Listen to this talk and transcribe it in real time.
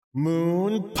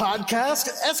Moon Podcast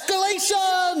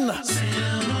Escalation!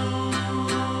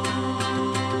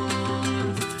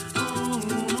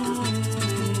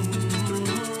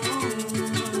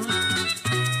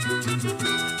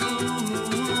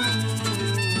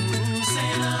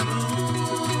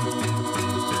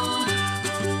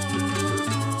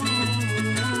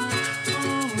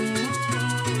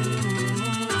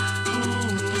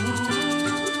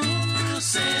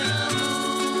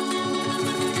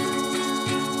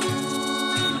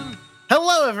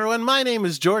 Hello, everyone. My name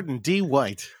is Jordan D.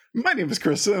 White. My name is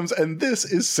Chris Sims, and this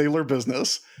is Sailor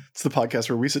Business. It's the podcast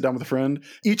where we sit down with a friend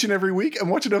each and every week and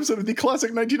watch an episode of the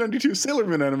classic 1992 Sailor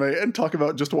Moon anime and talk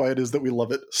about just why it is that we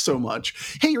love it so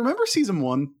much. Hey, remember season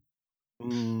one?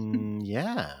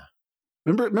 Yeah.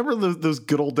 Remember those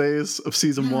good old days of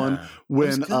season one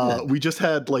when we just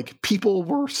had like people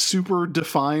were super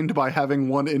defined by having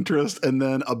one interest, and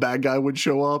then a bad guy would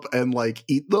show up and like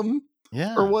eat them,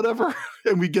 or whatever,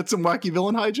 and we get some wacky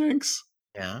villain hijinks.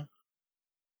 Yeah.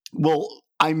 Well,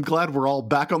 I'm glad we're all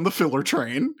back on the filler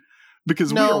train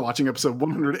because we are watching episode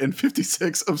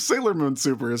 156 of Sailor Moon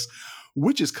Supers,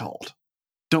 which is called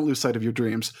Don't Lose Sight of Your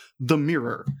Dreams, The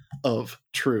Mirror of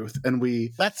Truth. And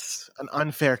That's an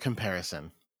unfair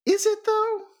comparison. Is it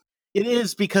though? It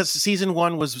is, because season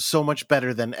one was so much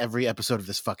better than every episode of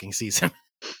this fucking season.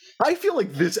 I feel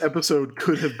like this episode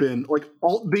could have been like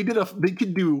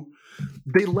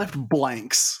they left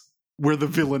blanks where the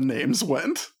villain names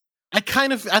went. I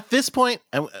kind of, at this point,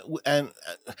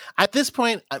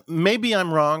 maybe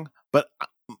I'm wrong, but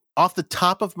off the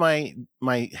top of my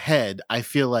head, I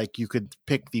feel like you could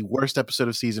pick the worst episode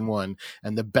of season one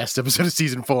and the best episode of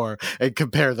season four and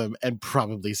compare them, and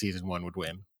probably season one would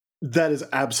win. That is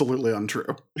absolutely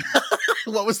untrue.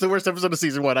 What was the worst episode of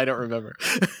season one? I don't remember.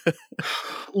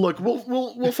 Look,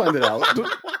 we'll find it out.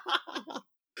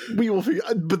 We will figure.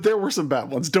 But there were some bad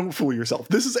ones. Don't fool yourself.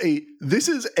 This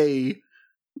is a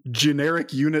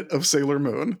generic unit of Sailor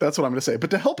Moon. That's what I'm going to say. But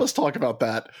to help us talk about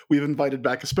that, we've invited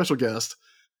back a special guest.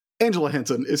 Angela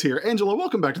Henson is here. Angela,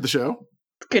 welcome back to the show.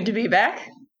 Good to be back.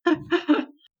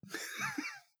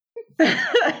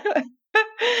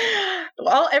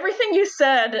 Well, everything you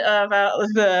said about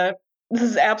this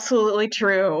is absolutely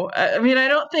true. I mean, I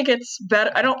don't think it's better.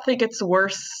 I don't think it's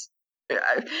worse.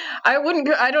 I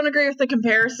don't agree with the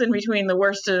comparison between the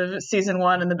worst of season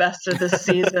one and the best of this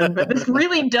season, but this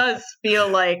really does feel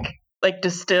like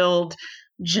distilled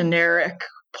generic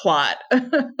plot.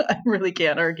 I really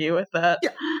can't argue with that.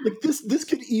 Yeah, like this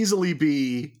could easily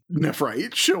be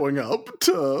Nephrite showing up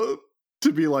to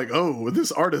be like, oh,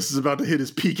 this artist is about to hit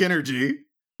his peak energy.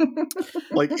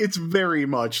 Like, it's very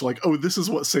much like, oh, this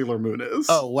is what Sailor Moon is.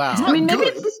 Oh, wow. I mean,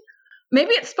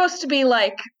 maybe it's supposed to be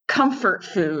like comfort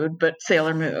food, but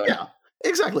Sailor Moon. Yeah,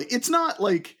 exactly. It's not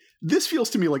like, this feels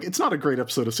to me like it's not a great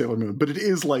episode of Sailor Moon, but it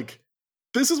is like,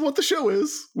 this is what the show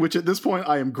is, which at this point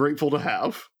I am grateful to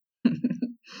have.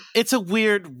 It's a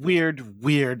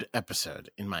weird episode,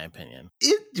 in my opinion.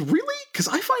 It really? Because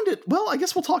I find it, well, I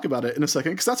guess we'll talk about it in a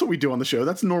second, because that's what we do on the show.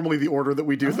 That's normally the order that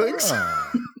we do things.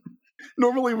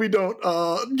 Normally we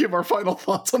don't give our final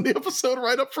thoughts on the episode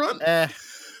right up front.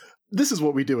 This is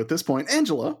what we do at this point.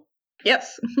 Angela.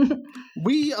 Yes.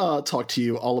 We talked to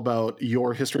you all about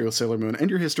your history with Sailor Moon and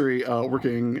your history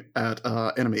working at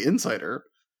Anime Insider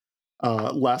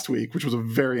last week, which was a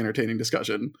very entertaining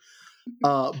discussion.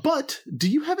 But do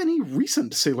you have any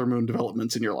recent Sailor Moon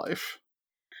developments in your life?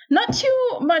 Not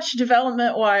too much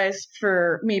development-wise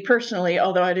for me personally,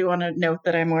 although I do want to note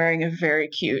that I'm wearing a very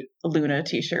cute Luna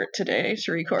t-shirt today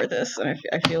to record this, and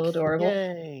I feel adorable.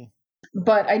 Yay.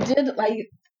 But I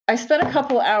spent a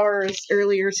couple hours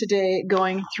earlier today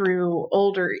going through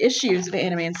older issues of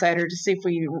Anime Insider to see if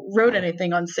we wrote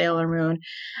anything on Sailor Moon.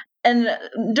 And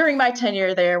during my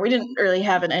tenure there, we didn't really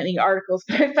have any articles,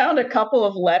 but I found a couple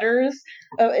of letters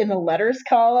in the letters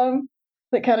column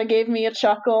that kind of gave me a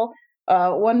chuckle.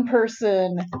 One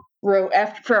person wrote,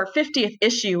 for our 50th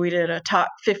issue, we did a top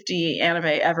 50 anime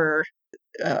ever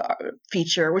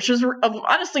feature, which was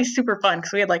honestly super fun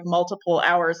because we had like multiple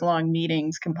hours long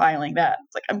meetings compiling that.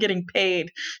 It's like, I'm getting paid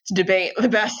to debate the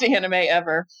best anime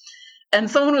ever. And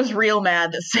someone was real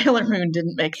mad that Sailor Moon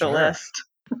didn't make the list.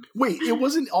 Wait, it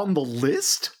wasn't on the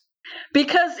list?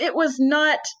 Because it was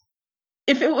not,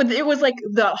 it was like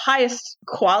the highest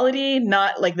quality,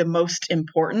 not like the most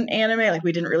important anime. Like,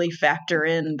 we didn't really factor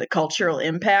in the cultural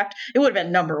impact. It would have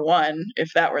been number one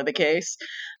if that were the case.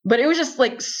 But it was just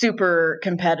like super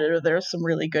competitive. There was some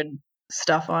really good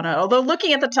stuff on it. Although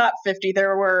looking at the top 50,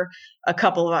 there were a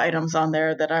couple of items on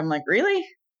there that I'm like, really?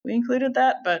 we included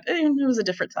that, but it was a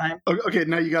different time. Okay,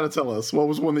 now you got to tell us, what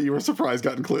was one that you were surprised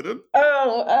got included?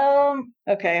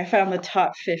 Okay, I found the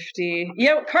top 50.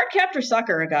 Yeah, Cardcaptor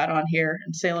Sakura got on here,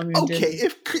 and Sailor Moon did. Okay,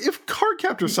 if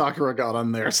Cardcaptor Sakura got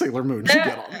on there, Sailor Moon should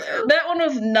get on there. That one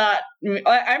was not.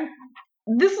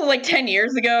 This was like 10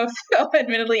 years ago, so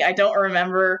admittedly, I don't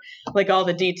remember like all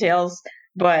the details.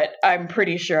 But I'm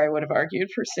pretty sure I would have argued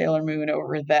for Sailor Moon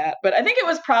over that. But I think it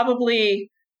was probably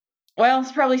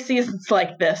seasons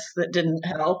like this that didn't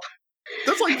help.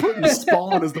 That's like putting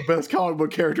Spawn as the best comic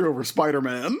book character over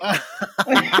Spider-Man.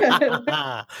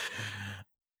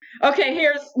 Okay,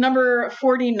 here's number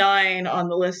 49 on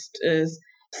the list is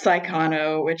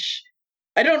Saikano, which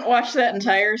I don't watch that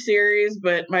entire series,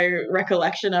 but my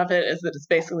recollection of it is that it's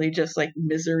basically just like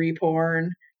misery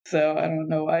porn. So I don't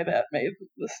know why that made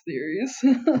this series.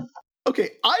 Okay,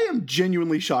 I am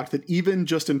genuinely shocked that even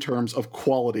just in terms of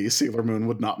quality, Sailor Moon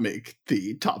would not make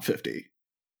the top 50.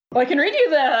 Well, I can read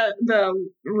you the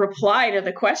reply to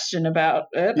the question about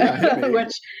it. Yeah,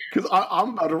 which because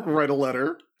I'm about to write a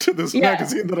letter to this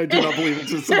magazine that I do not believe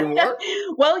exists anymore.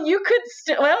 Well, you could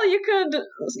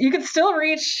still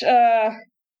reach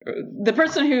the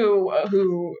person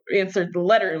who answered the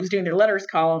letter, who's doing their letters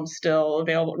column, still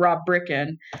available. Rob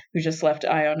Bricken, who just left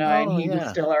IO9, he was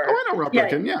still our. Oh, I know Rob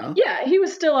Bricken. Yeah, he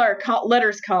was still our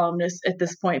letters columnist at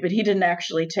this point, but he didn't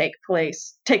actually take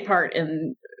part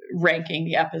in ranking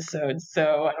the episodes.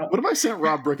 So I don't. What if I sent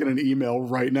Rob Bricken an email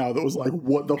right now that was like,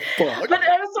 "What the fuck?" But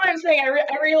that's what I'm saying.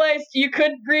 I realized you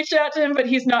could reach out to him, but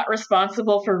he's not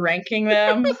responsible for ranking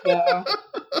them.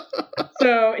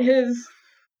 So his.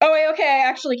 Oh, wait, okay, I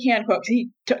actually can quote. He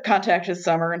contacted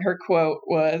Summer, and her quote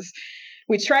was,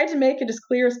 "We tried to make it as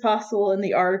clear as possible in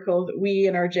the article that we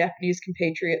and our Japanese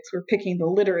compatriots were picking the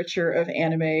literature of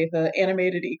anime, the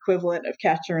animated equivalent of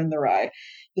Catcher in the Rye,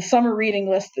 the summer reading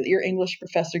list that your English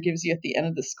professor gives you at the end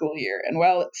of the school year. And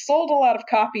while it sold a lot of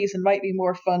copies and might be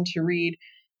more fun to read,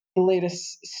 the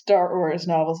latest Star Wars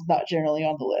novels not generally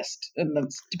on the list." And then,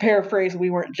 to paraphrase, we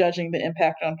weren't judging the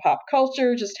impact on pop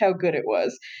culture, just how good it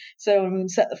was. Sailor Moon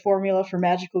set the formula for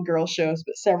magical girl shows,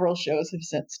 but several shows have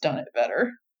since done it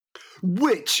better.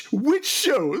 Which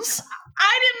shows?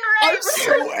 I didn't write. I'm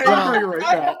so angry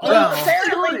right now.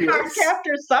 Apparently,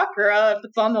 Cardcaptor Sakura, if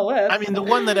it's on the list. I mean, the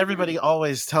one that everybody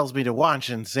always tells me to watch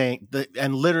and saying that,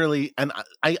 and literally, and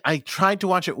I tried to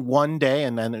watch it one day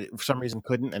and then for some reason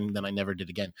couldn't, and then I never did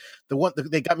again. The one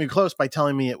they got me close by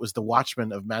telling me it was the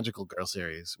Watchmen of Magical Girl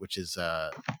series, which is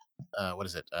what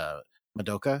is it?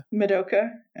 Madoka.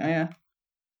 Madoka. Oh, yeah.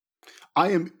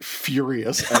 I am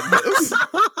furious at this.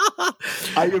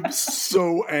 I am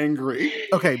so angry.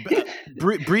 Okay,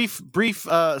 brief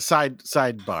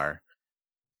sidebar.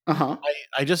 Uh-huh.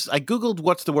 I googled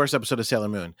what's the worst episode of Sailor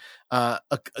Moon. A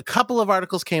couple of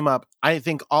articles came up. I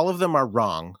think all of them are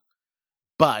wrong,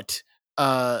 but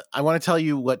I want to tell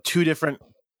you what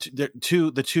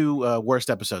the two worst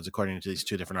episodes according to these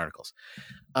two different articles.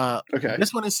 Okay.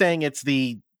 This one is saying it's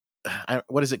the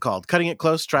what is it called? Cutting It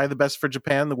Close, Try the Best for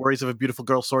Japan, The Worries of a Beautiful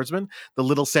Girl Swordsman, The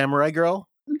Little Samurai Girl.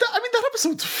 That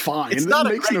episode's fine. It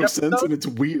makes no sense and it's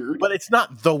weird. But it's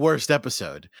not the worst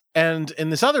episode. And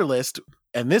in this other list,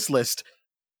 and this list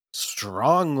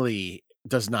strongly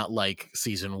does not like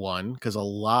season 1 because a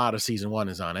lot of season 1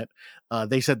 is on it.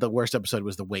 They said the worst episode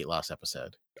was the weight loss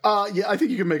episode. Yeah, I think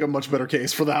you can make a much better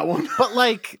case for that one. But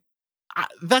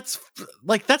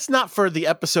that's not for the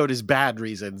episode is bad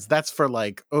reasons. That's for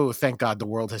like, oh, thank God the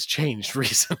world has changed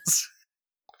reasons.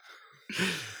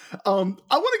 I want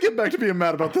to get back to being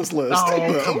mad about this list.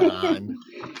 Oh, come on.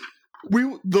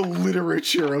 The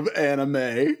literature of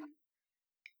anime.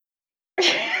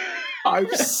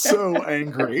 I'm so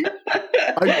angry.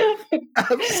 I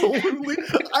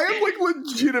am like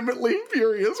legitimately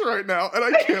furious right now, and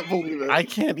I can't believe it. I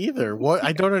can't either. What?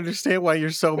 I don't understand why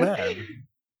you're so mad.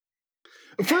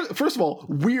 First of all,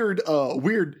 weird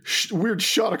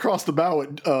shot across the bow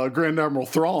at Grand Admiral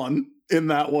Thrawn in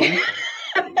that one.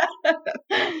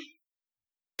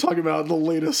 Talking about the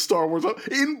latest Star Wars.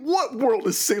 In what world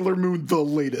is Sailor Moon the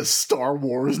latest Star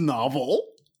Wars novel?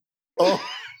 Oh,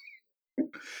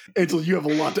 Angel, you have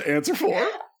a lot to answer for.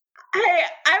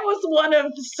 I was one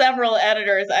of several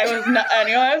editors. I was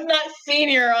not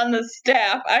senior on the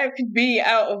staff. I could be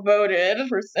outvoted,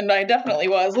 and I definitely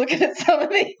was looking at some of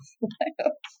these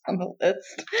on the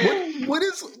list. What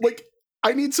is, like,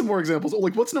 I need some more examples.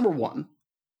 Like, what's number 1?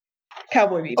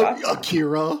 Cowboy Bebop.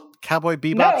 Akira. Cowboy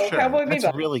Bebop? No, sure. Cowboy That's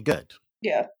Bebop. really good.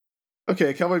 Yeah.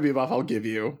 Okay, Cowboy Bebop, I'll give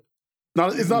you.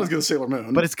 It's not as good as Sailor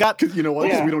Moon. But it's got... Because you know what?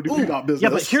 Because we don't do Bebop business. Yeah,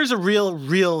 but here's a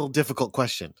real difficult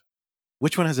question.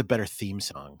 Which one has a better theme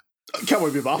song? Cowboy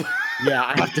Bebop. Yeah,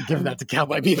 I have to give that to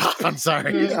Cowboy Bebop. I'm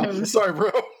sorry. Yeah, sorry, bro.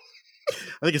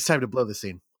 I think it's time to blow the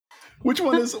scene. Which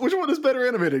one is better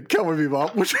animated? Cowboy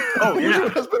Bebop. Which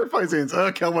one has better fight scenes?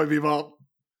 Cowboy Bebop.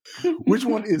 Which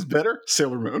one is better?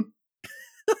 Sailor Moon.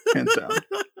 Hands down.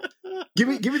 Give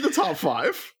me the top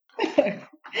 5.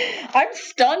 I'm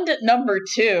stunned at number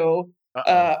 2.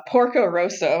 Porco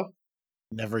Rosso.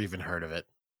 Never even heard of it.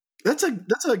 That's a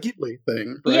Ghibli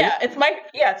thing, right? Yeah,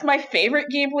 it's my favorite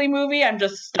Ghibli movie. I'm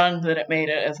just stunned that it made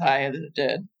it as high as it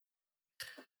did.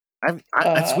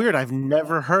 It's weird. I've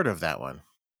never heard of that one.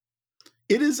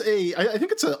 It is I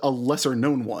think it's a lesser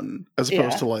known one as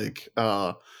opposed to like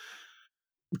I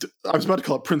was about to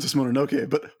call it Princess Mononoke,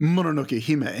 but Mononoke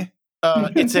Hime.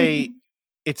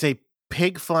 It's a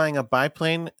pig flying a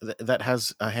biplane that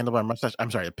has a handlebar mustache.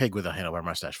 I'm sorry, a pig with a handlebar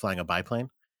mustache flying a biplane.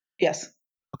 Yes.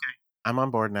 Okay, I'm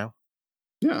on board now.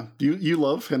 Yeah, you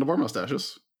love handlebar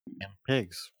mustaches and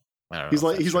pigs. I don't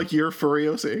know. He's like your furry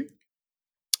OC.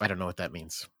 I don't know what that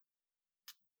means.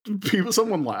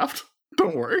 Someone laughed.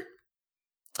 Don't worry.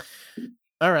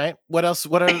 All right. What else?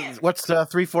 What's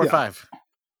 3, 4, 5?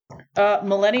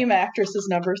 Millennium Actress is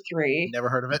number 3. Never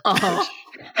heard of it.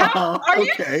 How are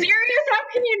you serious? How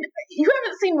can you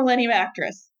haven't seen Millennium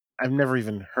Actress? I've never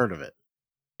even heard of it.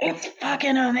 It's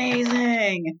fucking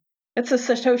amazing. It's a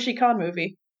Satoshi Kon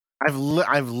movie. I've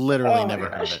literally never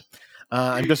heard of it.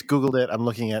 I just Googled it. I'm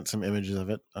looking at some images of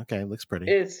it. Okay, looks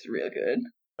pretty. It's real good.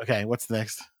 Okay, what's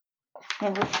next?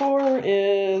 Number 4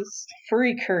 is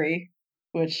Furry Curry,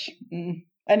 which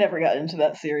I never got into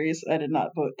that series. I did not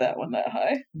vote that one that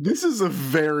high. This is a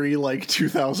very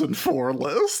 2004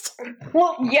 list.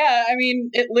 Well, yeah, I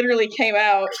mean, it literally came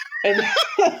out. And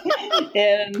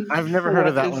I've never heard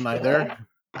of that one either.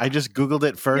 I just Googled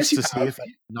it first to see if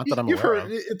not that I'm aware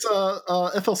of. It's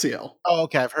FLCL. Oh,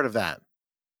 okay, I've heard of that.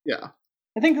 Yeah.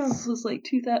 I think this was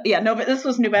 2000. Yeah, no, but this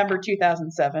was November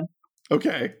 2007.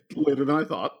 Okay, later than I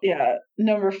thought. Yeah,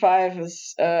 number 5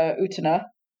 is Utena.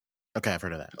 Okay, I've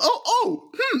heard of that.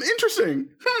 Interesting.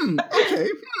 Okay.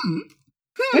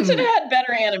 Utena had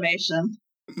better animation.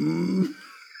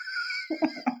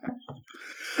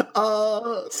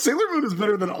 Sailor Moon is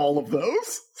better than all of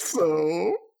those.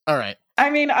 So, all right. I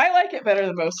mean, I like it better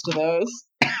than most of those.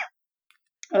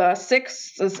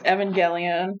 6 is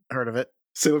Evangelion. Heard of it.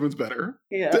 Sailor Moon's better.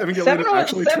 Yeah. Evangelion is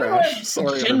actually trash.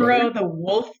 Sorry, Shinro everybody. the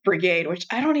Wolf Brigade, which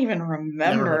I don't even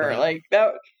remember. Like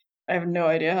that, I have no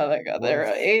idea how that got there.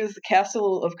 8 is the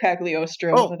Castle of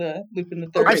Cagliostro with a Lupin the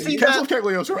Third. I've seen Castle of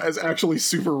Cagliostro has actually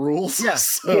super rules.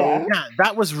 Yes. So. Yeah,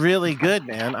 that was really good,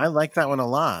 man. I like that one a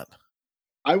lot.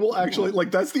 I will actually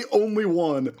that's the only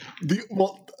one.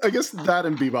 I guess that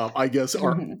and Bebop, I guess,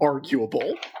 are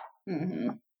arguable. Mm-hmm.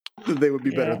 They would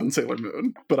be better than Sailor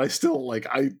Moon, but I still I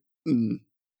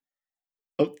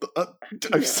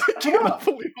cannot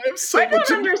believe I have so much. I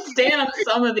don't understand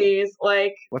some of these.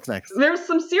 What's next? There's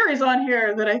some series on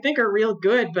here that I think are real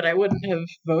good, but I wouldn't have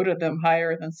voted them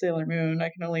higher than Sailor Moon. I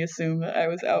can only assume that I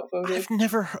was outvoted. I've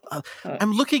never.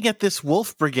 I'm looking at this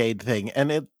Wolf Brigade thing,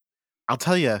 and I'll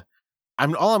tell you,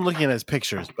 all I'm looking at is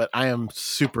pictures, but I am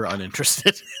super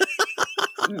uninterested.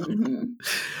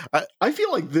 I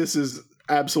feel like this is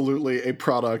absolutely a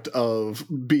product of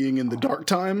being in the dark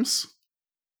times.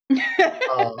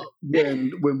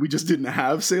 When we just didn't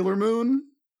have Sailor Moon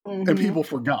and people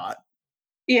forgot.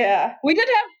 Yeah, we did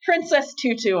have Princess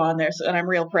Tutu on there, and I'm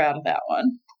real proud of that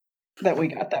one. That we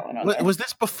got that one on there. Was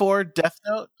this before Death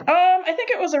Note? I think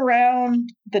it was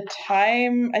around the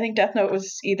time. I think Death Note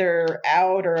was either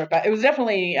out or about. It was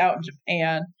definitely out in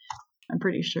Japan. I'm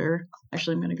pretty sure.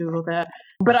 Actually, I'm going to Google that.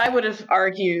 But I would have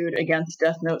argued against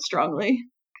Death Note strongly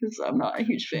because I'm not a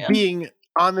huge fan. Being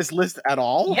on this list at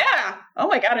all? Yeah. Oh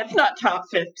my god, it's not top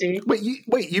 50. Wait,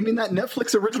 you mean that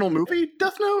Netflix original movie,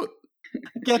 Death Note?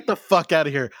 Get the fuck out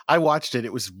of here. I watched it.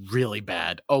 It was really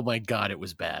bad. Oh my god, it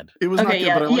was bad. It was not good,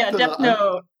 but I liked Death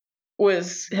Note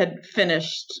had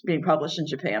finished being published in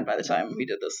Japan by the time we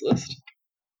did this list.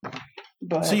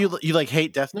 But so you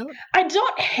hate Death Note? I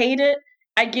don't hate it.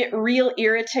 I get real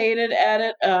irritated at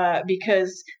it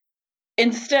because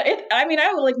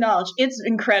I will acknowledge it's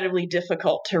incredibly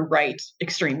difficult to write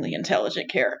extremely intelligent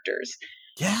characters.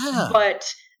 Yeah. But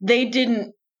they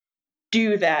didn't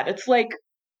do that. It's like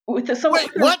with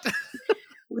Wait, what?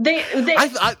 They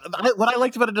what I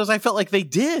liked about it is I felt like they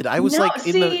did. I was in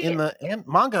the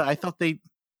manga, I thought they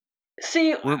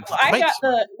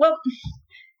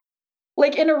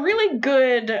in a really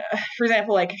good, for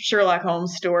example, like Sherlock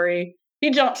Holmes story, he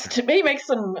makes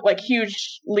some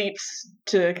huge leaps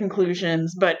to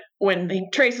conclusions, but when he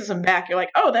traces them back, you're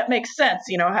like, oh, that makes sense,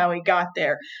 how he got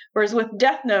there. Whereas with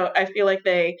Death Note, I feel like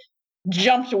they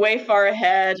jumped way far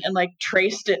ahead and like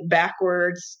traced it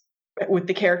backwards with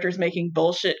the characters making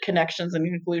bullshit connections and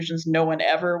conclusions no one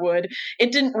ever would.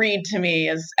 It didn't read to me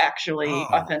as actually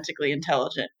authentically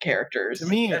intelligent characters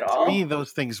at all. To me,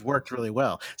 those things worked really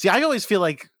well. See, I feel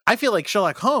like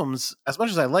Sherlock Holmes, as much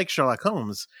as I like Sherlock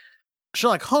Holmes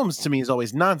to me is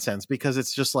always nonsense, because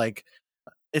it's just like,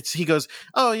 he goes,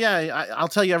 oh yeah, I'll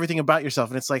tell you everything about yourself,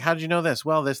 and it's like, how did you know this?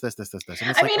 Well, this, and it's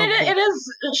I mean, it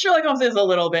is, Sherlock Holmes is a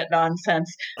little bit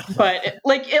nonsense, but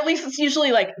like at least it's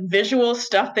usually like visual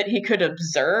stuff that he could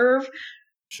observe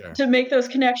to make those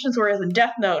connections. Whereas in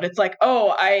Death Note, it's like,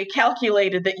 oh, I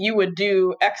calculated that you would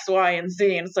do X, Y, and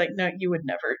Z, and it's like, no, you would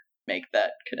never make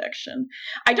that connection.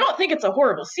 I don't think it's a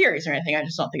horrible series or anything. I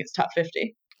just don't think it's top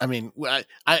 50. I mean,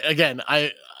 I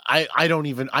don't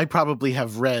even. I probably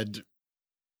have read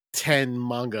 10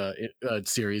 manga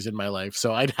series in my life,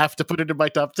 so I'd have to put it in my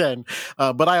top 10.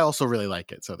 But I also really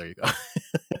like it, so there you go.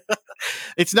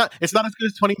 It's not as good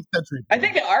as 20th Century. I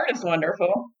think the art is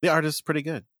wonderful. The art is pretty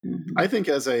good. I think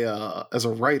as a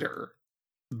writer,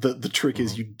 the trick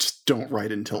is you just don't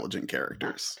write intelligent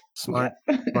characters. Smart.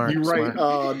 You write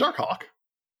Darkhawk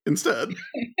instead.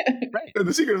 Right. And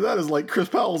the secret of that is like Chris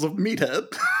Powell's a meathead.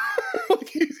 Like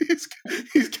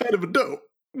he's kind of a dope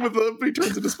but he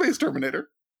turns into Space Terminator.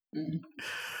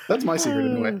 That's my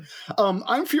secret anyway.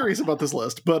 I'm furious about this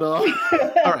list, but all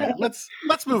right, let's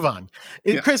move on.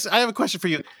 Chris, I have a question for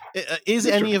you. Is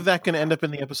any of that going to end up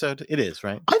in the episode? It is,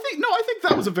 right? I think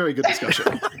that was a very good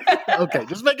discussion. Okay,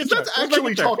 just making sure. That's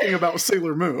actually talking about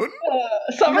Sailor Moon.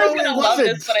 Summer's going to love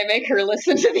this when I make her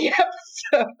listen to the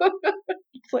episode.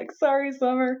 It's like, sorry,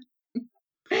 Summer.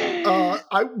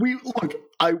 I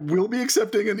will be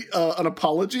accepting an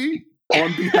apology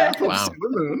on behalf of Sailor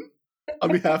Moon,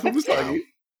 on behalf of Usagi,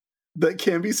 that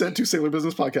can be sent to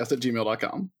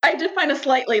sailorbusinesspodcast@gmail.com. I did find a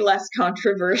slightly less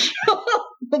controversial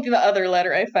the other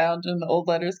letter I found in the old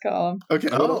letters column. Okay,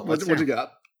 what you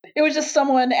got? It was just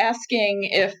someone asking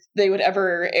if they would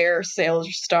ever air Sailor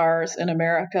Stars in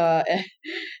America,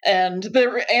 and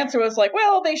the answer was like,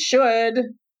 well, they should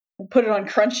put it on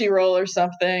Crunchyroll or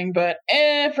something, but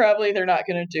probably they're not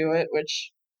going to do it,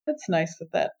 which that's nice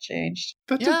that changed.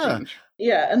 That did change.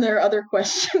 Yeah, and their other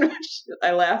question, which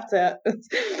I laughed at,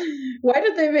 why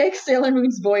did they make Sailor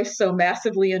Moon's voice so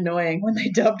massively annoying when they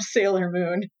dubbed Sailor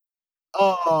Moon?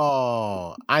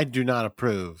 Oh, I do not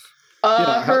approve.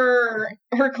 Her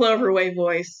Cloverway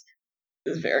voice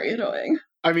is very annoying.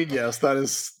 I mean, yes, that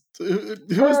is. Who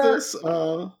is this?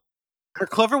 Her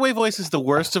Cloverway voice is the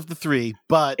worst of the three,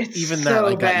 but even so that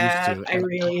I got bad. used to. I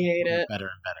really hate it. Better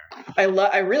and better.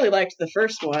 I really liked the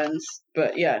first ones,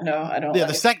 but yeah, no, I don't. Yeah,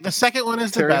 the second one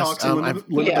is the Terry best. Hawks and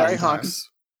Linda Terry Hawks.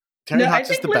 Terry Hawks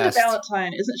is the Linda best.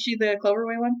 Valentine, isn't she the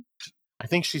Cloverway one? I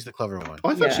think she's the Clover one. Oh,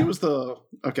 I thought she was the.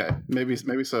 Okay, maybe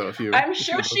so. I'm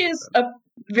sure she is a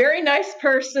very nice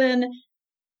person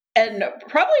and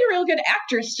probably a real good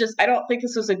actress. Just I don't think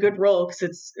this was a good role because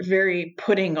it's very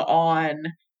putting on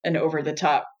an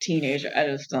over-the-top teenager. I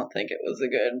just don't think it was a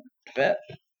good fit.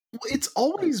 It's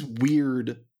always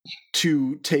weird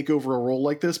to take over a role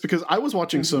like this, because I was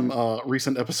watching some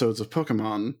recent episodes of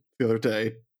Pokemon the other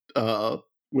day,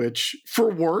 which for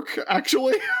work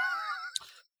actually.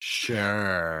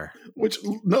 Sure. Which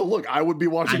no, look, I would be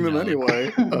watching them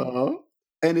anyway,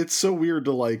 and it's so weird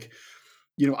to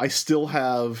I still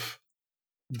have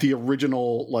the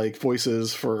original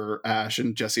voices for Ash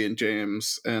and Jesse and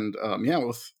James and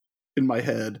Meowth in my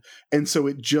head, and so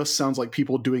it just sounds like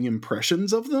people doing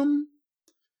impressions of them,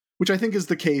 which I think is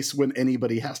the case when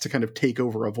anybody has to kind of take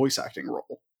over a voice acting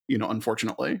role.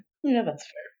 Unfortunately. Yeah, that's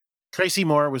fair. Tracy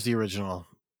Moore was the original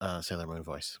Sailor Moon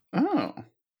voice. Oh.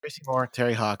 Tracy Moore,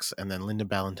 Terry Hawks, and then Linda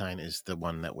Valentine is the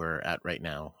one that we're at right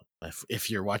now.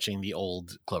 If you're watching the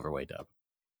old Cloverway dub.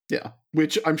 Yeah,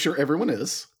 which I'm sure everyone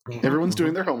is. Everyone's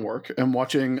doing their homework and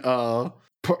watching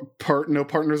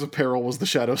Partners of Peril was the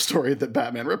Shadow story that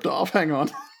Batman ripped off. Hang on.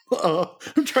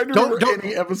 I'm trying to remember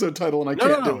any episode title and I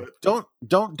can't do it.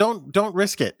 Don't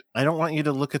risk it. I don't want you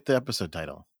to look at the episode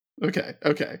title. Okay.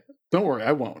 Don't worry,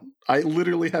 I won't. I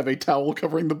literally have a towel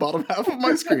covering the bottom half of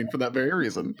my screen for that very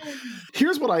reason.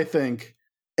 Here's what I think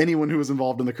anyone who was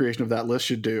involved in the creation of that list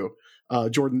should do.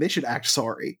 Jordan, they should act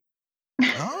sorry.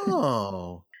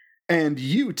 Oh. And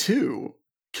you, too,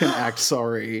 can act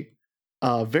sorry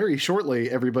very shortly,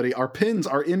 everybody. Our pins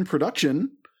are in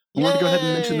production. I want to go ahead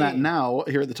and mention that now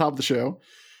here at the top of the show,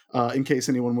 in case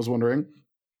anyone was wondering.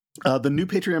 The new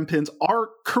Patreon pins are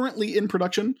currently in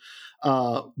production.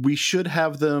 We should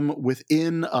have them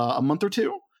within a month or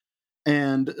two,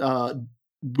 and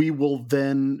we will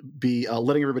then be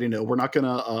letting everybody know. We're not going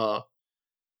to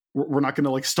we're not going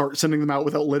to like start sending them out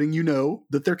without letting you know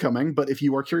that they're coming. But if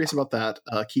you are curious about that,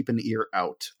 keep an ear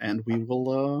out, and we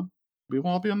will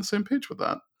all be on the same page with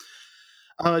that.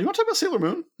 You want to talk about Sailor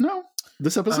Moon? No,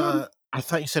 this episode. I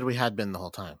thought you said we had been the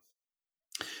whole time.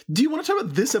 Do you want to talk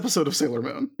about this episode of Sailor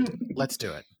Moon? Let's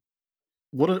do it.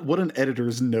 What an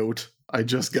editor's note I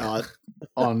just got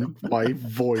on my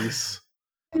voice.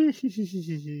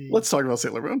 Let's talk about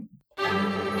Sailor Moon.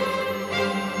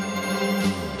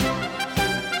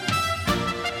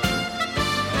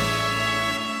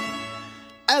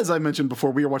 As I mentioned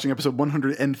before, we are watching episode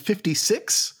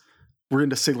 156. We're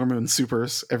into Sailor Moon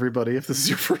Supers, everybody, if this is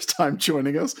your first time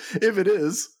joining us. If it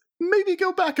is, maybe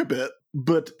go back a bit.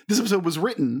 But this episode was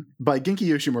written by Genki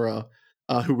Yoshimura,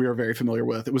 who we are very familiar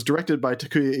with. It was directed by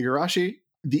Takuya Igarashi.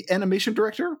 The animation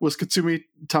director was Katsumi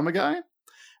Tamagai.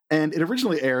 And it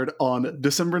originally aired on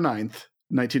December 9th,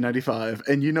 1995.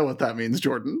 And you know what that means,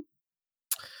 Jordan.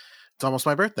 It's almost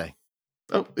my birthday.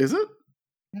 Oh, is it?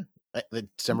 Yeah.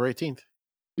 December 18th.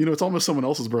 You know, it's almost someone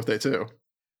else's birthday, too.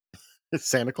 It's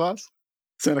Santa Claus?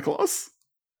 Santa Claus.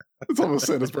 It's almost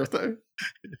Santa's birthday.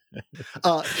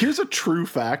 Here's a true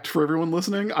fact for everyone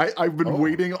listening. I've been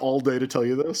waiting all day to tell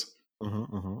you this.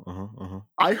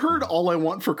 I heard All I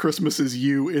Want for Christmas Is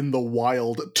You in the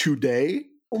wild today.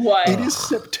 What? It is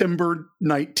September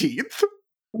 19th.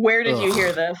 Where did you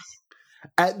hear this?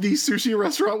 At the sushi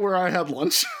restaurant where I had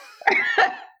lunch.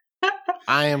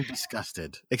 I am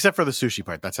disgusted. Except for the sushi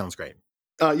part. That sounds great.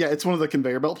 Yeah, it's one of the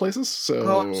conveyor belt places.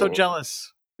 So I'm so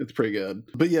jealous. It's pretty good.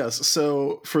 But yes,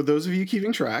 so for those of you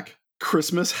keeping track,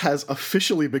 Christmas has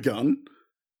officially begun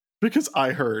because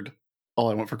I heard All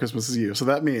I Want for Christmas Is You. So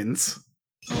that means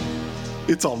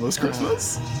it's almost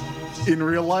Christmas in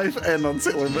real life and on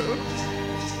Sailor Moon.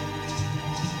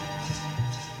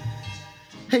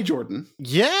 Hey, Jordan.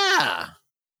 Yeah.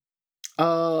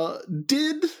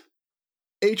 Did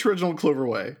H. Reginald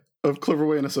Cloverway of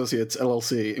Cloverway and Associates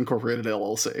LLC, Incorporated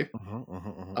LLC,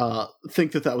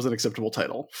 think that was an acceptable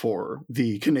title for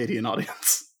the Canadian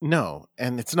audience? No,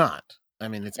 and it's not. I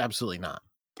mean, it's absolutely not.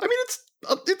 I mean,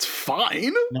 it's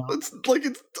fine. No.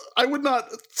 I would not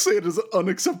say it is an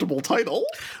unacceptable title.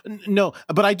 No,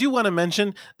 but I do want to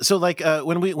mention. So, like,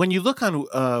 when you look on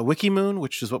Wikimoon,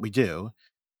 which is what we do,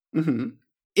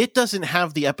 it doesn't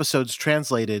have the episodes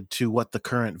translated to what the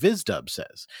current VizDub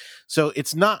says. So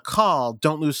it's not called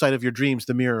Don't Lose Sight of Your Dreams,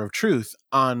 The Mirror of Truth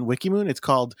on Wikimoon. It's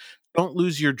called Don't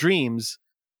Lose Your Dreams,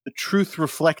 The Truth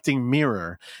Reflecting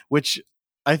Mirror, which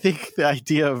I think the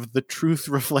idea of the truth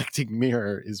reflecting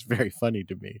mirror is very funny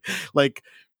to me. Like,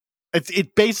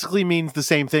 it basically means the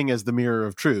same thing as the mirror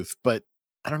of truth, but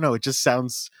I don't know. It just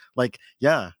sounds like,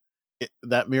 yeah,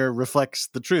 that mirror reflects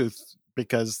the truth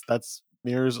because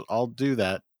mirrors all do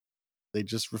that. They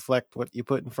just reflect what you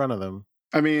put in front of them.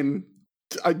 I mean,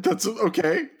 that's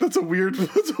okay. That's a weird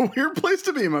place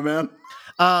to be, my man.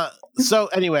 So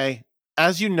anyway,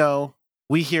 as you know,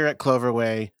 we here at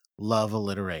Cloverway love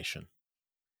alliteration.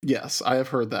 Yes, I have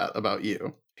heard that about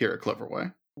you here at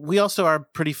Cloverway. We also are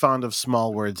pretty fond of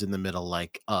small words in the middle,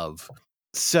 like of.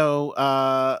 So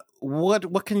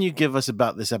what can you give us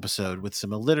about this episode with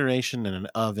some alliteration and an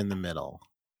of in the middle?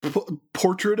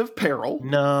 Portrait of Peril.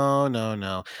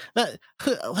 No.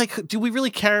 Do we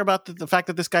really care about the fact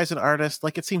that this guy's an artist?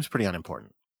 Like, it seems pretty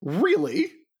unimportant.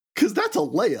 Really? Because that's a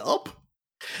layup.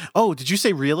 Oh, did you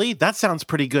say really? That sounds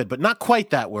pretty good, but not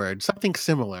quite that word. Something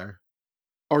similar.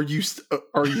 Are you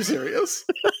serious?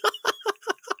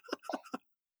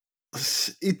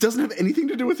 It doesn't have anything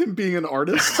to do with him being an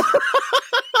artist.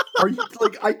 Are you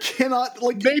like? I cannot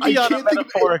like. Maybe I on can't a think of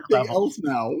metaphoric anything level. else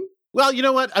now. Well, you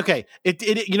know what? Okay,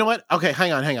 you know what? Okay,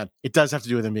 hang on. It does have to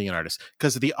do with him being an artist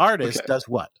because the artist does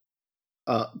what?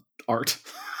 Art.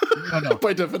 No.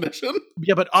 By definition.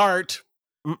 Yeah, but art.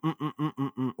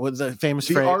 What's the famous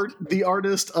phrase? The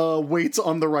artist waits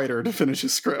on the writer to finish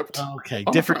his script. Okay,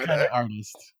 different kind of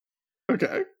artist.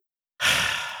 Okay.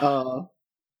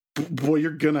 Boy,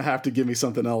 you're gonna have to give me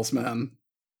something else, man.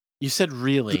 You said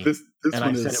really, this and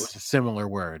I said it was a similar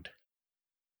word.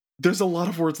 There's a lot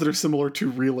of words that are similar to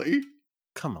really.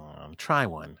 Come on, try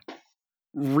one.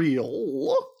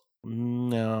 Real.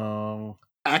 No.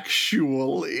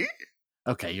 Actually.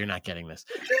 Okay, you're not getting this.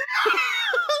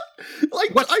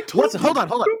 Hold on.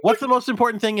 What's the most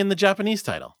important thing in the Japanese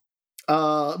title?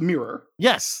 Mirror.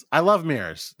 Yes, I love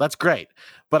mirrors. That's great.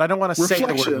 But I don't want to say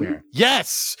the word mirror.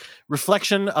 Yes!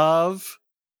 Reflection of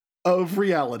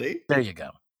reality. There you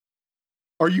go.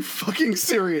 Are you fucking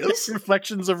serious?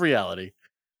 Reflections of reality.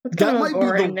 It's That kind of a might be the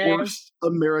boring name. worst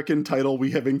American title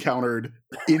we have encountered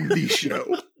in the show.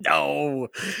 No,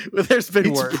 there's been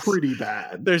It's worse. pretty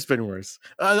bad. There's been worse.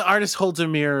 The artist holds a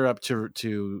mirror up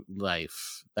to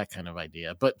life, that kind of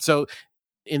idea. But so,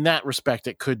 in that respect,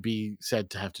 it could be said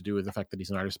to have to do with the fact that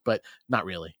he's an artist, but not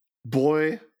really.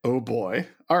 Boy, oh boy.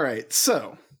 All right,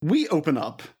 so we open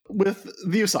up with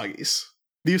the Usagis.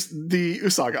 The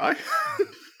Usagai.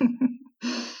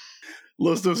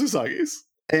 Los dos Usagis.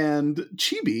 And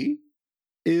Chibi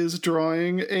is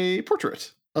drawing a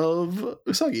portrait of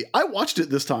Usagi. I watched it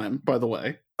this time, by the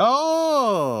way.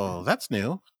 Oh, that's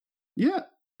new. Yeah,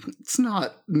 it's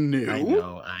not new. I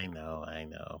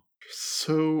know.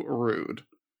 So rude.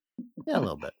 Yeah, a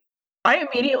little bit. I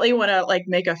immediately want to like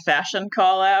make a fashion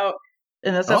call out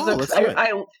in this episode. let's do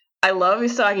it. I love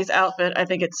Usagi's outfit. I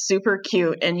think it's super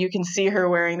cute, and you can see her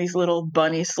wearing these little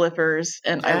bunny slippers,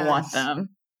 and I want Yes. them.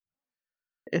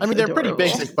 It's I mean, they're pretty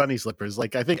adorable. basic bunny slippers.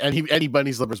 Like, I think any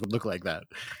bunny slippers would look like that.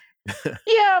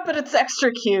 Yeah, but it's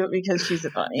extra cute because she's a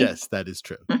bunny. Yes, that is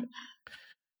true.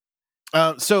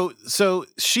 So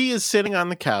she is sitting on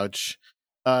the couch,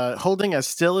 holding as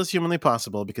still as humanly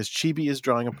possible because Chibi is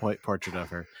drawing a portrait of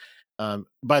her.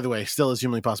 By the way, still as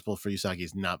humanly possible for Usagi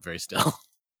is not very still.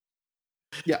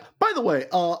 Yeah. By the way,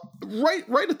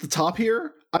 right at the top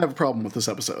here, I have a problem with this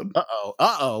episode.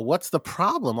 Uh-oh. What's the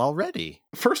problem already?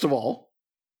 First of all,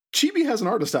 Chibi has an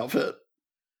artist outfit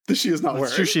that she is not It's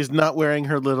wearing. true, she's not wearing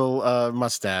her little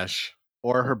mustache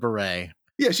or her beret.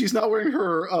 Yeah, she's not wearing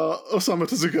her Osamu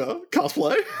Tezuka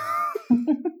cosplay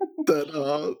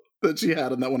that she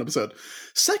had in that one episode.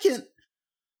 Second,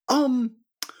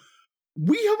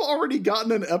 we have already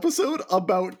gotten an episode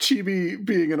about Chibi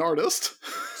being an artist.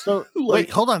 So wait,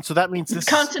 hold on. So that means this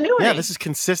Continuity. Yeah, this is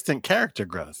consistent character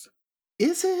growth.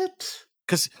 Is it?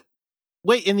 Because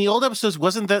wait, in the old episodes,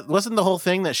 wasn't the whole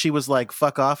thing that she was like,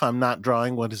 "Fuck off! I'm not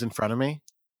drawing what is in front of me."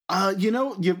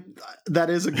 That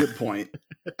is a good point.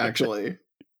 Actually,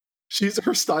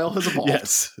 her style has evolved.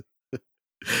 Yes.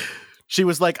 She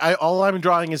was like, all I'm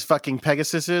drawing is fucking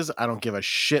Pegasuses. I don't give a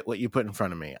shit what you put in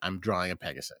front of me. I'm drawing a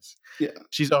Pegasus. Yeah.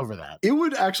 She's over that. It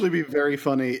would actually be very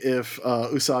funny if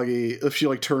Usagi, if she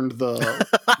like turned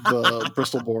the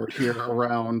Bristol board here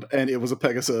around and it was a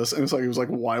Pegasus, and Usagi was like,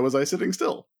 "Why was I sitting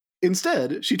still?"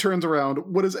 Instead, she turns around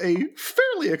what is a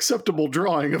fairly acceptable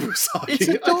drawing of Usagi. It's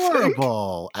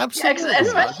adorable. Absolutely.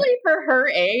 Especially for her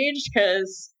age,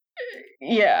 because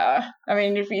yeah, I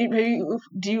mean, if you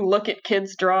look at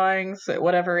kids' drawings at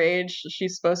whatever age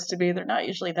she's supposed to be, they're not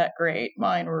usually that great.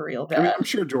 Mine were real bad. I mean, I'm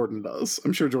sure Jordan does.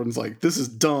 I'm sure Jordan's like, "This is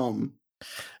dumb."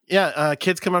 Yeah,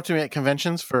 kids come up to me at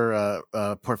conventions for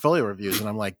portfolio reviews, and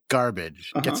I'm like,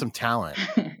 "Garbage. Get some talent."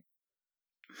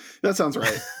 That sounds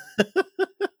right.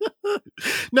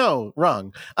 No,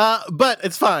 wrong. But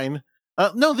it's fine.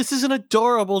 No, this is an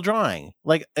adorable drawing.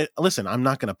 Like, listen, I'm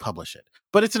not going to publish it,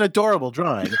 but it's an adorable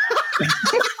drawing.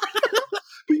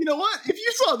 But you know what? If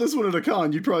you saw this one at a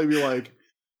con, you'd probably be like,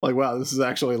 wow, this is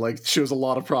actually like shows a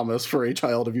lot of promise for a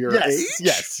child of your age.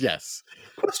 Yes.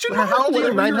 Question How mark, old are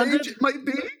you, whatever your 900? age it might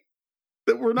be,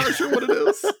 that we're not sure what it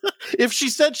is. If she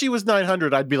said she was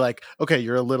 900, I'd be like, okay,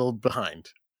 you're a little behind.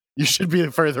 You should be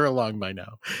further along by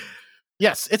now.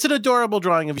 Yes, it's an adorable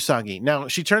drawing of Usagi. Now,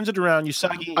 she turns it around.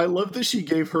 Usagi. I love that she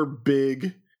gave her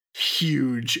big,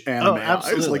 huge anime eyes,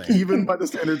 absolutely. like even by the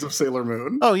standards of Sailor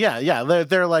Moon. Oh, yeah.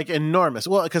 They're like enormous.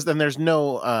 Well, because then there's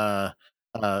no,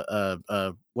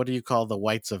 what do you call the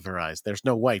whites of her eyes? There's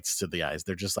no whites to the eyes.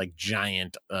 They're just like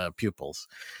giant pupils.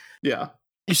 Yeah.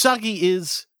 Usagi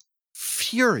is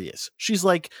furious. She's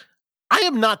like, I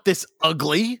am not this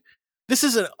ugly. This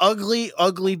is an ugly,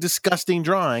 ugly, disgusting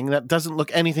drawing that doesn't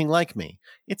look anything like me.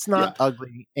 It's not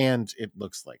ugly, and it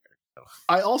looks like her.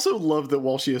 I also love that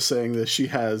while she is saying this, she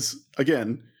has,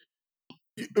 again,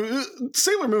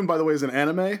 Sailor Moon, by the way, is an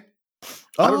anime.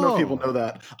 I don't know if people know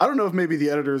that. I don't know if maybe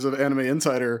the editors of Anime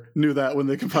Insider knew that when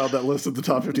they compiled that list of the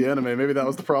top 50 anime. Maybe that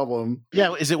was the problem.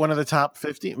 Yeah, is it one of the top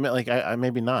 50? Like, I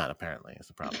maybe not, apparently, is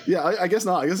the problem. Yeah, I guess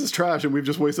not. I guess it's trash, and we've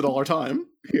just wasted all our time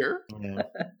here. Yeah.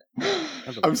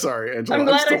 I'm sorry, Angela. I'm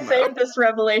glad I still saved mad. this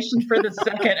revelation for the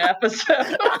second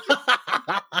episode.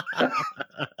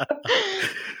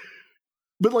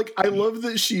 But, like, I love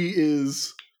that she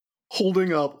is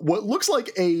holding up what looks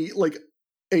like a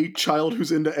child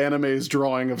who's into anime's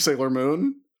drawing of Sailor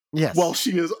Moon, Yes. while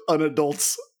she is an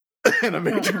adult's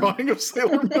anime drawing of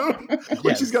Sailor Moon. Like,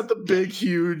 Yes. she's got the big,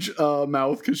 huge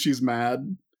mouth because she's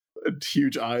mad. And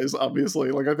huge eyes,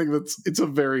 obviously. Like, I think it's a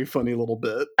very funny little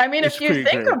bit. I mean, It's if you pretty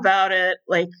think great. about it,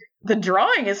 like the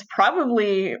drawing is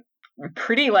probably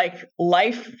pretty like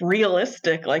life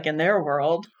realistic, like in their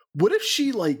world. What if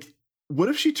she, like, What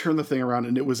if she turned the thing around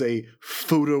and it was a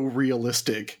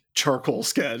photorealistic charcoal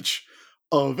sketch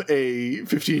of a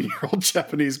 15-year-old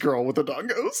Japanese girl with the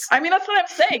dongos? I mean, that's what I'm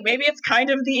saying. Maybe it's kind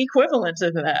of the equivalent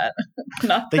of that.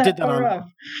 Not They that did that far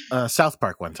on off. South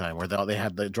Park one time where they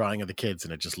had the drawing of the kids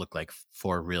and it just looked like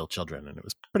 4 real children and it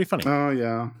was pretty funny. Oh,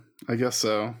 yeah. I guess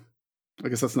so. I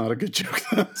guess that's not a good joke.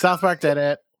 South Park did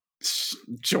it.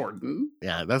 Jordan.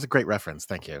 Yeah, that's a great reference.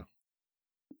 Thank you.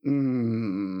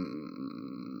 Mm.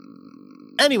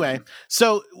 Anyway,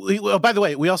 so by the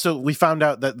way, we found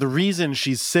out that the reason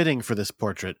she's sitting for this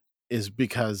portrait is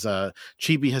because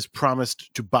Chibi has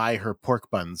promised to buy her pork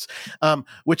buns,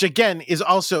 which again is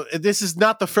also, this is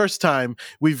not the first time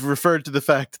we've referred to the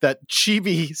fact that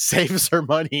Chibi saves her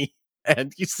money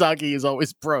and Usagi is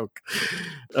always broke.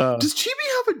 Does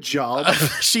Chibi have a job?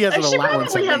 She has an She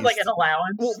allowance. probably at has like least. an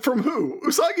allowance. Well, from who?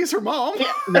 Usagi's her mom.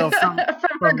 Yeah. No, from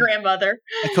her grandmother.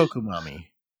 a Kokumami.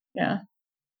 Yeah.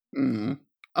 Mm.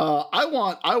 I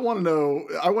want to know.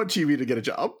 I want Chibi to get a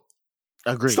job.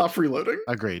 Agreed. Stop freeloading.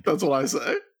 Agreed. That's what I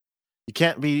say. You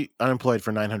can't be unemployed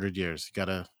for 900 years. You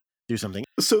gotta do something.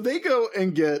 So they go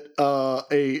and get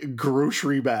a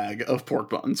grocery bag of pork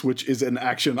buns, which is an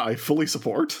action I fully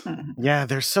support. Yeah,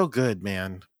 they're so good,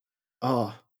 man.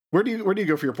 Where do you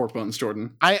go for your pork buns,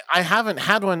 Jordan? I haven't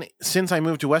had one since I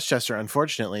moved to Westchester.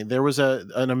 Unfortunately, there was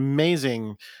an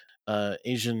amazing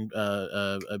Asian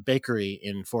bakery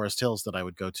in Forest Hills that I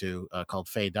would go to called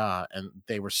Fei Da, and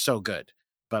they were so good.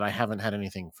 But I haven't had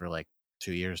anything for like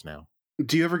 2 years now.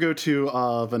 Do you ever go to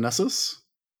Vanessa's?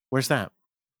 Where's that?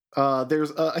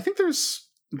 There's I think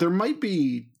there might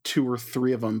be 2 or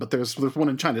 3 of them, but there's one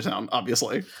in Chinatown,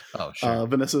 obviously. Oh, sure.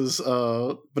 Vanessa's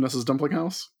Dumpling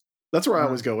House. That's where I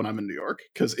always go when I'm in New York,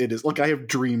 because it is like I have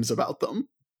dreams about them.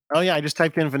 Oh yeah, I just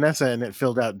typed in Vanessa and it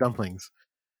filled out dumplings.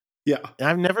 Yeah,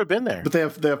 I've never been there, but they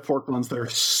have pork buns that are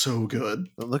so good.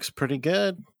 it looks pretty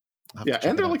good. Yeah,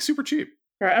 and they're like super cheap.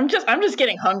 Right, I'm just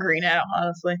getting hungry now,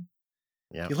 honestly.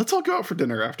 Yeah. Yeah, let's all go out for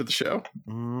dinner after the show.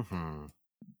 Mm-hmm.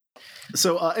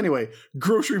 So anyway,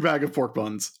 grocery bag of pork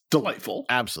buns, delightful.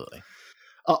 Absolutely.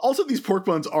 Also, these pork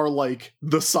buns are like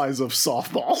the size of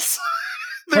softballs.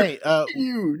 They're Hey,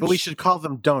 huge. but we should call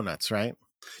them donuts, right?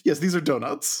 Yes, these are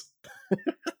donuts.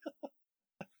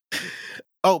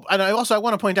 Oh, and I want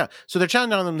to point out, so they're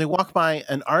chowing down on them. They walk by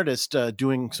an artist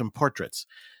doing some portraits.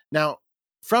 Now,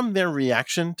 from their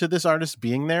reaction to this artist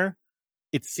being there,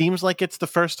 it seems like it's the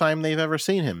first time they've ever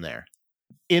seen him there.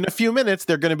 In a few minutes,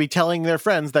 they're going to be telling their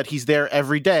friends that he's there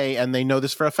every day, and they know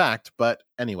this for a fact. But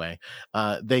anyway,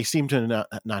 they seem to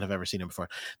not have ever seen him before.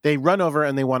 They run over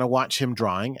and they want to watch him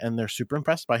drawing, and they're super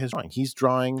impressed by his drawing. He's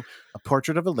drawing a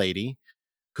portrait of a lady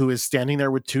who is standing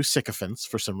there with 2 sycophants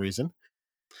for some reason.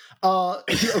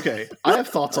 Okay, I have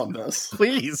thoughts on this.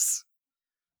 Please.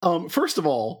 First of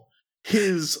all,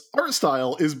 his art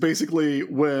style is basically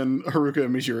when Haruka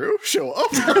and Mijiro show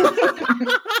up.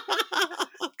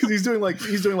 Because he's doing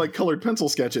like colored pencil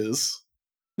sketches.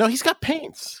 No, he's got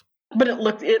paints. But it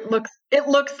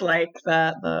looks like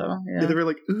that though. Yeah, they're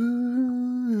like,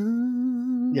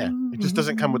 ooh. Yeah, it just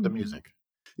doesn't come with the music.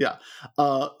 Yeah.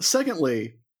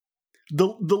 Secondly,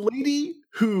 the lady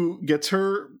who gets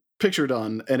her picture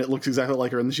done and it looks exactly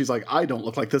like her, and she's like, I don't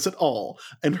look like this at all.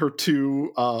 And her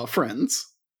 2 friends.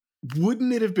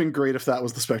 Wouldn't it have been great if that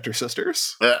was the Spectre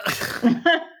sisters? Wouldn't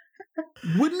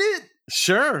it?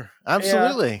 Sure,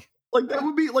 absolutely. Like, that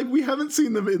would be like, we haven't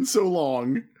seen them in so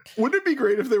long. Wouldn't it be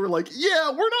great if they were like,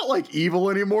 yeah, we're not like evil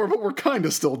anymore, but we're kind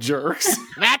of still jerks?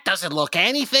 That doesn't look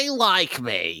anything like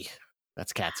me.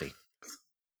 That's Catsy.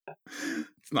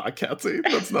 It's not Catsy.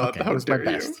 That's not. Okay, How it was my dare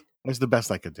you? best. It was the best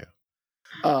I could do.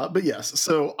 But yes,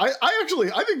 so I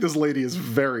think this lady is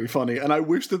very funny, and I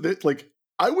wish that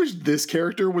I wish this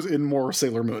character was in more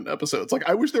Sailor Moon episodes. Like,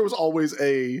 I wish there was always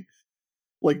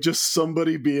just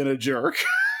somebody being a jerk.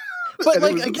 But and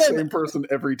like, it was again, the same person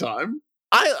every time.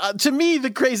 To me, the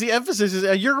crazy emphasis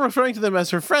is you're referring to them as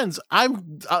her friends.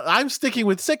 I'm sticking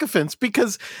with sycophants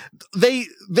because they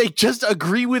just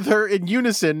agree with her in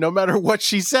unison no matter what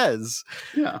she says.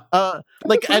 Yeah.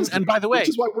 Like, and by the way, which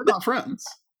is why we're not friends.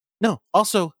 No,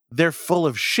 also they're full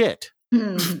of shit.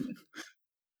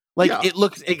 Like, Yeah. It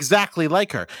looks exactly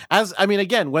like her.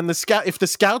 Again, when if the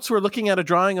scouts were looking at a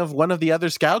drawing of one of the other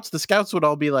scouts, the scouts would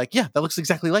all be like, yeah, that looks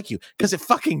exactly like you. Because it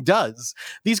fucking does.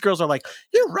 These girls are like,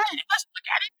 you're right, it doesn't look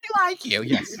anything like you.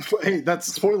 Yes. Hey,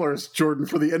 that's spoilers, Jordan,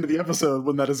 for the end of the episode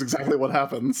when that is exactly what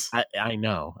happens. I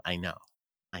know.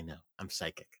 I'm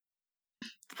psychic.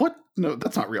 What? No,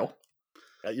 that's not real.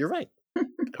 You're right.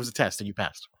 It was a test and you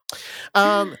passed.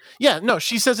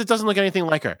 She says it doesn't look anything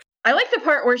like her. I like the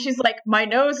part where she's like, my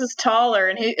nose is taller,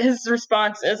 and his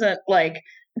response isn't like,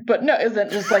 But no,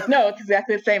 isn't just like, no, it's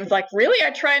exactly the same. It's like, really?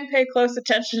 I try and pay close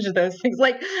attention to those things.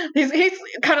 Like, he's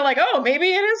kind of like, oh,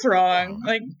 maybe it is wrong.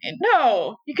 Like,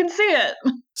 no, you can see it.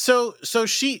 So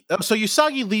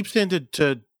Usagi leaps in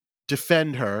to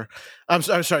defend her. I'm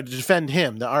sorry, to defend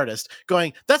him, the artist,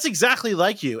 going, that's exactly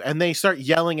like you. And they start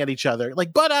yelling at each other,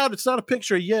 like, butt out, it's not a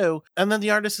picture of you. And then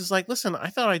the artist is like, listen, I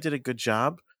thought I did a good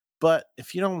job, but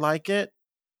if you don't like it,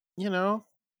 you don't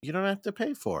have to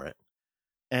pay for it.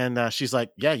 And she's like,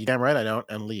 yeah, you damn right I don't,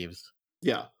 and leaves.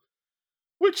 Yeah.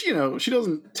 Which, she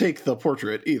doesn't take the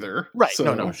portrait either. Right.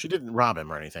 So No, she didn't rob him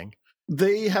or anything.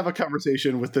 They have a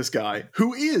conversation with this guy,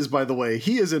 who is, by the way,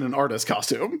 he is in an artist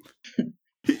costume.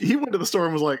 He went to the store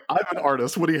and was like, I'm an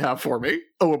artist. What do you have for me?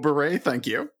 Oh, a beret? Thank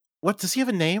you. What, does he have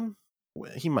a name?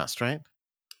 He must, right?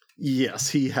 Yes,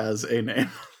 he has a name.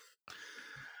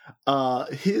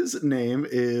 His name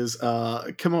is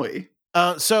Kamui.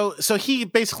 So he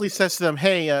basically says to them,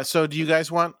 hey, so do you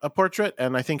guys want a portrait?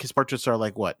 And I think his portraits are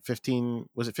like, what,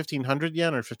 1,500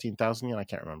 yen or 15,000 yen? I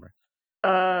can't remember.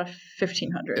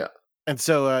 1,500. Yeah. And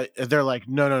so they're like,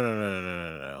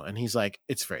 no. And he's like,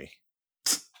 it's free.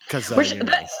 Because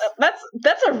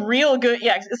that's a real good,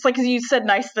 yeah, it's like, 'cause you said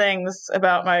nice things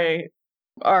about my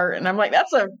art, and I'm like,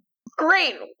 that's a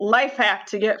great life hack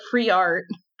to get free art.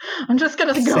 I'm just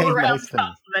going to go around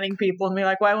complimenting people and be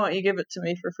like, why won't you give it to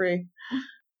me for free?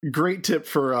 Great tip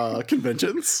for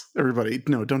conventions. Everybody,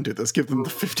 no, don't do this. Give them the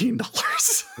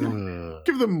 $15.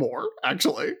 Give them more,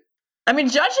 actually. I mean,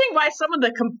 judging by some of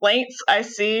the complaints I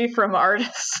see from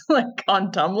artists like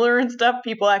on Tumblr and stuff,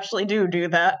 people actually do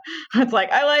that. It's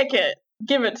like, I like it.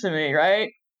 Give it to me, right?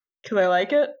 Because I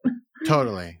like it.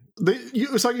 Totally.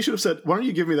 Usagi should have said, why don't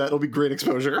you give me that? It'll be great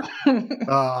exposure.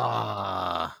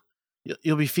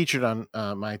 You'll be featured on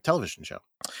my television show.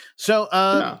 So,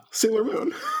 Sailor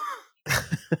Moon.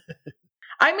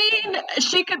 I mean,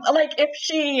 she could, like, if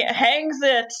she hangs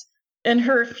it in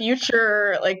her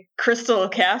future, like, Crystal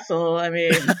Castle, I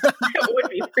mean, it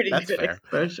would be pretty good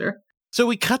exposure. So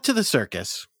we cut to the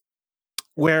circus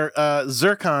where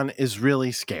Zircon is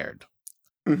really scared.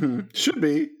 Mm-hmm. Should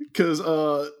be, because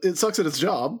it sucks at its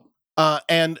job.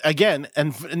 And again,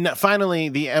 and finally,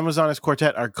 the Amazonas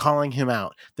Quartet are calling him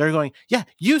out. They're going, yeah,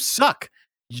 you suck.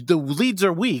 The leads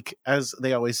are weak, as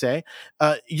they always say.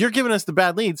 You're giving us the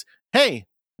bad leads. Hey,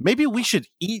 maybe we should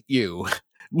eat you,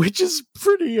 which is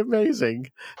pretty amazing.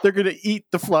 They're going to eat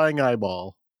the flying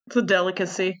eyeball. It's a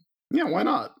delicacy. Yeah, why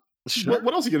not? Sure.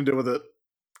 What else are you going to do with it?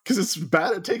 Because it's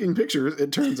bad at taking pictures,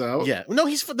 it turns out. Yeah. No,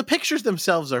 the pictures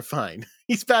themselves are fine.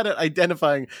 He's bad at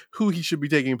identifying who he should be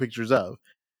taking pictures of.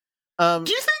 Do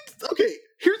you think? Okay,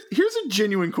 here's a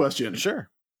genuine question. Sure.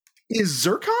 Is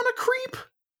Zircon a creep?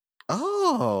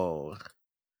 Oh,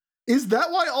 is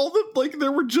that why all the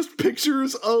there were just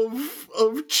pictures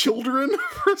of children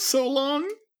for so long?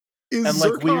 Is and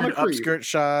Zircon weird upskirt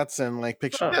shots and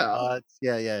pictures of butts.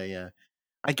 Yeah.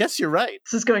 I guess you're right.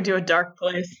 This is going to a dark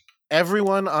place.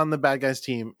 Everyone on the bad guys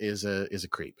team is a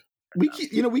creep. We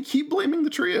keep blaming the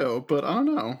trio, but I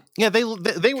don't know. Yeah, they could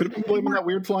have been blaming that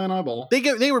weird flying eyeball.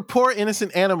 They were poor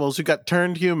innocent animals who got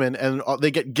turned human, and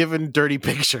they get given dirty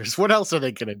pictures. What else are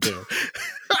they gonna do?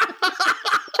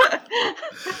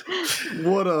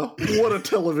 What a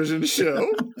television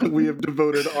show we have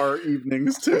devoted our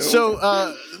evenings to.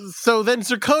 So then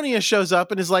Zirconia shows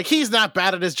up and is like, he's not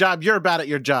bad at his job. You're bad at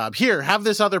your job. Here, have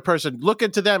this other person look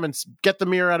into them and get the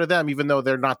mirror out of them, even though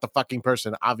they're not the fucking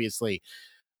person, obviously.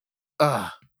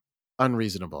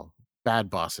 Unreasonable.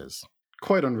 Bad bosses.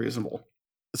 Quite unreasonable.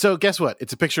 So guess what?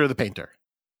 It's a picture of the painter.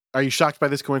 Are you shocked by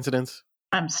this coincidence?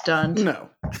 I'm stunned. No.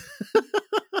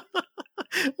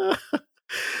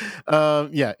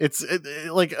 Yeah,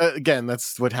 again,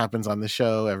 that's what happens on the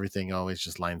show. Everything always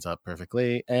just lines up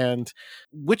perfectly. And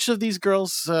which of these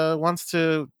girls wants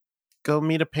to go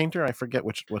meet a painter? I forget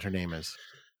what her name is.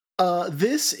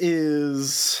 This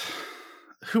is...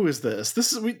 Who is this?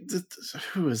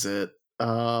 Who is it?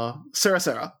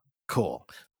 Sarah. Cool.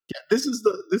 Yeah, this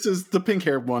is the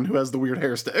pink-haired one who has the weird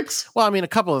hair sticks. Well, I mean, a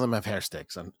couple of them have hair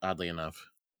sticks, oddly enough,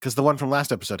 because the one from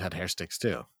last episode had hair sticks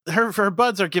too. Her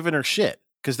buds are giving her shit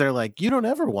because they're like, "You don't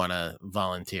ever want to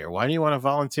volunteer. Why do you want to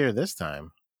volunteer this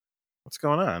time? What's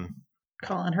going on?"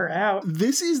 Calling her out.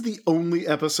 This is the only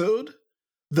episode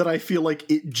that I feel like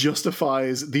it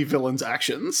justifies the villain's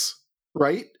actions,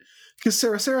 right? Because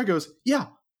Sarah goes, yeah,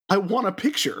 I want a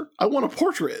picture. I want a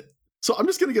portrait. So I'm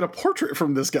just going to get a portrait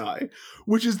from this guy,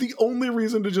 which is the only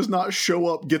reason to just not show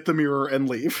up, get the mirror, and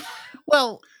leave.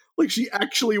 Well, she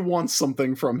actually wants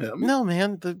something from him. No,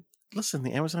 man. The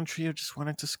Amazon trio just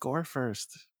wanted to score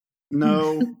first.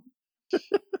 No.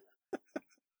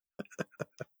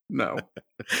 No.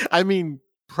 I mean,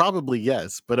 probably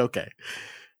yes, but okay.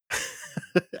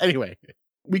 Anyway,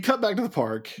 we cut back to the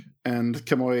park, and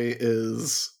Kamui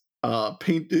is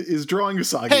drawing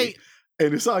Usagi, hey,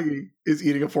 and Usagi is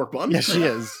eating a pork bun. yes, she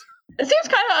is. It seems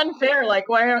kind of unfair. Like,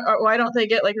 why don't they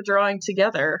get like a drawing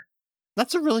together?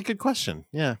 That's a really good question.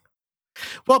 Yeah.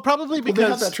 Well, probably because they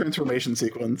have that transformation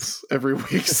sequence every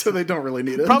week, so they don't really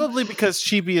need it. Probably because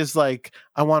Chibi is like,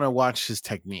 I want to watch his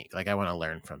technique. Like, I want to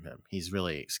learn from him. He's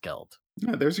really skilled.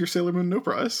 Yeah, there's your Sailor Moon no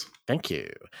prize. Thank you.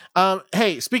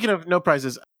 Hey, speaking of no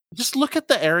prizes, just look at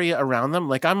the area around them.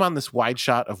 Like, I'm on this wide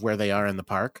shot of where they are in the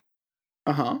park.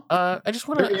 Uh-huh. I just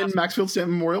want to... They're in Maxfield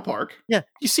Stanton Memorial Park. Yeah.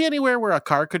 You see anywhere where a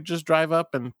car could just drive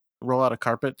up and roll out a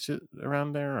carpet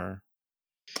around there? Or...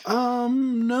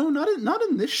 No, not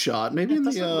in this shot. Maybe in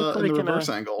the reverse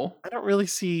angle. I don't really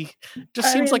see.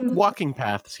 Just seems like walking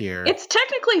paths here. It's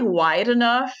technically wide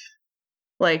enough.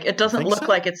 Like it doesn't look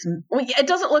like it's. It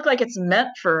doesn't look like it's meant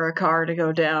for a car to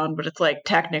go down, but it's like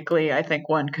technically, I think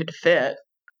one could fit.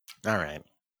 All right,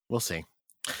 we'll see.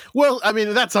 Well, I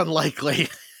mean, that's unlikely.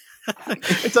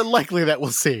 It's unlikely that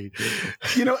we'll see.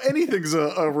 You know, anything's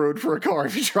a road for a car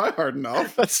if you try hard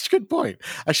enough. That's a good point.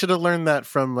 I should have learned that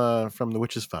from The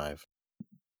Witches 5.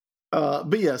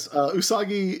 But yes,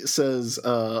 Usagi says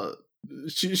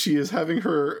she is having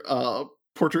her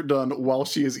portrait done while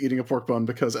she is eating a pork bun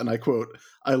because, and I quote,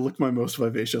 "I look my most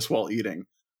vivacious while eating."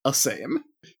 A same.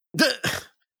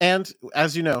 And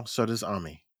as you know, so does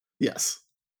Ami. Yes.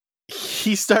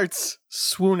 He starts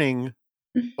swooning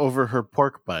over her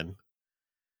pork bun,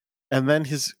 and then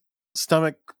his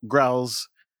stomach growls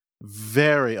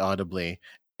very audibly,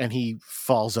 and he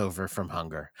falls over from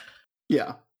hunger.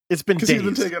 Yeah. It's been days. Because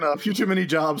he's been taking a few too many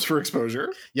jobs for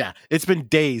exposure. Yeah, it's been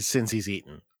days since he's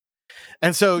eaten.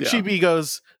 And so Chibi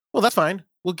goes, well, that's fine.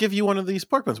 We'll give you one of these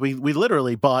pork buns. We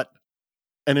literally bought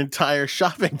an entire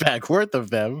shopping bag worth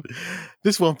of them.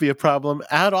 This won't be a problem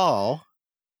at all.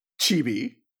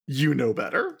 Chibi, you know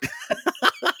better.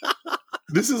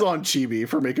 This is on Chibi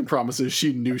for making promises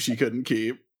she knew she couldn't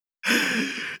keep.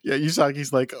 Yeah,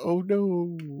 Usagi's like, oh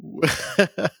no.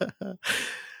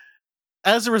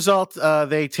 As a result,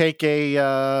 they take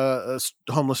a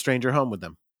homeless stranger home with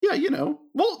them. Yeah, you know.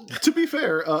 Well, to be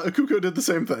fair, Akuko did the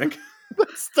same thing.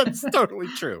 That's totally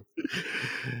true.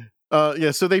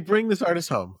 So they bring this artist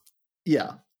home.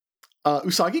 Yeah.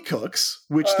 Usagi cooks,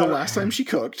 which the last time she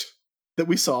cooked that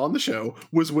we saw on the show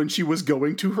was when she was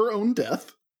going to her own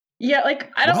death. Yeah,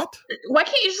 like, I don't... What? Why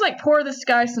can't you just, like, pour this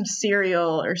guy some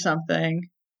cereal or something?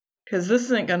 Because this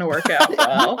isn't going to work out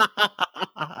well.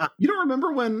 You don't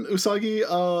remember when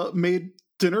Usagi made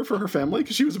dinner for her family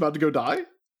because she was about to go die?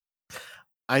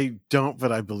 I don't,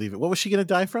 but I believe it. What was she going to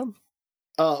die from?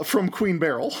 From Queen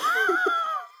Beryl.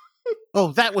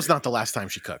 Oh, that was not the last time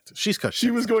she cooked. She's cooked.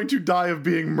 She was going to die of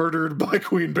being murdered by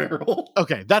Queen Beryl.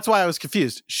 Okay, that's why I was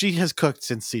confused. She has cooked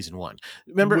since season 1.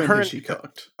 Remember, when she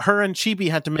cooked? Her and Chibi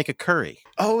had to make a curry.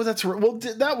 Oh, that's right. Well,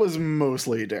 that was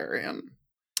mostly Darien.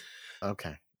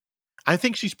 Okay. I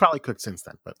think she's probably cooked since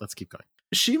then, but let's keep going.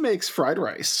 She makes fried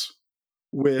rice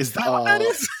with... Is that what that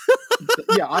is?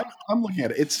 Yeah, I'm looking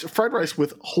at it. It's fried rice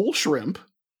with whole shrimp.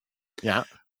 Yeah.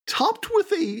 Topped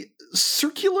with a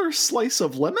circular slice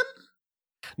of lemon?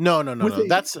 No.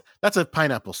 That's a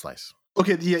pineapple slice.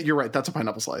 Okay, yeah, you're right. That's a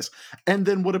pineapple slice. And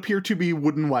then what appear to be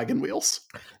wooden wagon wheels.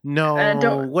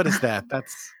 No, what is that?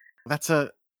 That's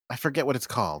I forget what it's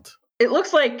called. It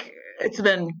looks like it's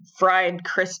been fried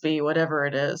crispy, whatever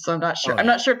it is. So I'm not sure. I'm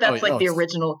not sure if that's the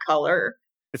original color.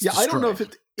 Yeah, destroyed. I don't know if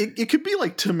it could be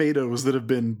like tomatoes that have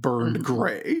been burned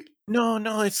gray.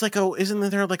 No, it's like isn't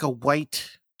there like a white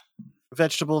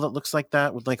vegetable that looks like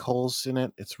that with like holes in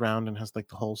it? It's round and has like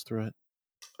the holes through it.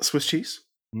 Swiss cheese?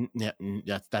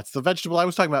 Yeah, that's the vegetable I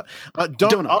was talking about.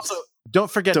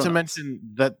 Don't forget to mention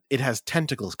that it has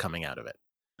tentacles coming out of it.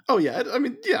 Oh yeah, I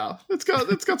mean, yeah, it's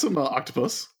got some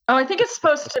octopus. Oh, I think it's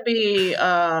supposed to be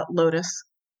lotus.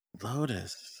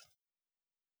 Lotus.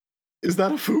 Is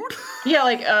that a food? Yeah,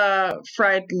 like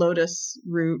fried lotus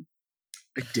root.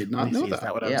 I did not know that. Is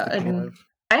that what I was thinking of?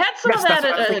 I had some of that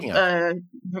at a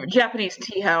Japanese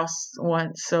tea house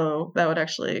once, so that would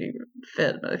actually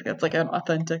fit. I think that's like an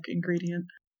authentic ingredient.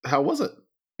 How was it?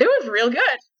 It was real good.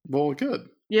 Well, good.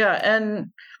 Yeah,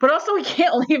 but also we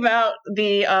can't leave out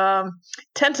the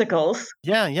tentacles.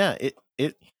 Yeah. It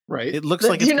looks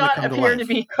like it's do not appear to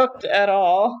be cooked at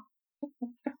all.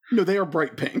 No, they are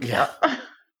bright pink. Yeah.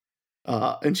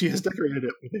 And she has decorated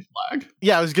it with a flag.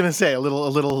 Yeah, I was gonna say a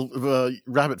little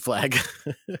rabbit flag.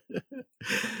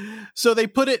 So they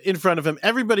put it in front of him.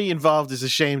 Everybody involved is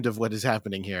ashamed of what is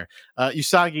happening here.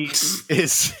 Usagi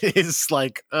is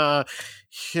like,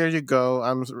 here you go.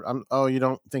 I'm. Oh, you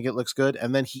don't think it looks good?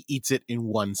 And then he eats it in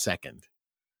 1 second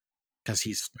because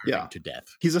he's starving to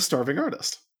death. He's a starving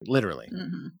artist, literally.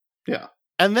 Mm-hmm. Yeah.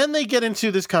 And then they get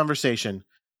into this conversation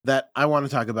that I want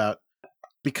to talk about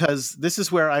because this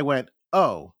is where I went,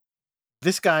 oh,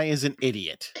 this guy is an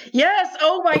idiot. Yes.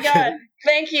 Oh my God.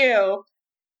 Thank you.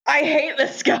 I hate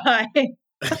this guy.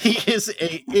 He is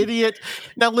an idiot.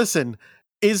 Now, listen,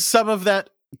 is some of that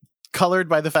colored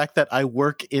by the fact that I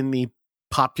work in the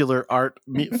popular art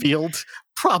field?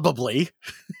 Probably.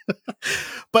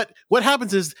 But what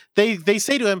happens is they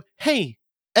say to him, hey,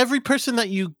 every person that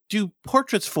you do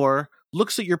portraits for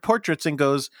looks at your portraits and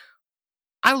goes,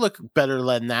 I look better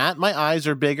than that. My eyes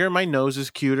are bigger. My nose is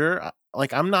cuter.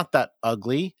 Like, I'm not that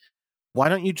ugly. Why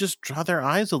don't you just draw their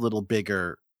eyes a little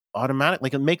bigger automatically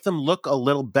and make them look a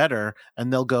little better?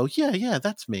 And they'll go, yeah,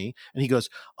 that's me. And he goes,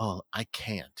 oh, I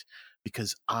can't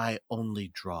because I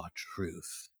only draw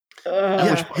truth.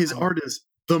 His art is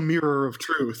the mirror of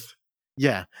truth.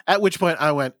 Yeah. At which point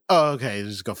I went, oh, okay,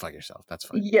 just go fuck yourself. That's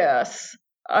fine. Yes.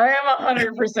 I am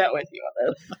 100% with you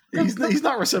on this. He's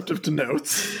not receptive to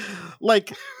notes.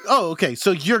 Like, oh, okay,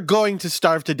 so you're going to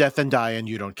starve to death and die and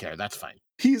you don't care. That's fine.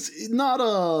 He's not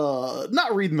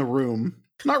reading the room,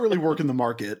 not really working the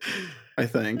market, I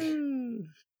think.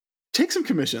 Take some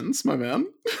commissions, my man.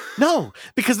 No,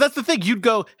 because that's the thing. You'd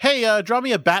go, hey, draw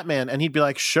me a Batman. And he'd be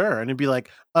like, sure. And he'd be like,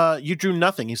 you drew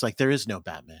nothing. He's like, there is no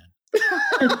Batman.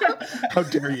 How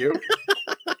dare you?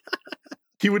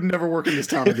 He would never work in this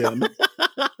town again.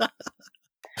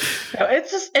 No,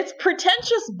 it's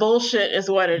pretentious bullshit is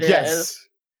what it is.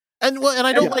 And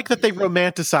I don't like that they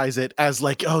romanticize it as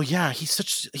like, oh yeah, he's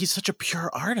such a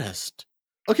pure artist.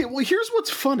 Okay, well here's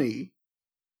what's funny.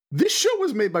 This show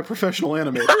was made by professional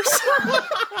animators.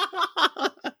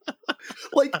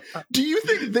 Like, do you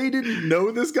think they didn't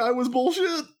know this guy was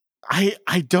bullshit?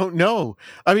 I don't know.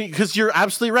 I mean, because you're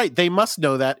absolutely right. They must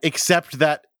know that, except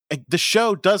that the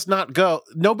show does not go.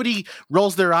 Nobody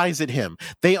rolls their eyes at him.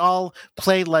 They all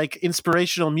play like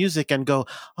inspirational music and go,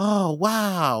 "Oh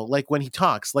wow!" Like when he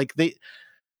talks. Like the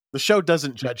show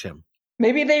doesn't judge him.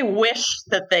 Maybe they wish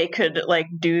that they could like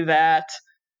do that,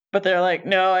 but they're like,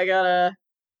 "No, I gotta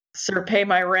pay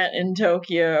my rent in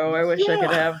Tokyo. I wish I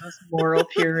could have this moral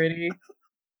purity."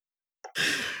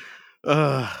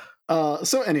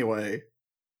 So anyway,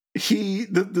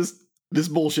 this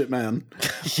bullshit man.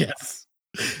 Yes.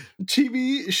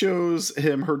 Chibi shows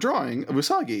him her drawing of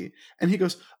Usagi, and he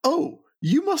goes, "Oh,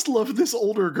 you must love this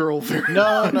older girl very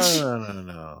much."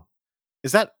 No.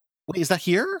 Is that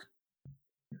here?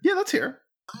 Yeah, that's here.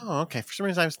 Oh, okay. For some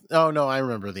reason, I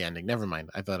remember the ending. Never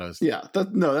mind. I thought I was. Yeah,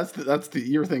 that's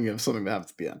you're thinking of something that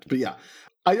happens at the end. But yeah,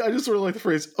 I just sort of like the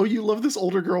phrase, "Oh, you love this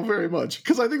older girl very much,"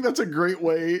 because I think that's a great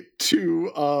way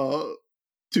to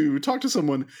talk to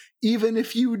someone, even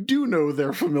if you do know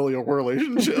their familial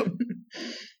relationship.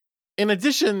 In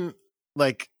addition,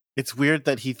 like, it's weird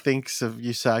that he thinks of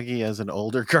Usagi as an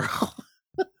older girl.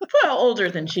 Well,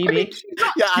 older than Chibi. I mean,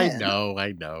 Yeah,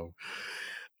 I know.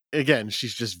 Again,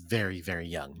 she's just very, very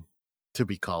young to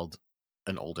be called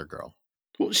an older girl.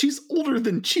 Well, she's older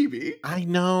than Chibi. I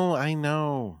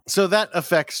know. So that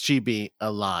affects Chibi a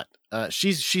lot.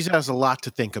 She has a lot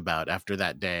to think about after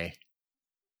that day.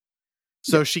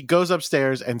 So she goes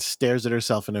upstairs and stares at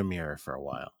herself in a mirror for a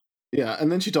while. Yeah,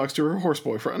 and then she talks to her horse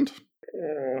boyfriend.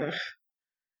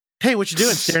 Hey, what you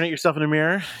doing? Staring at yourself in a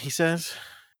mirror, he says.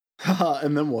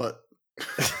 And then what?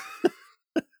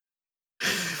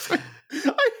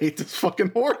 I hate this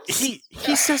fucking horse. He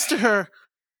says to her,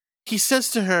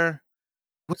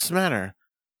 what's the matter?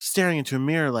 Staring into a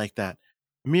mirror like that.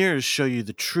 Mirrors show you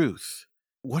the truth.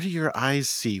 What do your eyes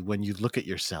see when you look at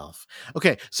yourself?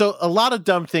 Okay, so a lot of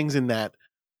dumb things in that.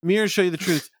 Mirrors show you the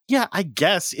truth. Yeah, I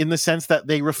guess in the sense that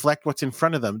they reflect what's in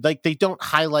front of them. Like they don't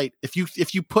highlight. If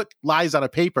you put lies on a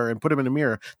paper and put them in a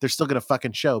mirror, they're still gonna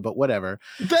fucking show. But whatever.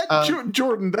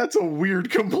 Jordan, that's a weird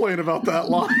complaint about that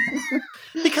line.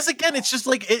 Because again, it's just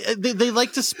like they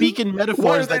like to speak in metaphors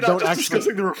Why are they that not don't just actually.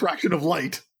 discussing the refraction of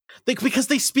light? Because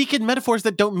they speak in metaphors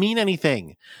that don't mean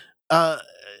anything. What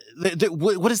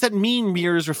does that mean?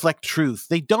 Mirrors reflect truth.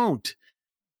 They don't.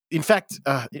 In fact,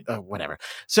 whatever.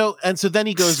 So then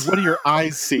he goes, "What do your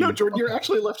eyes see?" No, Jordan, you're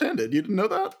actually left-handed. You didn't know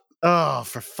that? Oh,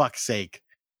 for fuck's sake!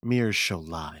 Mirrors show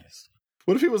lies.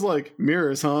 What if he was like,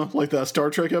 mirrors, huh? Like that Star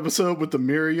Trek episode with the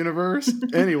mirror universe?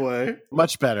 Anyway.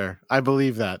 Much better. I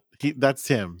believe that. That's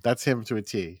him. That's him to a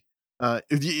T.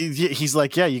 He's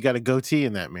like, yeah, you got a goatee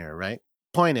in that mirror, right?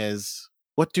 Point is,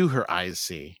 what do her eyes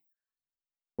see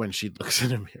when she looks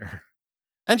in a mirror?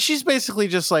 And she's basically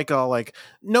just like, all like,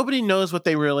 nobody knows what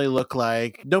they really look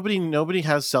like. Nobody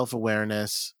has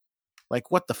self-awareness. Like,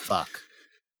 what the fuck?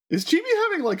 Is Chibi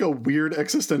having like a weird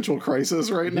existential crisis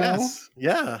right now? Yes.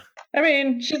 Yeah. I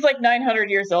mean, she's like 900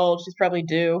 years old. She's probably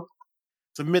due.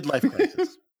 It's a midlife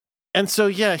crisis. And so,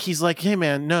 yeah, he's like, hey,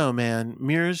 man, no, man,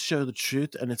 mirrors show the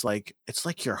truth. And it's like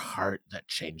your heart that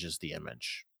changes the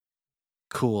image.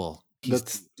 Cool.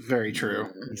 That's very true.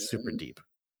 He's super deep.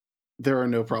 There are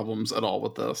no problems at all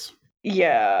with this.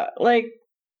 Yeah, like,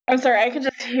 I'm sorry, I could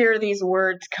just hear these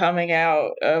words coming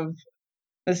out of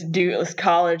this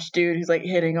college dude who's like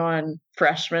hitting on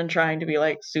freshmen, trying to be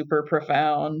like super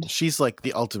profound. She's like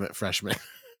the ultimate freshman.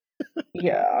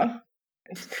 Yeah,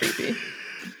 it's creepy.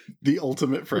 The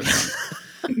ultimate freshman.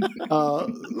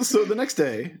 So the next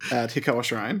day at Hikawa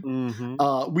Shrine,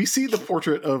 we see the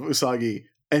portrait of Usagi,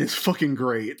 and it's fucking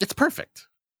great. It's perfect.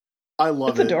 I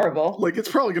love it. It's adorable. Like, it's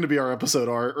probably going to be our episode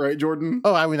art, right, Jordan?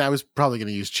 Oh, I mean, I was probably going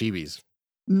to use Chibi's.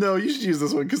 No, you should use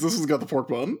this one because this one's got the pork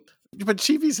bun. But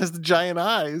Chibi's has the giant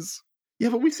eyes. Yeah,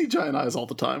 but we see giant eyes all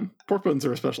the time. Pork buns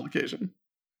are a special occasion.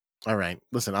 All right,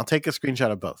 listen, I'll take a screenshot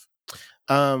of both.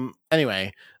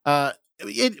 Anyway, but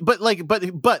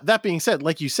that being said,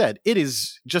 like you said, it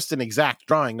is just an exact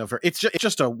drawing of her. It's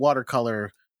just a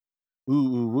watercolor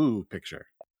woo picture.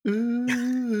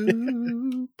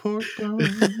 Ooh, pork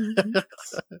buns.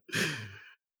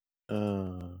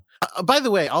 By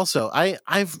the way, also,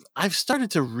 I've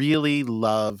started to really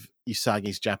love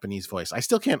Usagi's Japanese voice. I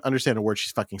still can't understand a word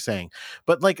she's fucking saying,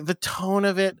 but like the tone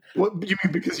of it. What you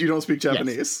mean, because you don't speak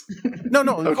Japanese? Yes. No,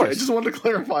 of course. I just wanted to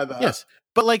clarify that. Yes,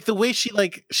 but like the way she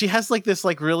has like this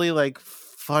like really like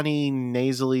funny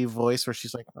nasally voice where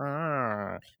she's like,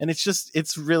 and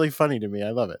it's really funny to me. I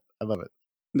love it.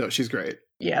 No, she's great.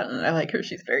 Yeah, I like her.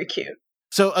 She's very cute.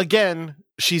 So again,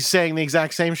 she's saying the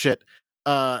exact same shit.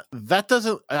 That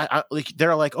doesn't like,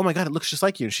 they're like, oh my god, it looks just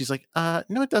like you. And she's like,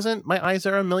 no, it doesn't. My eyes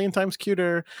are 1,000,000 times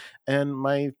cuter, and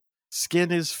my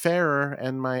skin is fairer,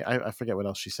 and I forget what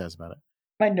else she says about it.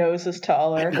 My nose is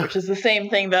taller, which is the same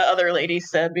thing that other ladies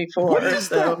said before. What does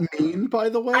that mean, by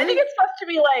the way? I think it's supposed to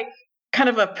be like kind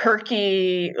of a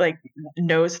perky, like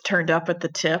nose turned up at the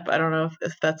tip. I don't know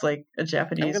if that's like a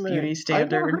Japanese beauty standard.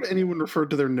 I've never heard anyone refer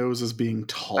to their nose as being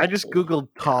tall. I just googled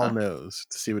tall nose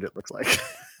to see what it looks like.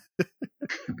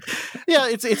 Yeah,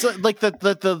 it's like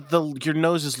the your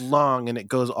nose is long and it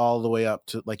goes all the way up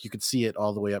to, like, you could see it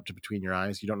all the way up to between your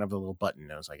eyes. You don't have a little button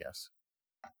nose, I guess.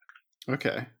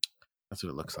 Okay, that's what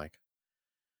it looks like.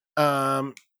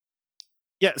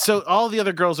 Yeah, so all the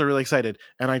other girls are really excited,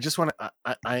 and I just want to.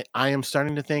 I am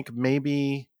starting to think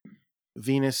maybe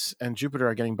Venus and Jupiter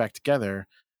are getting back together,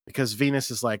 because Venus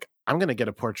is like, I'm going to get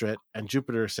a portrait, and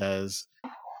Jupiter says,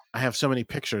 I have so many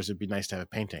pictures, it'd be nice to have a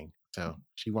painting. So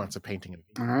she wants a painting of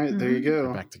Venus. All right, there you go.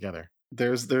 They're back together.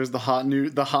 There's the hot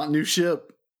new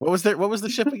ship. What was the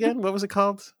ship again? What was it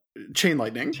called? Chain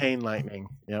Lightning. Chain Lightning.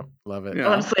 Yep, love it. Yeah.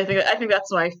 Honestly, I think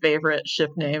that's my favorite ship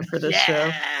name for this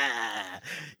show.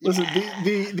 Listen,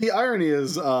 the irony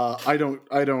is, I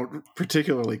don't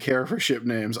particularly care for ship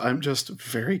names. I'm just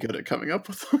very good at coming up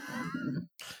with them.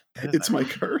 It's my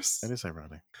curse. That is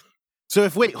ironic. So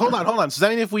hold on. So does that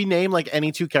mean if we name like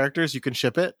any two characters, you can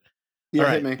ship it? Yeah, all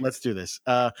right, hit me. Let's do this.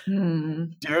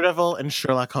 Daredevil and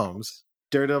Sherlock Holmes.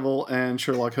 Daredevil and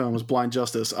Sherlock Holmes. Blind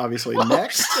Justice, obviously.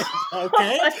 Next.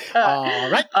 Okay.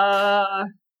 All right.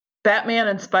 Batman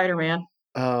and Spider-Man.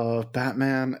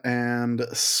 Batman and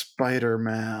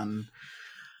Spider-Man.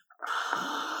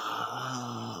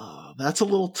 That's a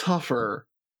little tougher.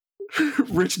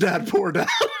 Rich Dad, Poor Dad.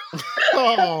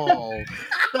 Oh,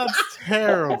 that's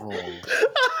terrible.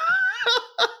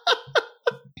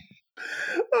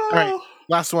 All right,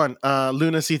 last one.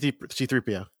 Luna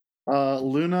C3PO.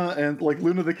 Luna and like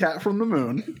Luna the cat from the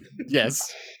moon.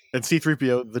 Yes. And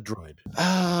C3PO the droid.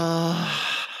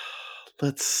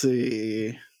 Let's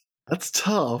see. That's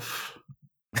tough.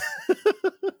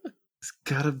 There's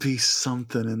gotta be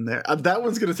something in there. That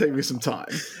one's gonna take me some time.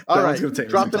 All right,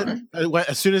 drop it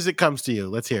as soon as it comes to you.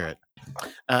 Let's hear it.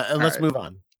 And let's move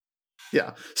on.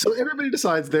 Yeah. So everybody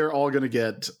decides they're all gonna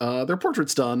get their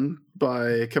portraits done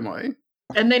by Kamui.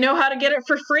 And they know how to get it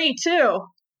for free too.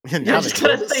 And You're just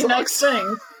gonna say nice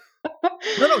things.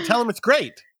 No, tell them it's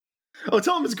great. Oh,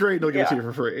 tell them it's great. They'll give it to you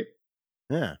for free.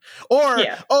 Yeah. Or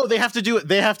they have to do it.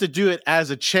 They have to do it as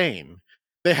a chain.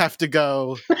 They have to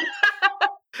go.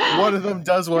 One of them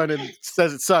does one and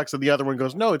says it sucks, and the other one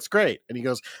goes, "No, it's great." And he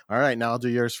goes, "All right, now I'll do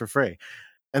yours for free."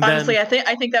 And honestly, I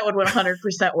think that would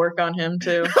 100% work on him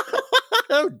too.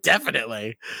 Oh,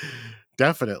 definitely.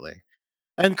 Definitely.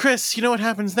 And Chris, you know what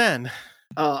happens then?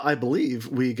 I believe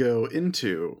we go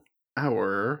into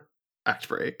our act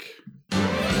break.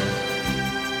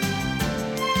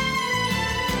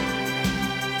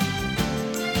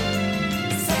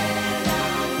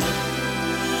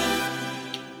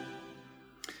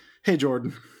 Hey,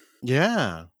 Jordan.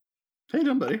 Yeah. How you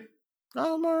doing, buddy?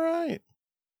 I'm all right.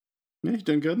 Yeah, you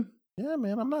doing good? Yeah,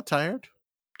 man, I'm not tired.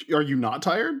 Are you not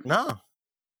tired? No.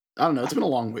 I don't know. It's been a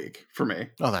long week for me.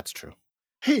 Oh, that's true.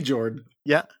 Hey, Jordan.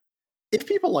 Yeah. If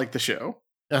people like the show,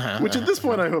 which at this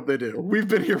point I hope they do, we've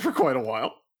been here for quite a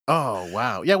while. Oh,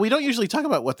 wow. Yeah, we don't usually talk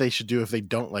about what they should do if they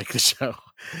don't like the show.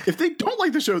 If they don't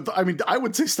like the show, I mean, I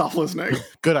would say stop listening.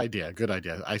 Good idea. Good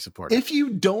idea. I support it. If you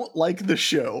don't like the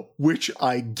show, which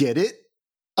I get it,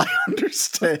 I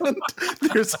understand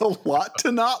there's a lot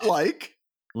to not like,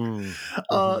 then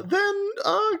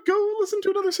go listen to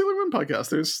another Sailor Moon podcast.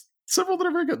 There's several that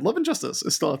are very good. Love and Justice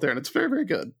is still out there, and it's very, very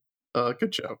good.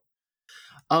 Good show.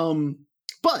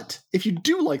 But if you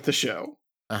do like the show,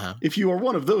 if you are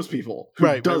one of those people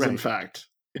who does in fact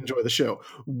enjoy the show,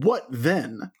 what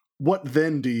then? What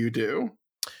then do you do?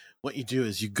 What you do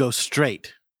is you go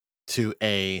straight to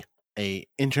a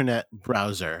internet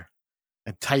browser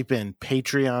and type in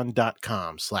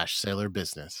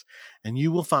patreon.com/sailorbusiness, and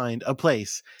you will find a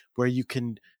place where you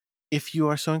can, if you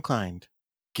are so inclined,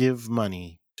 give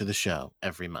money to the show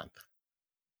every month.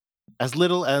 As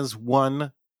little as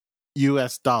 $1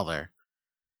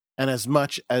 and as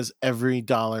much as every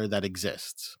dollar that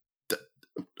exists.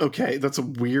 Okay, that's a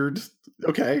weird...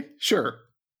 Okay, sure.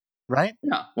 Right?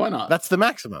 Yeah, why not? That's the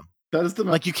maximum. That is the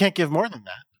like, you can't give more than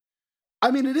that.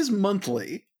 I mean, it is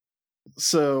monthly.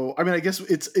 So, I mean, I guess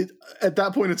it at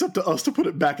that point, it's up to us to put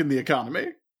it back in the economy.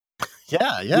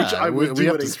 Yeah. Which I would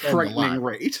do at a frightening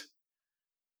rate.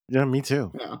 Yeah, me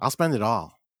too. Yeah. I'll spend it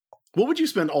all. What would you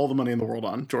spend all the money in the world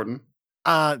on, Jordan?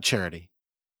 Charity.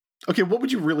 Okay, what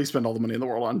would you really spend all the money in the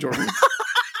world on, Jordan?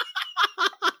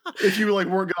 If you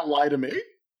weren't gonna lie to me,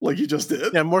 like you just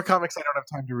did. Yeah, more comics I don't have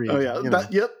time to read. Oh yeah,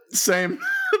 yep, same.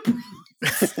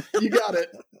 You got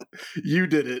it. You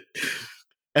did it.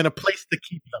 And a place to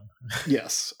keep them.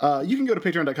 Yes. You can go to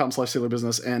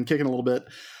patreon.com/sailorbusiness and kick in a little bit.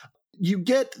 You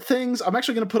get things. I'm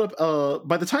actually going to put up,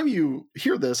 by the time you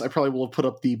hear this, I probably will have put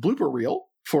up the blooper reel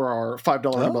for our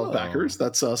 $5 and above backers.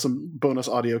 That's some bonus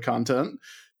audio content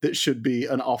that should be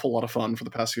an awful lot of fun for the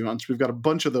past few months. We've got a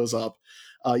bunch of those up.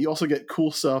 You also get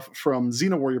cool stuff from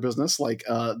Xena Warrior Business, like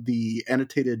the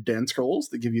annotated dance scrolls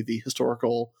that give you the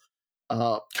historical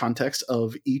context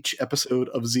of each episode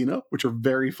of Xena, which are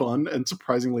very fun and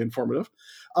surprisingly informative.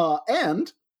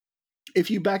 And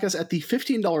if you back us at the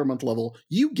 $15 a month level,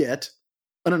 you get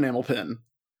an enamel pin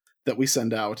that we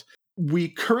send out. We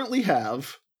currently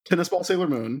have Tennis Ball Sailor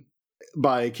Moon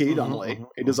by Katie Donnelly,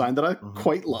 a design that I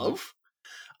quite love.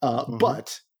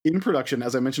 But in production,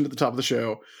 as I mentioned at the top of the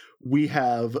show, we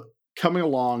have coming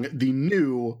along the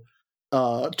new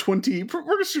we're just going to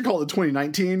call it the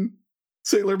 2019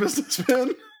 Sailor Business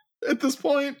pin at this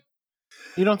point.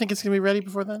 You don't think it's going to be ready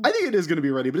before then? I think it is going to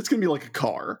be ready, but it's going to be like a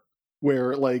car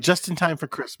where just in time for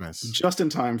Christmas. Just in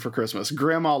time for Christmas.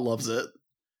 Grandma loves it.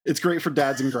 It's great for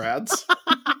dads and grads.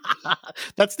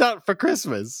 That's not for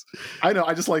Christmas. I know.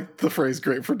 I just like the phrase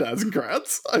great for dads and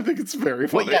grads. I think it's very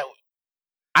funny. Well, yeah.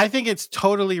 I think it's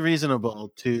totally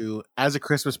reasonable to, as a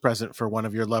Christmas present for one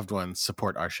of your loved ones,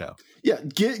 support our show. Yeah.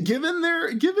 Given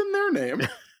their name,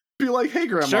 be like, hey,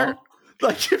 Grandma. Sure.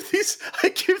 I give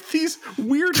these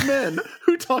weird men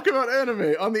who talk about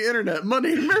anime on the internet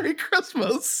money. Merry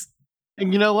Christmas.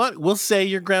 And you know what? We'll say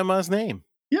your grandma's name.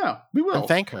 Yeah, we will. And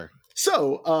thank her.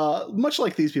 So, much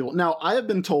like these people. Now, I have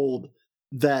been told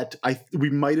that we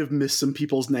might have missed some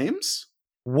people's names.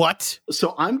 What?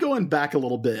 So I'm going back a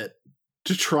little bit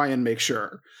to try and make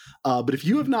sure. But if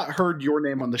you have not heard your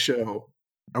name on the show...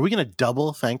 Are we going to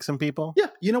double thank some people? Yeah,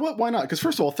 you know what? Why not? Because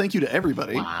first of all, thank you to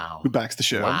everybody who backs the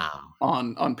show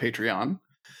on Patreon.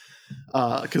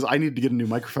 Because I need to get a new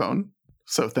microphone.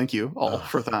 So thank you all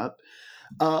for that.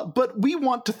 But we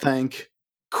want to thank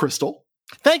Crystal.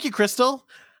 Thank you, Crystal.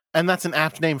 And that's an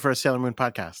apt name for a Sailor Moon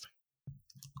podcast.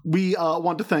 We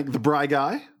want to thank the Bry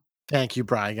Guy. Thank you,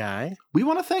 Bry Guy. We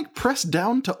want to thank Press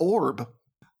Down to Orb.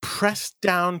 Press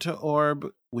Down to Orb.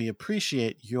 We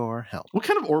appreciate your help. What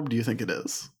kind of orb do you think it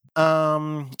is?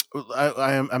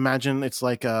 I imagine it's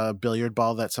like a billiard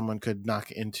ball that someone could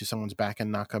knock into someone's back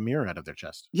and knock a mirror out of their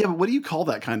chest. Yeah, but what do you call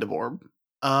that kind of orb?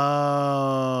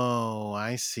 Oh,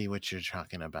 I see what you're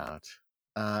talking about.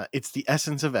 It's the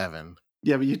essence of Evan.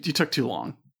 Yeah, but you took too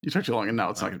long. You took too long, and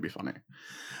now it's not going to be funny.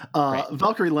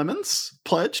 Valkyrie Lemons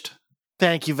pledged.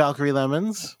 Thank you, Valkyrie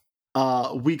Lemons.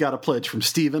 We got a pledge from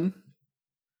Steven.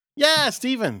 Yeah,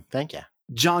 Steven. Thank you.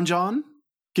 John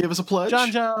gave us a pledge.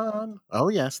 John. Oh,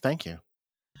 yes. Thank you.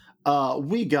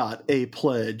 We got a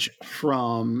pledge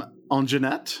from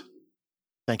Anjanette.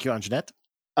 Thank you, Anjanette.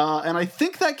 And I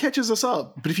think that catches us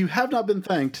up. But if you have not been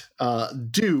thanked,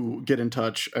 do get in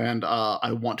touch. And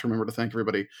I want to remember to thank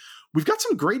everybody. We've got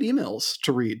some great emails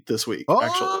to read this week,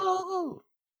 actually.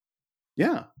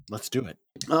 Yeah. Let's do it.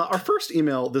 Our first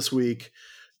email this week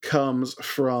comes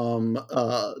from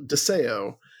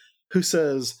Deseo, who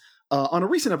says, on a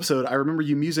recent episode, I remember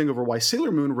you musing over why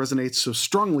Sailor Moon resonates so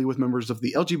strongly with members of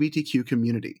the LGBTQ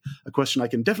community, a question I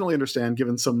can definitely understand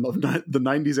given some of the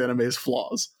 90s anime's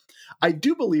flaws. I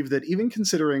do believe that even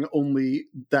considering only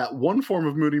that one form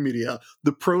of moody media,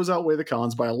 the pros outweigh the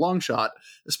cons by a long shot,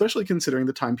 especially considering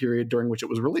the time period during which it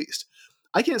was released.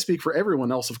 I can't speak for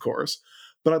everyone else, of course,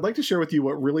 but I'd like to share with you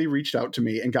what really reached out to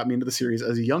me and got me into the series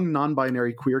as a young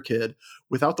non-binary queer kid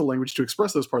without the language to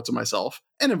express those parts of myself,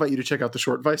 and invite you to check out the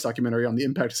short Vice documentary on the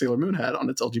impact Sailor Moon had on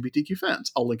its LGBTQ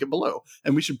fans. I'll link it below,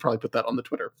 and we should probably put that on the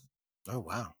Twitter. Oh,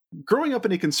 wow. Growing up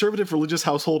in a conservative religious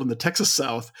household in the Texas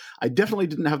South, I definitely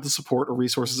didn't have the support or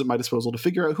resources at my disposal to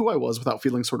figure out who I was without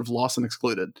feeling sort of lost and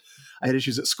excluded. I had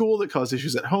issues at school that caused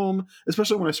issues at home,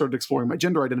 especially when I started exploring my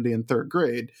gender identity in 3rd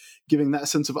grade, giving that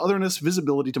sense of otherness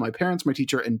visibility to my parents, my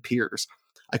teacher, and peers.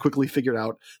 I quickly figured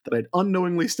out that I'd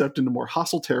unknowingly stepped into more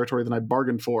hostile territory than I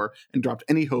bargained for and dropped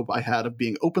any hope I had of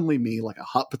being openly me like a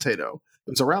hot potato.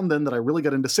 It was around then that I really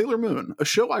got into Sailor Moon, a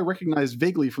show I recognized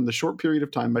vaguely from the short period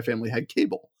of time my family had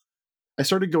cable. I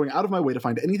started going out of my way to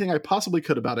find anything I possibly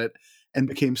could about it and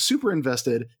became super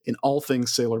invested in all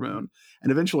things Sailor Moon,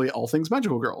 and eventually all things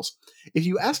Magical Girls. If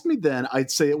you asked me then,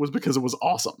 I'd say it was because it was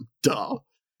awesome. Duh.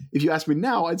 If you ask me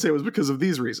now, I'd say it was because of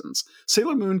these reasons.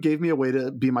 Sailor Moon gave me a way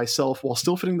to be myself while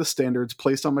still fitting the standards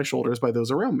placed on my shoulders by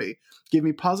those around me, gave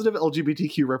me positive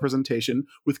LGBTQ representation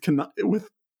with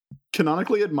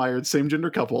canonically admired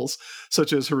same-gender couples,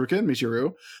 such as Haruka and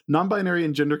Michiru, non-binary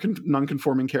and gender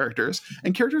non-conforming characters,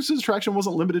 and characters whose attraction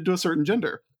wasn't limited to a certain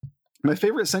gender. My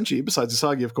favorite Senshi, besides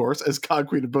Usagi, of course, as God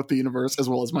Queen of both the universe as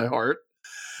well as my heart,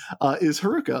 is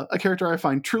Haruka, a character I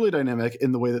find truly dynamic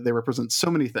in the way that they represent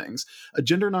so many things, a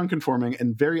gender non-conforming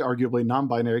and very arguably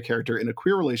non-binary character in a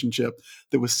queer relationship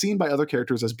that was seen by other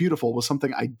characters as beautiful was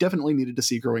something I definitely needed to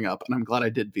see growing up, and I'm glad I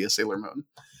did via Sailor Moon.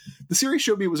 The series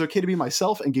showed me it was okay to be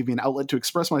myself and gave me an outlet to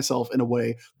express myself in a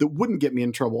way that wouldn't get me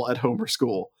in trouble at home or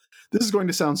school. This is going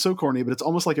to sound so corny, but it's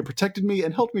almost like it protected me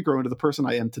and helped me grow into the person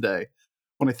I am today.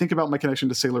 When I think about my connection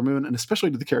to Sailor Moon, and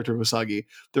especially to the character of Usagi,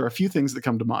 there are a few things that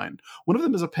come to mind. One of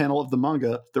them is a panel of the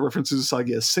manga that references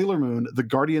Usagi as Sailor Moon, the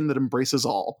guardian that embraces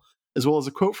all, as well as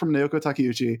a quote from Naoko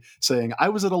Takeuchi saying, "I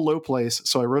was at a low place,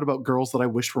 so I wrote about girls that I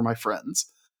wished were my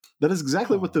friends." That is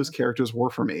exactly what those characters were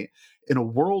for me, in a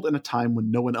world and a time when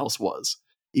no one else was.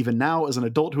 Even now, as an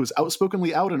adult who is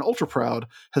outspokenly out and ultra proud,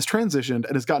 has transitioned,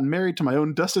 and has gotten married to my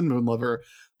own Dustin Moonlover,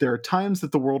 there are times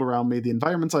that the world around me, the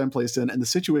environments I am placed in, and the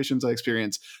situations I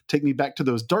experience take me back to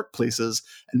those dark places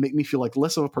and make me feel like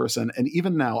less of a person, and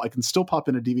even now I can still pop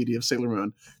in a DVD of Sailor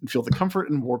Moon and feel the comfort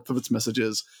and warmth of its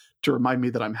messages to remind me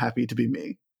that I'm happy to be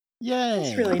me. Yay.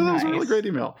 That's really I thought nice. that was a really great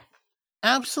email.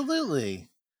 Absolutely.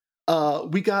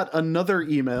 We got another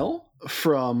email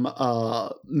from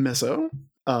Meso,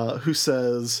 who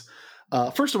says,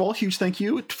 first of all, huge thank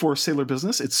you for Sailor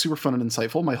Business. It's super fun and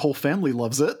insightful. My whole family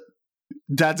loves it.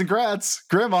 Dads and grats,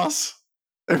 grandmas.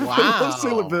 Everybody loves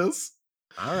Sailor Biz.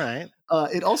 All right.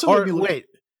 It also made me look... Wait,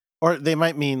 or they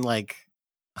might mean like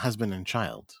husband and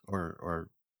child, or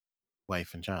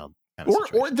wife and child, kind of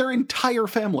or their entire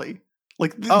family,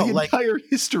 like the like entire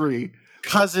history,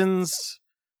 cousins,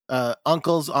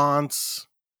 uncles, aunts,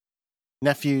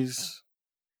 nephews.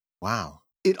 Wow.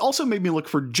 It also made me look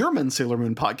for German Sailor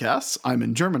Moon podcasts. I'm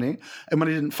in Germany, and when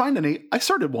I didn't find any, I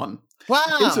started one.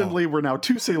 Wow. Incidentally, we're now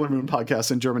 2 Sailor Moon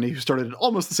podcasts in Germany who started at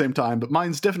almost the same time, but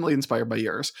mine's definitely inspired by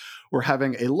yours. We're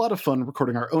having a lot of fun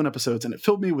recording our own episodes, and it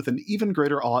filled me with an even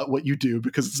greater awe at what you do,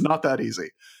 because it's not that easy.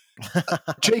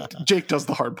 Jake does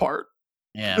the hard part.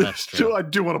 Yeah, that's true. I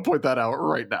do want to point that out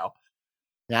right now.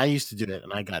 Yeah, I used to do it,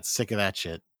 and I got sick of that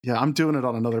shit. Yeah, I'm doing it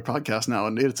on another podcast now,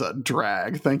 and it's a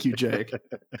drag. Thank you, Jake.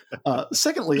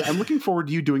 Secondly, I'm looking forward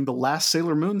to you doing the last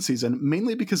Sailor Moon season,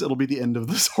 mainly because it'll be the end of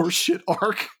this horseshit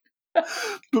arc.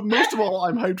 But most of all,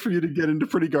 I'm hyped for you to get into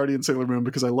Pretty Guardian Sailor Moon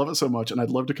because I love it so much, and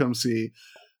I'd love to come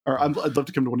I'd love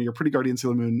to come to one of your Pretty Guardian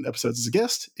Sailor Moon episodes as a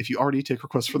guest if you already take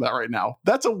requests for that right now.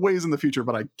 That's a ways in the future,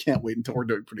 but I can't wait until we're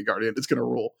doing Pretty Guardian. It's going to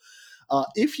rule.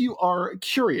 If you are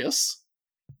curious,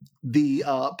 the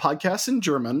podcasts in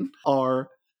German are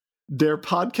Der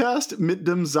Podcast mit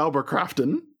dem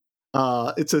Zauberkraften,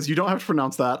 It says, you don't have to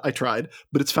pronounce that. I tried,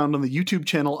 but it's found on the YouTube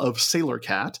channel of Sailor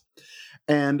Cat.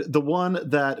 And the one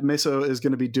that Meso is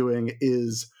going to be doing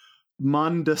is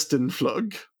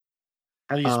Mondestenflug.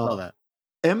 How do you spell that?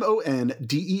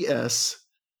 Mondes.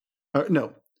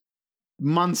 No,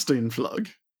 Monsteinflug.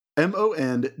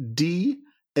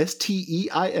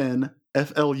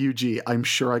 Mondesteinflug. I'm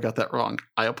sure I got that wrong.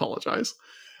 I apologize.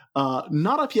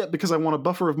 Not up yet because I want a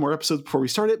buffer of more episodes before we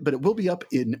start it, but it will be up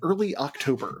in early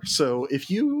October. So if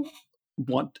you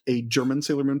want a German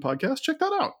Sailor Moon podcast, check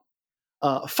that out.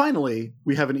 Finally,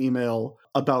 we have an email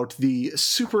about the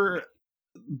Sailor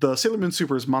Moon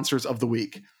Super's Monsters of the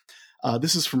Week.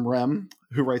 This is from Rem,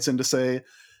 who writes in to say,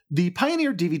 the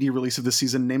Pioneer DVD release of this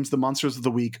season names the Monsters of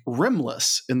the Week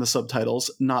Remless in the subtitles,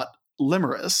 not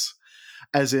Lemurus,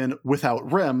 as in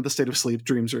without Rem, the state of sleep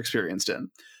dreams are experienced in.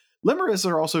 Lemurus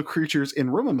are also creatures in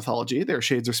Roman mythology. They are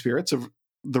shades or spirits of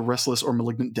the restless or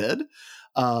malignant dead.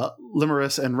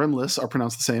 Lemurus and Remless are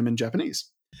pronounced the same in Japanese.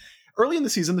 Early in the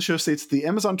season, the show states the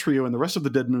Amazon Trio and the rest of the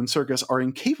Dead Moon Circus are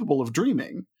incapable of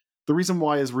dreaming. The reason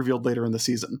why is revealed later in the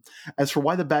season. As for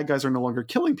why the bad guys are no longer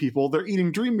killing people, they're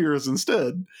eating dream mirrors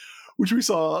instead, which we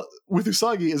saw with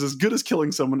Usagi is as good as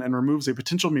killing someone and removes a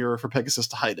potential mirror for Pegasus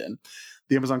to hide in.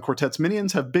 The Amazon Quartet's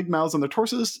minions have big mouths on their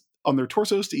torsos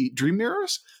to eat dream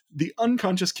mirrors. The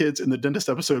unconscious kids in the dentist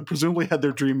episode presumably had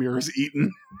their dream mirrors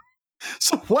eaten.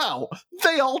 So, wow,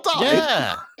 they all died.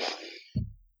 Yeah.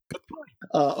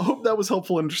 Hope that was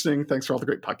helpful and interesting. Thanks for all the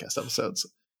great podcast episodes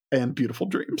and beautiful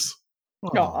dreams.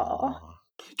 Aww.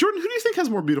 Jordan, who do you think has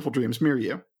more beautiful dreams, me or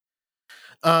you?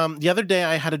 The other day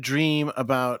I had a dream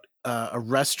about a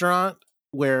restaurant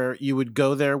where you would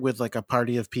go there with like a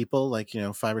party of people, like,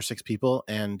 5 or 6 people.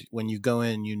 And when you go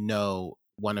in,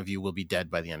 one of you will be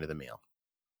dead by the end of the meal.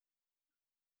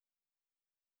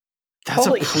 That's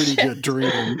Holy a pretty shit. good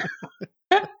dream.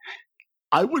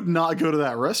 I would not go to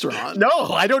that restaurant. No,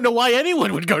 I don't know why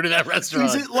anyone would go to that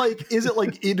restaurant. Is it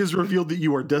like it is revealed that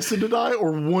you are destined to die,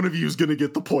 or one of you is going to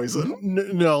get the poison?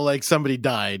 No, like somebody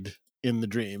died in the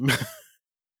dream.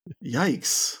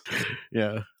 Yikes.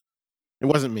 Yeah. It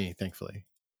wasn't me, thankfully.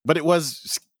 But it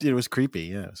was creepy.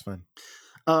 Yeah, it was fun.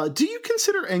 Do you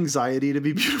consider anxiety to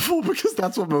be beautiful? Because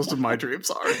that's what most of my dreams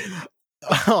are.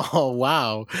 Oh,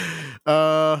 wow.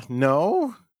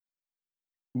 No.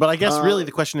 But I guess really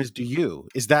the question is, do you?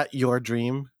 Is that your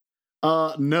dream?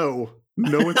 No,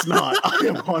 it's not. I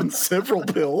am on several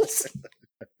pills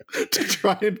to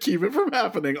try and keep it from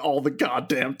happening all the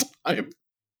goddamn time.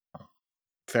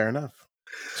 Fair enough.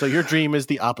 So your dream is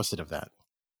the opposite of that.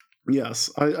 Yes,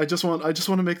 I just want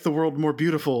to make the world more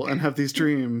beautiful and have these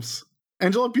dreams.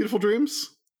 Angela, beautiful dreams?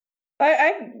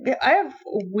 I have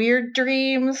weird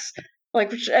dreams, like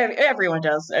which everyone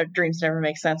does. Dreams never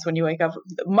make sense when you wake up.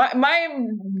 My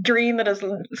dream that is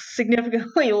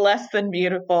significantly less than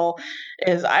beautiful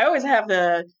is I always have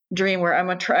the dream where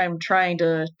I'm trying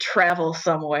to travel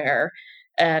somewhere,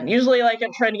 and usually like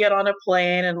I'm trying to get on a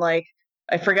plane and like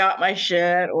I forgot my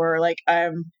shit or like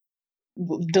I'm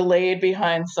delayed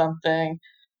behind something.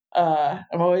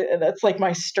 That's like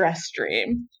my stress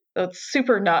dream. That's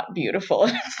super not beautiful.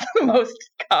 It's the most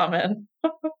common.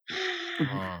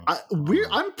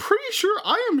 I'm pretty sure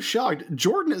I am shocked.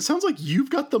 Jordan, it sounds like you've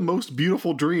got the most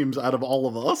beautiful dreams out of all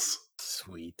of us.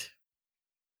 Sweet.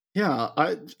 Yeah,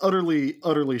 I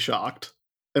utterly shocked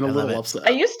and a little upset.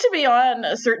 I used to be on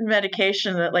a certain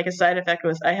medication that like a side effect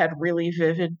was I had really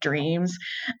vivid dreams.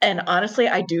 And honestly,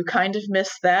 I do kind of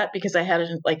miss that because I had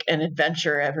an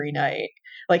adventure every night.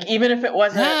 Like even if it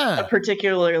wasn't a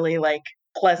particularly like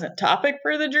pleasant topic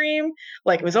for the dream,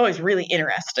 like it was always really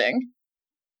interesting.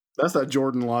 That's that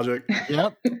Jordan logic.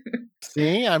 Yep.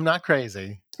 See, I'm not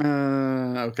crazy.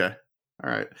 Okay. All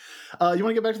right. You want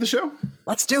to get back to the show?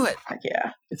 Let's do it.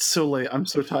 Yeah. It's so late. I'm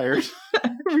so tired.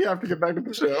 We have to get back to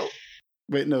the show.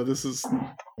 Wait, no, this is...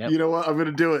 Yep. You know what? I'm going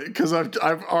to do it because I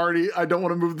don't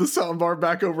want to move the soundbar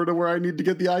back over to where I need to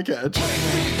get the eye catch.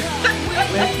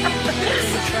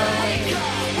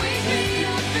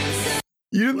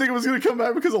 You didn't think it was going to come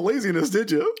back because of laziness,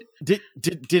 did you? Did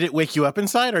it wake you up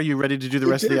inside? Are you ready to do the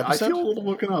rest of the episode? I feel a little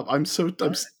woken up.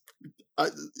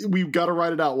 We've got to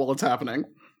write it out while it's happening.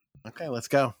 Okay, let's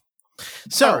go.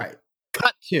 So, all right.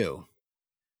 Cut to.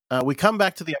 We come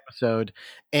back to the episode,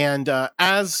 and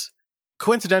as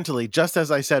coincidentally, just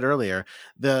as I said earlier,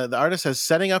 the artist is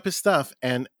setting up his stuff,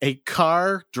 and a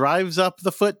car drives up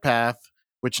the footpath,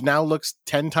 which now looks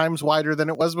 10 times wider than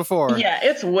it was before. Yeah,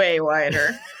 it's way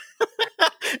wider.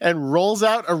 And rolls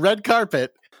out a red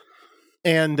carpet.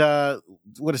 And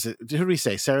what is it? Who did we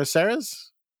say?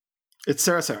 Sarah's? It's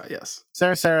Sarah, yes.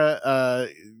 Sarah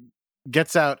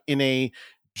gets out in a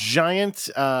giant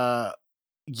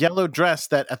yellow dress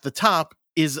that at the top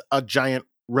is a giant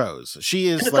rose. She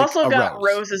is It's like also a got rose.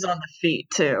 roses on the feet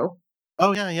too.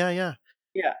 Oh yeah.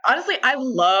 Yeah, honestly, I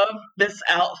love this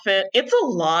outfit. It's a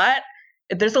lot.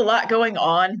 There's a lot going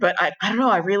on, but I don't know.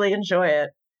 I really enjoy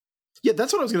it. Yeah,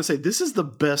 that's what I was going to say. This is the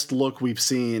best look we've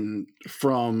seen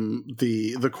from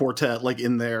the quartet, like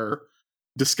in their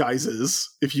disguises,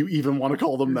 if you even want to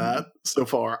call them that, so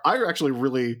far. I actually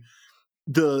really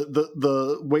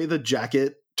the way the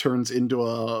jacket turns into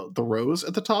the rose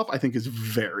at the top, I think is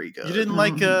very good. You didn't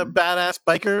like a badass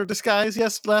biker disguise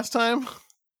last time?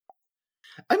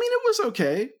 I mean, it was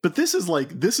okay, but this is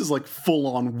like full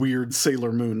on weird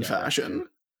Sailor Moon fashion.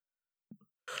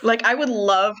 Like, I would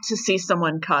love to see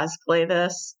someone cosplay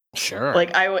this. Sure.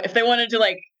 Like, if they wanted to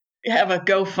like have a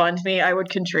GoFundMe, I would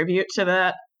contribute to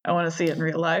that. I want to see it in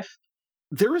real life.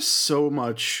 There is so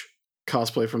much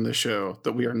cosplay from this show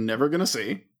that we are never going to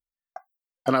see,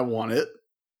 and I want it.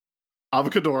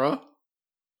 Avocadora.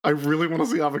 I really want to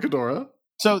see Avocadora.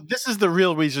 So this is the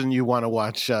real reason you want to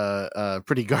watch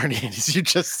Pretty Guardian, is you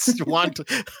just want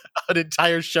an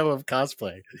entire show of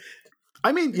cosplay.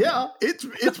 I mean, yeah, it's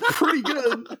pretty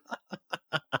good.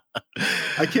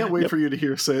 I can't wait for you to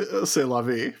hear C'est la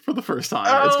vie for the first time.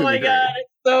 Oh it's gonna my be great. god,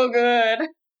 it's so good.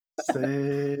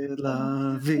 C'est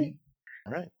la vie.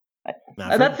 All right.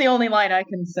 That's the only line I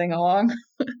can sing along.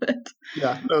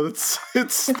 Yeah, no, it's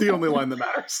the only line that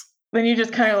matters. Then you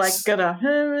just kind of like gotta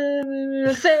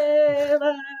C'est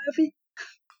la vie.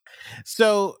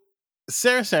 So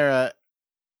Sarah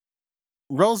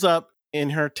rolls up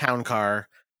in her town car.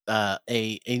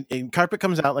 A carpet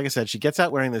comes out. Like I said, she gets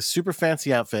out wearing this super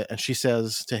fancy outfit, and she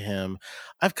says to him,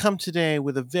 "I've come today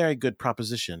with a very good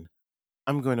proposition.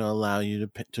 I'm going to allow you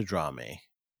to draw me."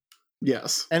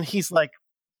 Yes. And he's like,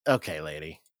 "Okay,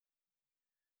 lady."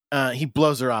 He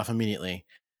blows her off immediately.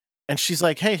 And she's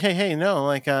like, hey, no,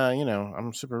 like,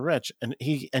 I'm super rich. And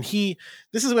he,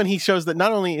 this is when he shows that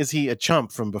not only is he a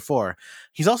chump from before,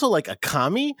 he's also like a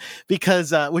commie,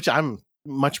 because, which I'm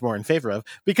much more in favor of,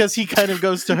 because he kind of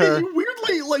goes to her.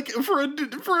 Weirdly, like, for a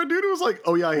dude who's like,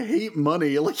 oh yeah, I hate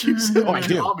money. Like, you said, I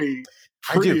do. Commie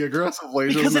pretty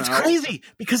aggressively. Because it's crazy.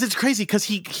 Because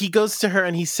he goes to her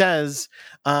and he says,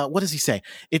 what does he say?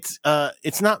 It's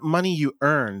not money you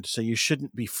earned, so you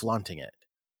shouldn't be flaunting it.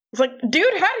 It's like,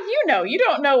 dude, how do you know? You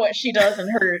don't know what she does in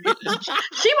her.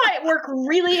 She might work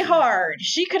really hard.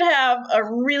 She could have a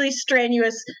really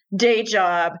strenuous day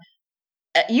job.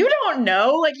 You don't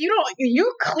know. Like,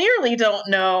 you clearly don't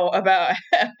know about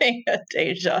having a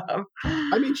day job.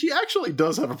 I mean, she actually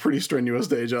does have a pretty strenuous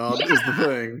day job, is the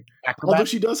thing. Although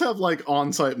she does have like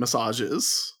on-site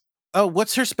massages. Oh,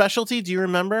 what's her specialty? Do you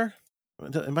remember?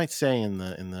 It might say in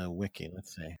the wiki.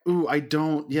 Let's see. Ooh, I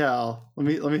don't. Yeah, let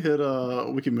me hit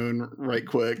Wikimoon right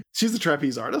quick. She's the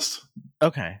trapeze artist.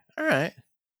 Okay, all right.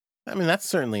 I mean, that's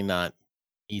certainly not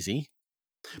easy.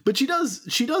 But she does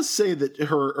say that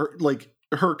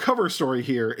her cover story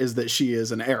here is that she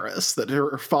is an heiress. That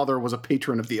her father was a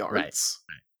patron of the arts.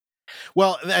 Right.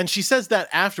 Well, and she says that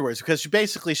afterwards, because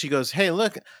she goes, "Hey,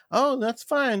 look, oh, that's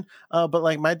fine, but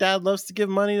like my dad loves to give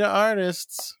money to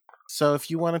artists. So if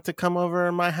you wanted to come over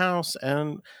to my house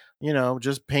and,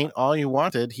 just paint all you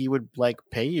wanted, he would like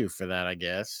pay you for that, I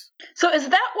guess." So is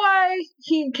that why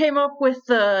he came up with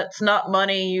it's not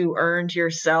money you earned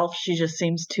yourself? She just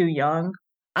seems too young.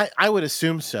 I would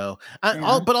assume so.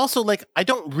 But also, like, I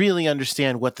don't really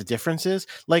understand what the difference is.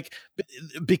 Like,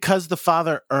 because the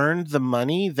father earned the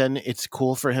money, then it's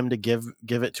cool for him to give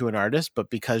it to an artist. But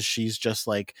because she's just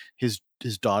like his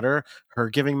daughter, her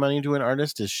giving money to an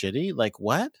artist is shitty. Like,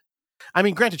 what? I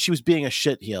mean, granted, she was being a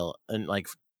shitheel and like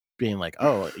being like,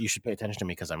 "Oh, you should pay attention to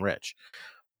me because I'm rich."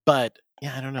 But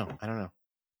yeah, I don't know.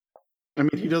 I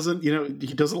mean, he doesn't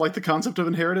like the concept of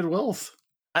inherited wealth.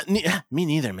 Me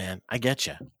neither, man. I get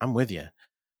you. I'm with you.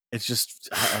 It's just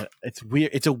it's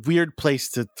weird. It's a weird place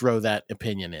to throw that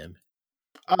opinion in.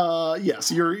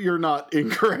 Yes, you're not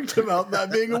incorrect about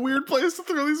that being a weird place to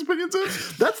throw these opinions in.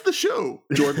 That's the show,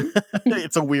 Jordan.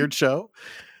 It's a weird show.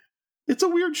 It's a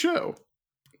weird show.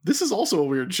 This is also a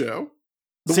weird show.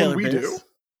 The Sailor one we Biz. do.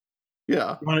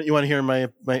 Yeah. You want to hear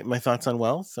my thoughts on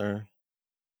wealth, or?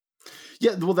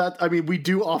 Yeah, well, we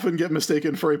do often get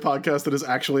mistaken for a podcast that is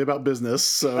actually about business.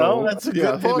 So, that's a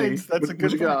good point. That's a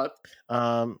good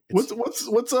point. What's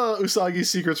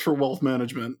Usagi's secrets for wealth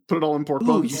management? Put it all in pork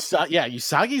buns.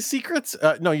 Usagi's secrets.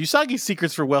 No, Usagi's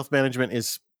secrets for wealth management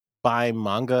is buy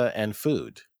manga and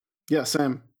food. Yeah,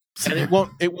 same. And it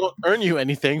won't earn you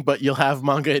anything, but you'll have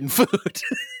manga and food.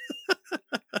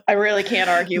 I really can't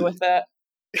argue with that.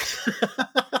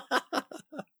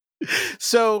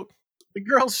 So the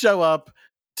girls show up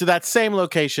to that same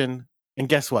location, and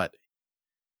guess what?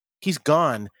 he's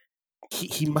gone.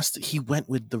 He went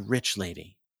with the rich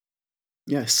lady.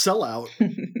 Yeah, sell out.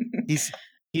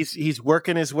 He's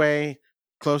working his way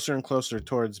closer and closer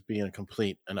towards being a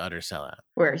complete and utter sellout.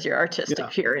 Where's your artistic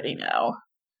purity now?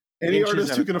 Any Inches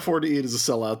artist at who a can time. afford to eat is a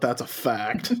sellout. That's a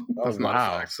fact. That's not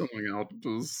Wow. a fact. Selling out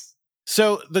is...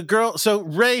 So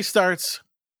Ray starts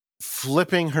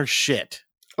flipping her shit.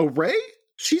 Oh, Ray?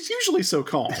 She's usually so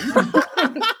calm.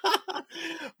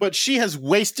 But she has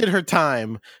wasted her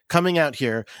time coming out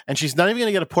here, and she's not even going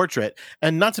to get a portrait.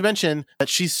 And not to mention that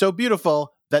she's so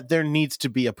beautiful that there needs to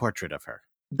be a portrait of her.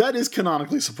 That is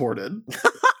canonically supported.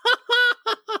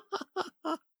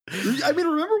 I mean,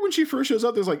 remember when she first shows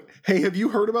up, there's like, hey, have you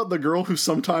heard about the girl who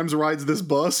sometimes rides this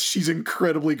bus? She's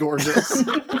incredibly gorgeous.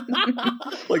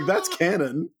 Like, that's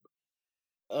canon.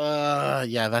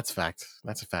 Yeah, that's fact.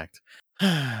 That's a fact.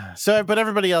 So, but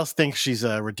everybody else thinks she's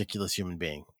a ridiculous human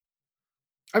being.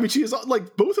 I mean, she is,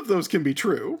 like, both of those can be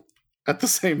true at the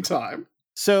same time.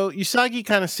 So Usagi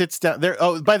kind of sits down there.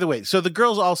 Oh, by the way, so the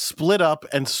girls all split up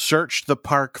and search the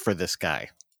park for this guy.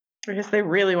 I guess they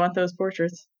really want those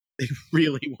portraits. They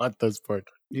really want those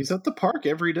portraits. He's at the park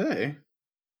every day.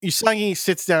 Usagi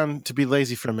sits down to be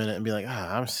lazy for a minute and be like,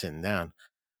 I'm sitting down.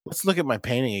 Let's look at my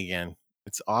painting again.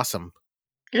 It's awesome.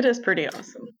 It is pretty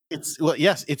awesome.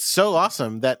 Yes, it's so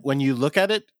awesome that when you look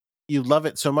at it, you love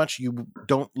it so much you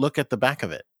don't look at the back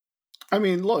of it. I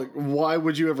mean, look, why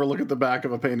would you ever look at the back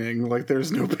of a painting? Like,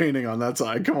 there's no painting on that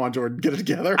side. Come on, Jordan, get it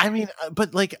together. I mean,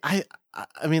 but like, I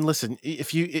mean, listen,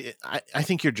 if you, I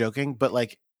think you're joking, but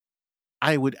like,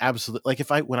 I would absolutely,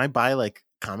 like, when I buy like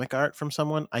comic art from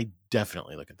someone, I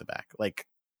definitely look at the back, like,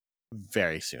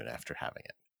 very soon after having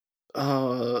it.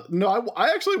 No,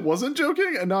 I actually wasn't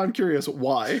joking, and now I'm curious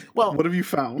why. Well, what have you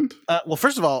found? Well,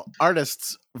 first of all,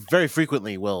 artists very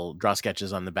frequently will draw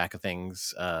sketches on the back of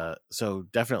things. So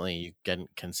definitely you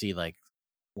can see like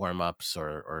warm-ups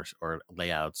or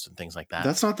layouts and things like that.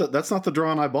 That's not the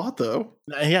drawing I bought though.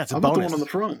 Yeah, it's a I bonus. bought the one on the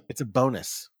front. It's a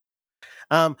bonus.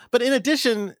 But in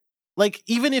addition, like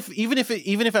even if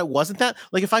it wasn't that,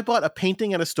 like if I bought a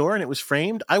painting at a store and it was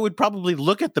framed, I would probably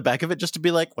look at the back of it just to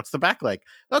be like, what's the back like?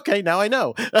 Okay, now I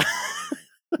know.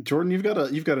 Jordan, you've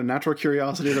got a natural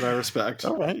curiosity that I respect.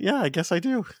 All right, yeah, I guess I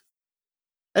do.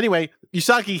 Anyway,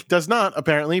 Usagi does not,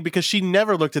 apparently, because she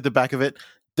never looked at the back of it.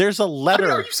 There's a letter. I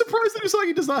mean, are you surprised that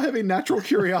Usagi does not have a natural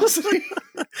curiosity?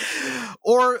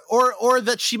 or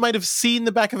that she might have seen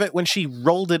the back of it when she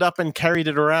rolled it up and carried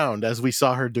it around, as we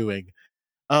saw her doing.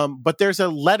 But there's a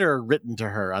letter written to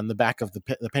her on the back of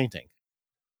the painting.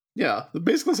 Yeah, it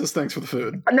basically says thanks for the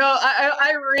food. No,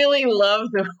 I really love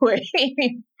the way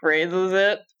he phrases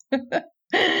it.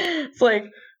 It's like,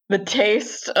 the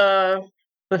taste of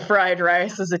the fried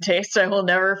rice is a taste I will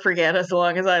never forget as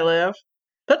long as I live.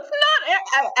 That's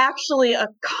not actually a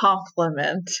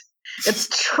compliment. It's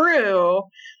true,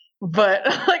 but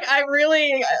like I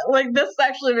really like this.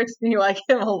 Actually makes me like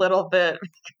him a little bit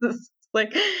because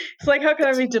it's like how can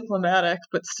I be diplomatic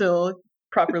but still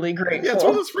properly grateful? Yeah, it's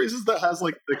one of those phrases that has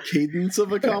like the cadence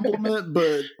of a compliment,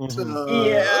 but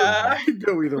yeah, it could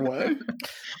go either way.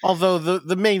 Although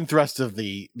the main thrust of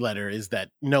the letter is that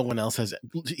no one else has.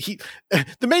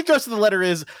 The main thrust of the letter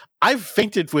is, I've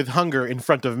fainted with hunger in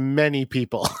front of many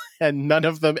people, and none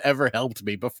of them ever helped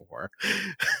me before.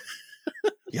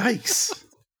 Yikes!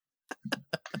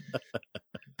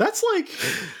 That's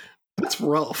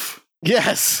rough.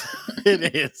 Yes,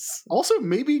 it is. Also,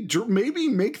 maybe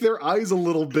make their eyes a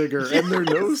little bigger and their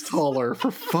nose taller,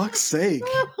 for fuck's sake.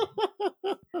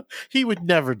 He would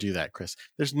never do that, Chris.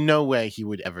 There's no way he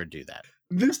would ever do that.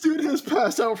 This dude has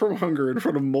passed out from hunger in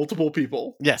front of multiple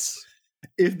people. Yes.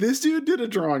 If this dude did a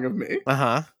drawing of me,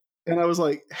 and I was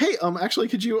like, hey, actually,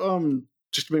 could you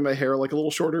just make my hair like a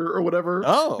little shorter or whatever?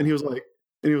 Oh. And he was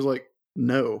like,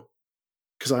 no,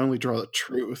 because I only draw the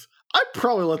truth. I'd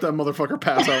probably let that motherfucker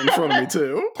pass out in front of me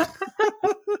too.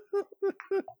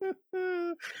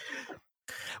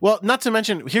 Well, not to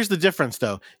mention, here's the difference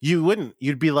though. You wouldn't.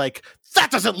 You'd be like,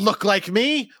 that doesn't look like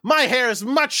me. My hair is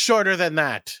much shorter than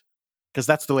that. Because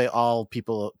that's the way all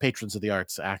patrons of the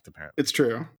arts act, apparently. It's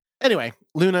true. Anyway,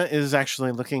 Luna is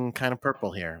actually looking kind of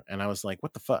purple here. And I was like,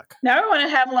 what the fuck? Now I want to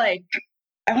have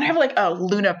like a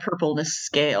Luna purpleness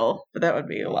scale, but that would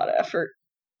be a lot of effort.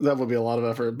 That would be a lot of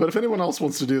effort. But if anyone else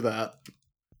wants to do that.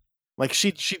 Like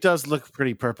she does look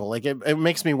pretty purple. Like it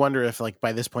makes me wonder if like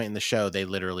by this point in the show, they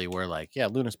literally were like, yeah,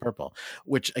 Luna's purple,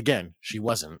 which again, she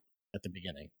wasn't at the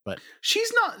beginning, but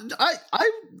she's not.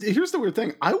 Here's the weird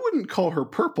thing. I wouldn't call her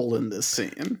purple in this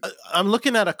scene. I'm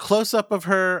looking at a close up of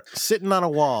her sitting on a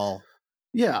wall.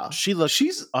 Yeah. She's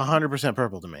 100%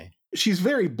 purple to me. She's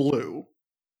very blue.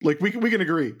 Like we can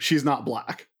agree she's not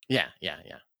black. Yeah.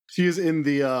 She is in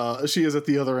the she is at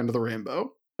the other end of the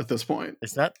rainbow at this point.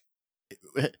 Is that?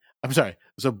 I'm sorry.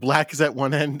 So black is at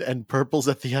one end and purple's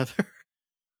at the other.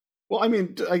 Well, I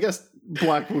mean, I guess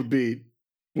black would be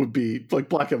like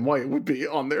black and white would be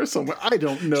on there somewhere. I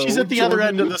don't know. She's at the other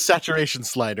end of the saturation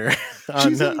slider on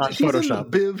she's in Photoshop.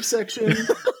 the Biv section.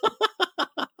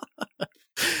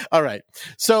 All right.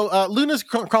 So Luna's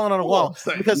crawling on a wall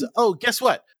because, guess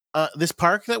what? This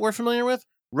park that we're familiar with,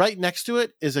 right next to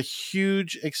it is a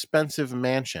huge, expensive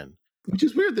mansion. Which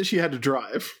is weird that she had to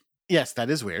drive. Yes, that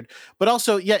is weird. But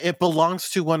also, yeah, it belongs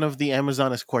to one of the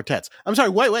Amazonas quartets. I'm sorry,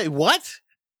 wait, what?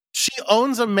 She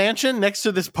owns a mansion next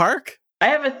to this park? I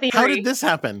have a theory. How did this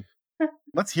happen?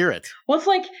 Let's hear it. Well, it's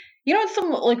like, in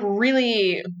some like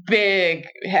really big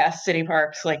city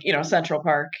parks, like, Central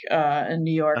Park in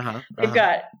New York, they've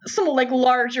got some like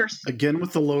larger. Again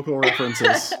with the local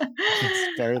references.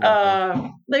 It's very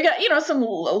local. They've got, some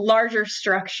larger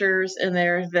structures in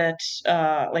there that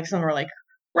like some are like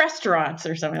restaurants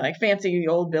or something, like fancy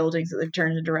old buildings that they've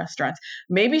turned into restaurants.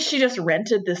 Maybe she just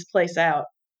rented this place out.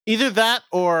 Either that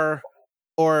or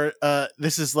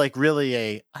this is like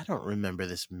really I don't remember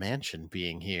this mansion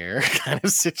being here kind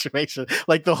of situation.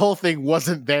 Like the whole thing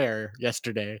wasn't there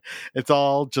yesterday. It's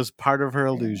all just part of her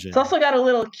illusion. It's also got a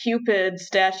little Cupid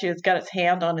statue. It's got its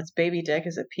hand on its baby dick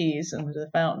as it pees into the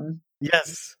fountain.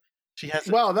 Yes. She has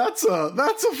Wow, that's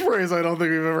a phrase I don't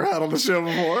think we've ever had on the show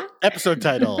before. Episode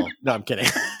title. No, I'm kidding.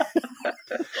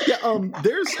 Yeah,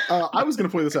 there's I was gonna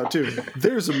point this out too.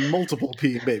 There's multiple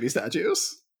peeing baby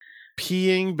statues.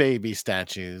 Peeing baby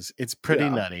statues. It's pretty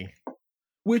nutty.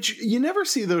 Which you never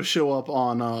see those show up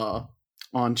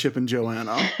on Chip and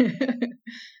Joanna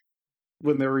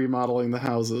when they're remodeling the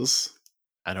houses.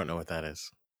 I don't know what that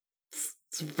is.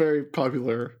 It's a very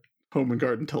popular home and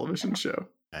garden television show.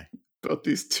 Okay. About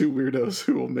these two weirdos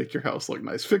who will make your house look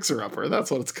nice. Fixer Upper, that's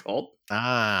what it's called.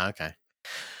 Ah, okay.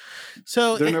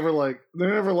 So they're never like,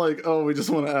 oh, we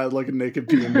just want to add like a naked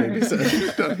peeing baby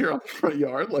statue down here on the front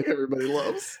yard, like everybody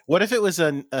loves. What if it was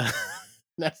never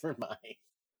mind.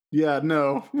 Yeah,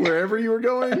 no. Wherever you were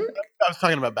going, I was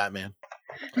talking about Batman.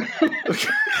 Okay.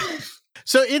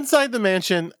 So inside the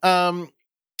mansion,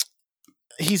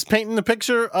 he's painting a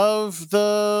picture of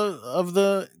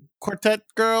the quartet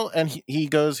girl, and he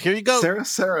goes, "Here you go, Sarah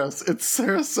Saras." It's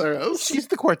Sarah Saras. She's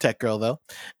the quartet girl, though,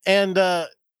 and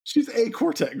she's a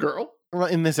quartet girl. Well,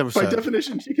 in this episode, by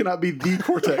definition, she cannot be the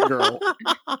quartet girl.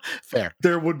 Fair.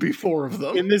 There would be 4 of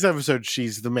them. In this episode,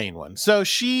 she's the main one. So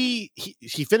he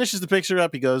finishes the picture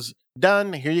up. He goes,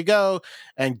 "Done. Here you go."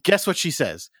 And guess what she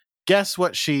says? Guess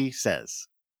what she says?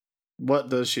 What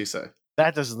does she say?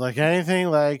 That doesn't look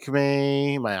anything like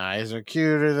me. My eyes are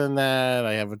cuter than that.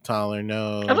 I have a taller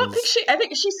nose. I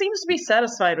think she seems to be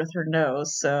satisfied with her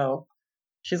nose, so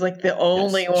she's like the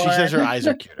only one. She says her eyes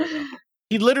are cuter.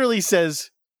 He literally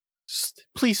says,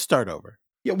 "Please start over."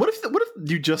 Yeah, what if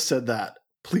you just said that?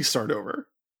 Please start over.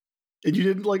 And you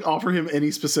didn't like offer him any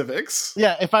specifics?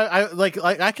 Yeah, if I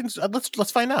can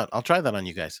let's find out. I'll try that on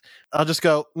you guys. I'll just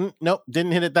go, nope,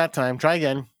 didn't hit it that time. Try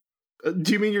again.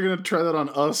 Do you mean you're going to try that on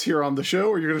us here on the show,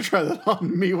 or you're going to try that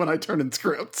on me when I turn in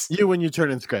scripts? You when you turn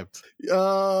in script.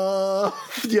 Yeah,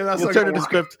 that's You'll turn in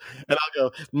script, and I'll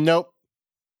go, nope,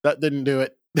 that didn't do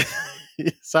it.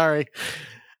 Sorry,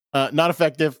 not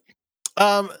effective.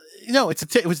 No,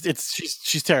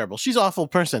 she's terrible. She's an awful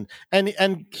person,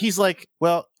 and he's like,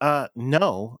 well,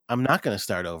 no, I'm not going to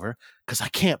start over because I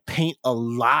can't paint a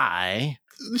lie.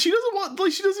 She doesn't want,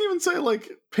 like, she doesn't even say,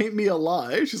 like, paint me a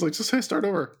lie. She's like, just say start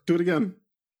over. Do it again.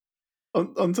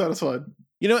 Unsatisfied.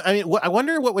 You know, I mean, I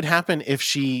wonder what would happen if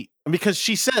because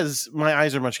she says my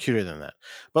eyes are much cuter than that.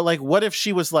 But, like, what if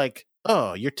she was like,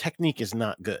 oh, your technique is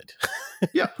not good?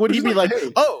 Yeah. Would he be like,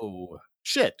 hey. Oh,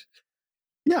 shit.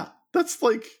 Yeah. That's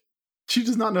like, she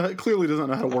clearly does not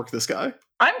know how to work this guy.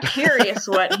 I'm curious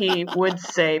what he would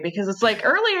say, because it's like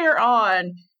earlier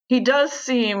on, he does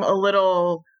seem a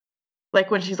little... Like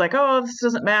when she's like, oh, this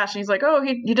doesn't match. And he's like, oh,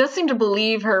 he does seem to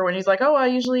believe her when he's like, oh, I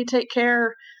usually take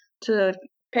care to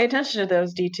pay attention to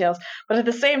those details. But at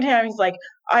the same time, he's like,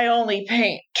 I only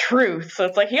paint truth. So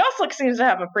it's like he also seems to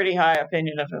have a pretty high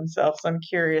opinion of himself. So I'm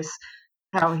curious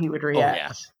how he would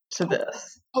react to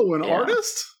this. Oh, an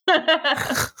artist?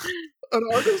 An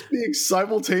artist being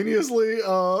simultaneously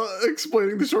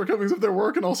explaining the shortcomings of their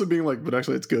work and also being like, but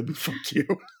actually it's good. Fuck you.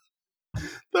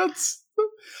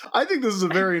 I think this is a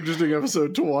very interesting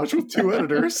episode to watch with 2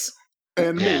 editors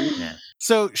and me. Yeah.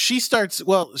 So she starts,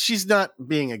 well, she's not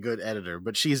being a good editor,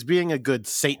 but she's being a good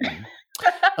Satan.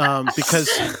 Because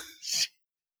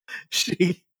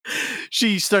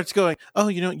she starts going, oh,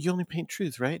 you only paint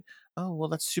truth, right? Oh, well,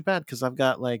 that's too bad because I've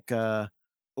got like,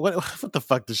 what the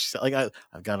fuck does she say? Like,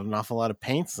 I've got an awful lot of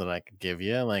paints that I could give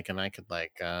you, like, and I could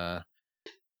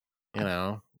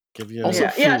give you. Also,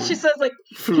 yeah. food. She says like,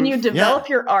 Food. can you develop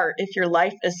your art if your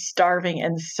life is starving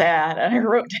and sad? And I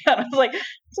wrote down, I was like,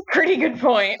 it's a pretty good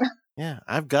point. Yeah,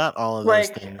 I've got all of those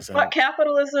Like, things. fuck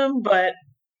capitalism, but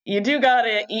you do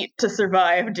gotta eat to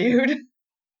survive, dude.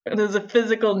 It is a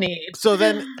physical need. So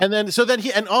then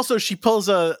she pulls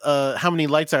a how many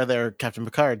lights are there, Captain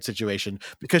Picard situation,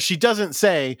 because she doesn't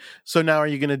say, so now are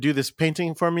you going to do this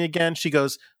painting for me again? She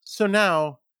goes, so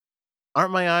now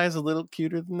aren't my eyes a little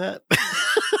cuter than that?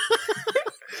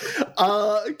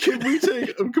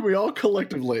 Can we all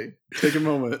collectively take a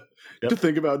moment to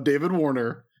think about David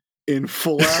Warner in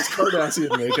full ass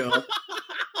Cardassian makeup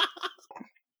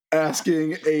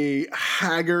asking a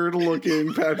haggard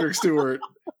looking Patrick Stewart,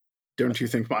 don't you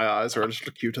think my eyes are a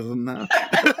little cuter than that?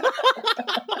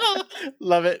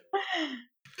 Love it.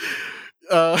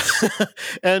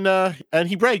 And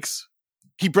he breaks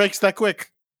that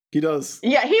quick. He does.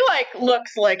 Yeah, he like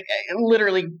looks like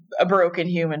literally a broken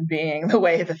human being the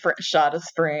way the shot is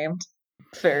framed.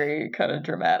 It's very kind of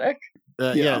dramatic.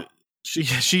 Yeah,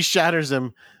 she shatters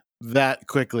him that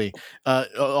quickly.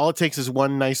 All it takes is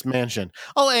one nice mansion.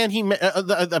 Oh, and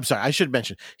I'm sorry, I should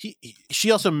mention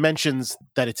she also mentions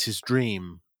that it's his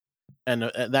dream, and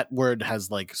that word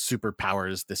has like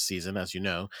superpowers this season, as you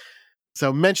know.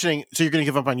 So you're gonna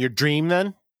give up on your dream then?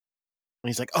 And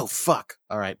he's like, oh fuck,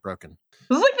 all right, broken.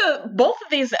 This is like both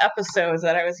of these episodes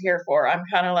that I was here for. I'm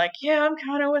kind of like, yeah, I'm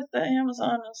kind of with the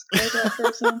Amazon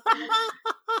person.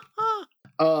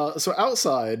 So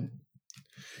outside,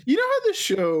 you know how this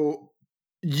show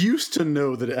used to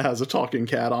know that it has a talking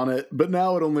cat on it, but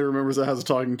now it only remembers it has a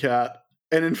talking cat,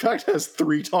 and in fact has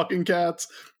 3 talking cats,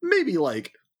 maybe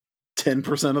like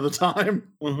 10% of the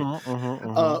time.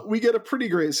 We get a pretty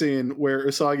great scene where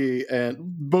Usagi and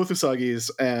both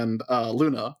Usagi's and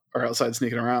Luna are outside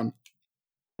sneaking around.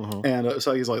 And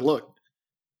Usagi's like, look,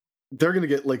 they're going to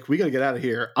get, like, we got to get out of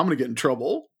here. I'm going to get in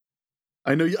trouble.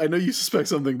 I know you suspect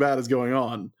something bad is going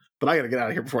on, but I got to get out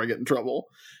of here before I get in trouble.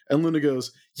 And Luna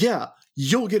goes, yeah,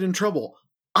 you'll get in trouble.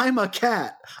 I'm a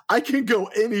cat. I can go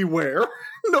anywhere.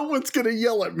 No one's going to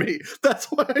yell at me. That's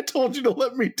why I told you to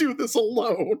let me do this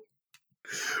alone.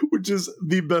 Which is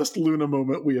the best Luna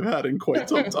moment we have had in quite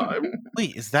some time.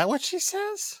 Wait, is that what she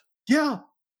says? Yeah.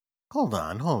 Hold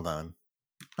on.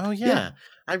 Oh, yeah.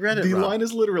 I read it The wrong. line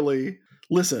is literally,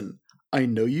 listen, I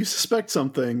know you suspect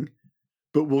something,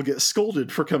 but we'll get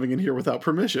scolded for coming in here without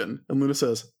permission. And Luna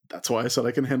says, that's why I said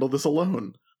I can handle this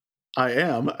alone. I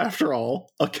am, after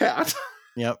all, a cat.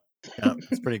 Yep.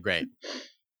 It's pretty great.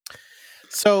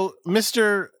 So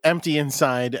Mr. Empty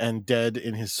inside and dead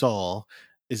in his soul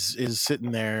is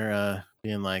sitting there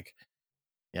being like,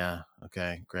 yeah,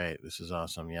 okay, great. This is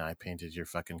awesome. Yeah, I painted your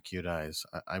fucking cute eyes.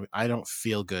 I don't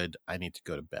feel good. I need to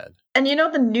go to bed. And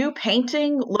the new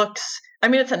painting looks,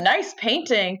 it's a nice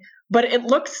painting, but it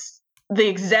looks the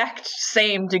exact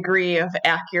same degree of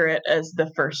accurate as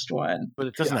the first one. But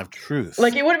it doesn't have truth.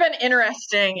 Like, it would have been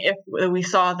interesting if we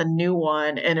saw the new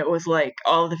one and it was like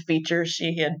all the features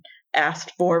she had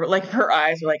asked for, but like her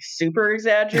eyes were like super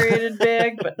exaggerated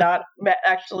big, but not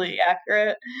actually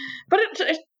accurate. But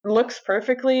it looks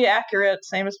perfectly accurate,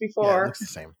 same as before. Yeah, it looks the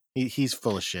same. He's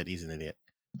full of shit. He's an idiot.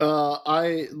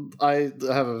 I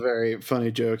have a very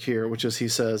funny joke here, which is he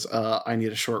says, I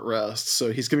need a short rest.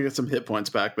 So he's going to get some hit points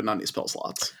back, but not any spell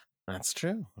slots. That's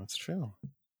true.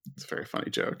 It's a very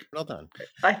funny joke. Well done.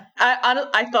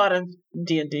 I thought of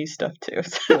D&D stuff too.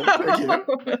 So thank you.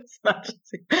 It's not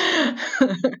just,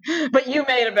 but you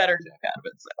made a better joke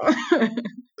out of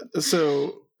it.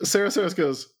 So Sarah Saris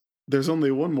goes, there's only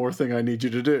one more thing I need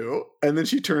you to do. And then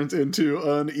she turns into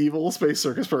an evil space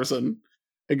circus person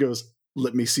and goes,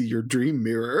 let me see your dream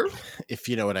mirror. If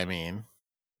you know what I mean.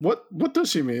 What does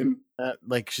she mean?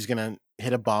 Like she's going to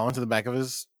hit a ball into the back of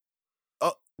his...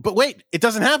 Oh, but wait, it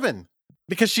doesn't happen.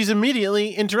 Because she's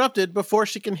immediately interrupted before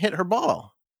she can hit her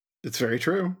ball. It's very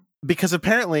true. Because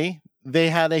apparently they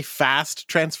had a fast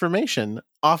transformation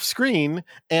off screen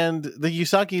and the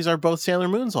Usagis are both Sailor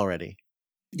Moons already.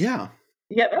 Yeah.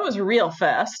 Yeah, that was real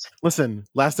fast. Listen,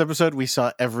 last episode we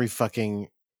saw every fucking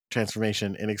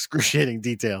transformation in excruciating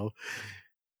detail.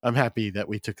 I'm happy that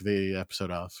we took the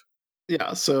episode off.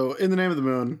 Yeah, so in the name of the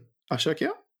moon, I'll check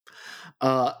you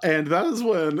out. And that is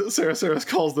when Sarah Saris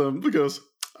calls them because...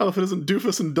 Oh, if it isn't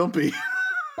Doofus and Dumpy.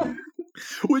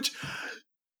 Which,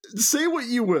 say what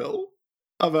you will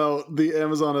about the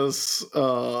Amazonas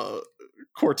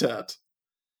quartet.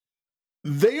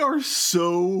 They are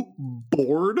so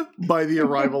bored by the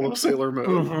arrival of Sailor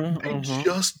Moon. They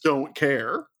just don't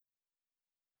care.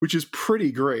 Which is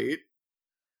pretty great.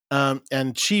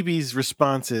 And Chibi's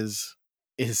response is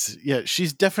yeah,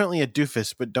 she's definitely a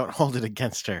doofus, but don't hold it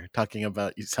against her. Talking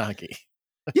about Usagi.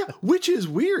 Yeah, which is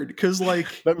weird because like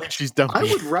That means she's dumpy.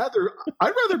 I'd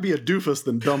rather be a doofus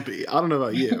than dumpy. I don't know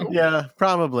about you. Yeah,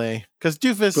 probably because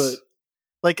doofus. But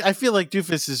like I feel like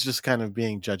doofus is just kind of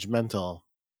being judgmental.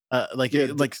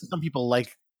 Like some people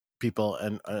like people,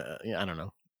 and I don't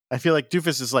know. I feel like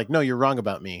doofus is like, no, you're wrong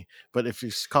about me. But if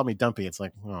you call me dumpy, it's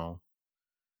like, oh.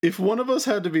 If one of us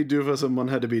had to be doofus and one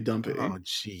had to be dumpy, Oh,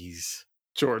 jeez.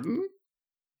 Jordan,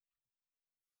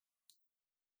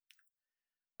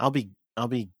 I'll be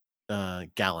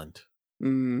gallant.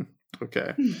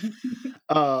 Okay.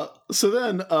 So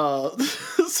then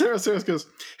Sarah goes,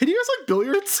 hey, do you guys like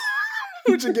billiards?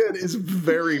 Which again is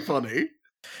very funny.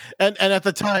 And at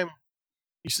the time,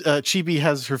 Chibi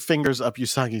has her fingers up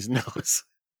Usagi's nose.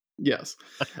 Yes.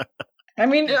 I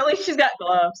mean, at least she's got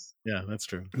gloves. Yeah, that's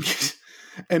true.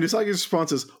 And Usagi's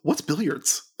response is, what's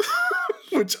billiards?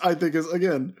 Which I think is,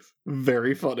 again,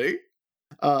 very funny.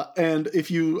 And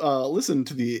if you listen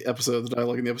to the episode, the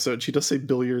dialogue in the episode, she does say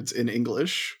billiards in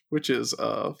English, which is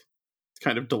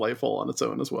kind of delightful on its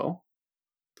own as well.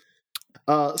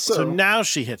 So now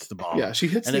she hits the ball. Yeah, she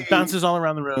hits and it bounces all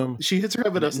around the room. She hits her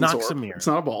evanescence knocks orb. a mirror. It's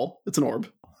not a ball. It's an orb.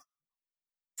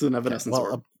 It's an evanescence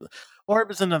orb.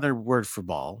 Orb is another word for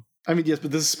ball. I mean, yes,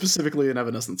 but this is specifically an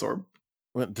evanescence orb.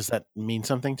 Does that mean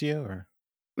something to you? Or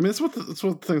I mean, that's what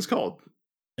the thing's called.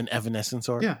 An evanescence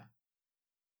orb? Yeah.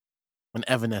 An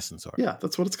evanescence orb. Yeah,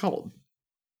 that's what it's called.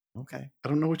 Okay. I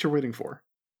don't know what you're waiting for.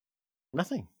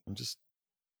 Nothing. I'm just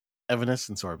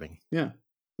evanescence orbing. Yeah,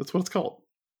 that's what it's called.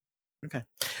 Okay.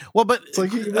 Well, but it's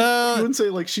like you wouldn't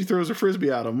say like she throws a frisbee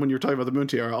at him when you're talking about the moon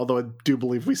tiara, although I do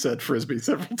believe we said frisbee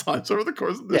several times over the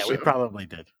course of this show. We probably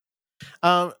did.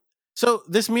 So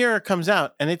this mirror comes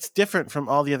out, and it's different from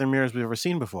all the other mirrors we've ever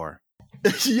seen before.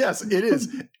 Yes, it is.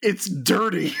 It's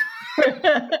dirty.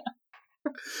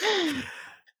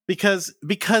 because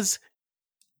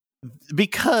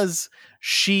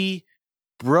she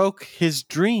broke his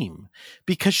dream,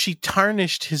 because she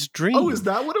tarnished his dream. Oh, is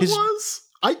that what it was?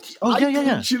 I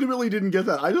legitimately didn't get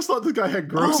that. I just thought this guy had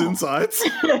gross insides.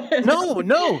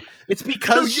 No. It's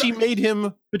because she made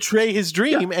him betray his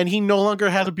dream, and he no longer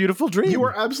had a beautiful dream. You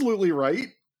are absolutely right.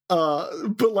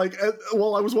 But like,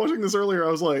 while I was watching this earlier,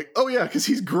 I was like, oh yeah, because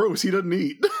he's gross. He doesn't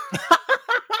eat.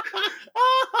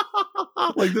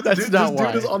 Like this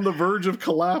dude is on the verge of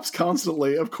collapse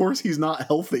constantly. Of course, he's not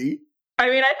healthy. I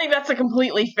mean, I think that's a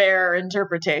completely fair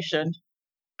interpretation.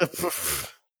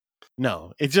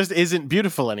 No, it just isn't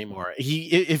beautiful anymore.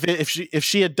 If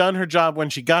she had done her job when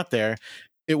she got there,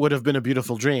 it would have been a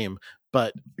beautiful dream.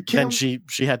 But then she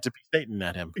had to be Satan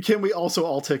at him. Can we also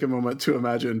all take a moment to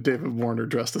imagine David Warner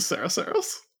dressed as Sarah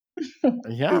Saros?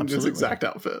 Yeah, in his exact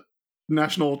outfit.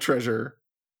 National treasure,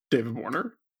 David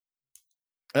Warner.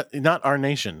 Not our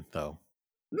nation, though.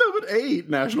 No, but a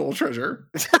national treasure.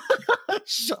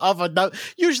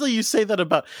 Usually you say that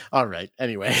about... All right,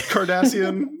 anyway.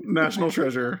 Cardassian, national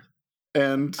treasure,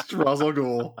 and Ra's al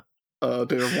Ghul,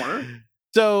 David Warner.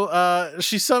 So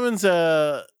she summons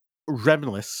a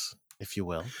Remlis, if you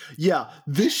will. Yeah,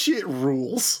 this shit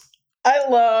rules. I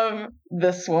love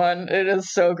this one. It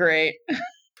is so great.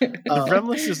 The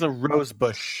Remlis is a rose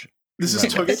bush. This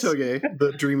is Toge Toge,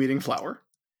 the dream-eating flower.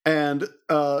 And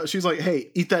she's like, hey,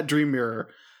 eat that dream mirror.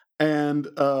 And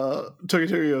Toge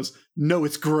Toge goes, no,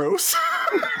 it's gross.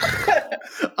 I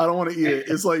don't want to eat it.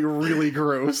 It's like really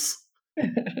gross.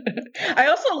 I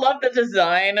also love the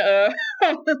design of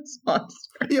this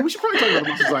monster. Yeah, we should probably talk about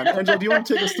the design. Angela, do you want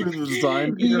to take us through the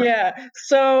design here? Yeah,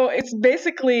 so it's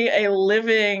basically a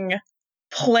living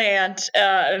plant.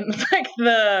 Like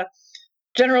the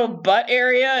general butt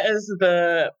area is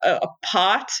a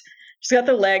pot. She's got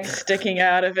the legs sticking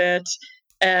out of it,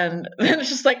 and then it's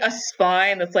just like a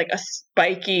spine that's like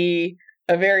a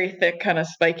very thick kind of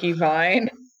spiky vine.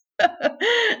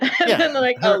 Then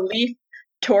like a leaf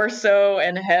torso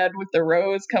and head with the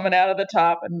rose coming out of the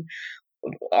top and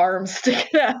arms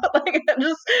sticking out. Like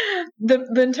just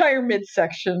the entire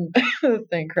midsection of the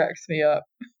thing cracks me up.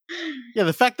 Yeah,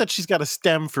 the fact that she's got a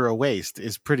stem for a waist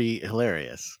is pretty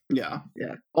hilarious. Yeah.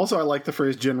 Also, I like the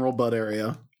phrase general butt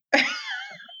area.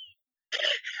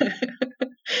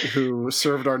 Who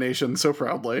served our nation so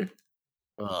proudly.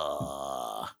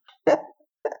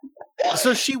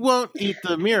 So she won't eat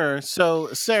the mirror,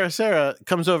 so Sarah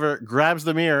comes over, grabs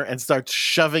the mirror, and starts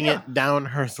shoving it down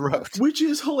her throat. Which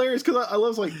is hilarious, because I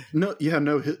was like, no,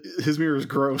 his mirror is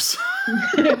gross.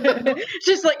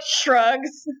 Just like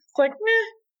shrugs. It's like, meh.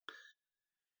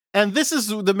 And this is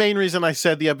the main reason I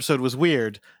said the episode was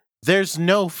weird. There's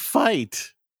no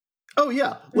fight. Oh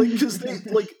yeah, like because they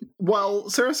like while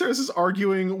Sarah Saris is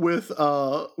arguing with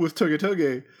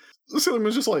Toge, Sailor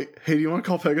Moon's just like, "Hey, do you want to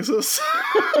call Pegasus?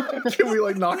 Can we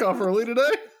like knock off early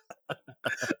today?"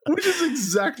 Which is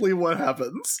exactly what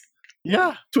happens.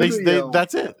 Yeah,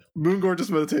 that's it. Moon Gorgeous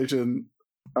meditation.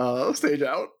 Stage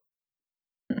out.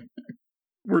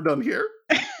 We're done here.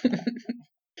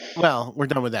 Well, we're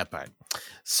done with that part.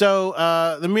 So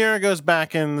the mirror goes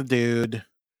back in the dude,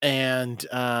 and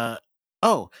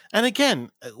and again,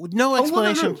 no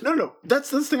explanation. No.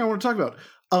 That's the thing I want to talk about.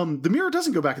 The mirror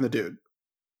doesn't go back in the dude.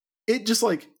 It just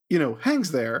like,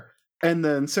 hangs there, and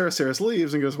then Sarah Saris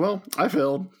leaves and goes, "Well, I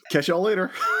failed. Catch y'all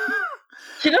later."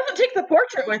 She doesn't take the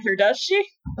portrait with her, does she?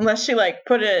 Unless she like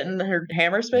put it in her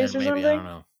hammer space or maybe, something. I don't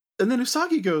know. And then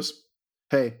Usagi goes,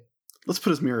 "Hey, let's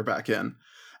put his mirror back in."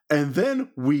 And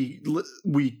then we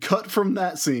cut from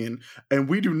that scene, and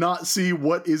we do not see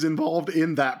what is involved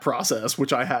in that process,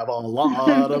 which I have a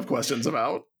lot of questions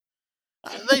about.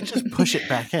 They just push it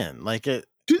back in, like it.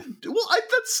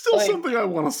 That's still something I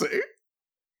want to see.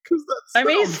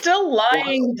 He's still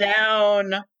lying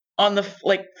down on the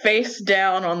face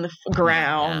down on the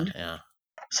ground. Yeah.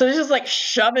 So they just like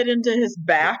shove it into his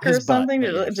back His or something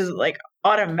butt, to just like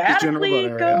automatically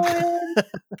go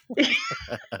in.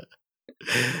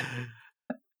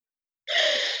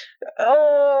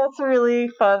 Oh, it's a really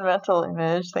fun mental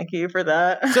image. Thank you for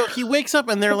that. So he wakes up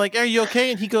and they're like, "Are you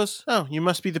okay?" And he goes, "Oh, you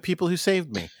must be the people who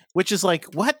saved me." Which is like,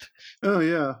 what? Oh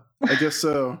yeah, I guess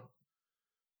so.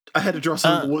 I had to draw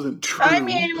something that wasn't true. I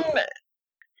mean,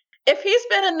 if he's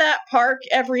been in that park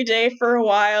every day for a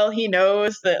while, he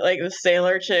knows that like the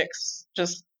sailor chicks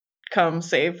just come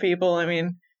save people. I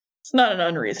mean, it's not an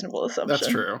unreasonable assumption. That's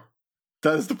true.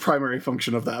 That is the primary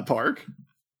function of that park.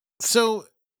 So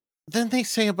then they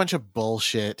say a bunch of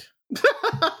bullshit.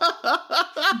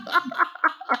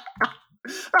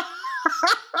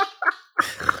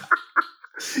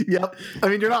 Yep. I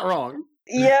mean, you're not wrong.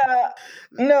 Yeah.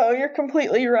 No, you're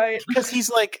completely right. Because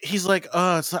he's like,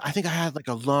 "Oh, I think I had like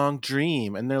a long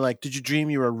dream." And they're like, "Did you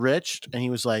dream you were rich?" And he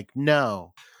was like,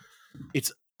 "No.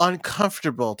 It's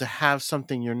uncomfortable to have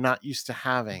something you're not used to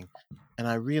having. And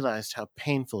I realized how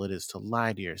painful it is to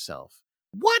lie to yourself."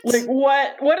 What? Like,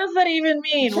 what does that even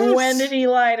mean? Yes. When did he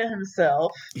lie to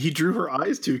himself? He drew her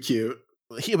eyes too cute.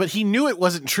 But he knew it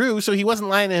wasn't true, so he wasn't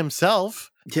lying to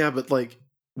himself. Yeah, but like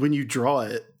when you draw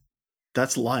it,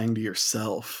 that's lying to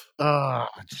yourself. Oh,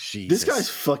 Jesus. This guy's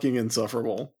fucking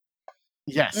insufferable.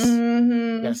 Yes.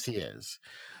 Mm-hmm. Yes, he is.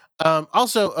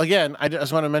 Also, again, I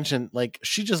just want to mention, like,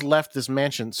 she just left this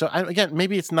mansion. So,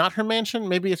 maybe it's not her mansion.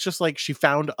 Maybe it's just like she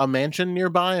found a mansion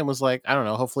nearby and was like, I don't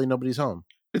know, hopefully nobody's home.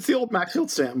 It's the old Maxfield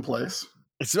Stanton place.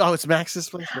 It's Max's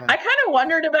place? Yeah. I kind of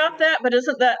wondered about that, but that's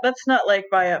not like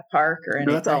by a park or anything.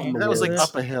 No, that's out in the That was like woods.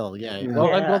 up a hill, yeah. Yeah.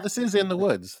 Well, this is in the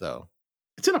woods, though.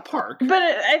 It's in a park. But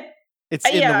It's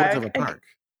in the woods of a park.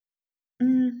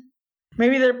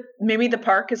 Maybe the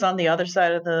park is on the other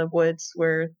side of the woods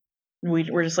where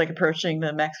we're just like approaching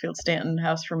the Maxfield Stanton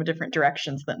house from a different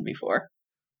directions than before.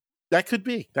 That could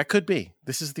be.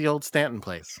 This is the old Stanton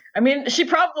place. I mean, she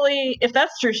probably, if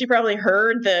that's true, she probably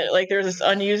heard that like there's this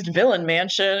unused villain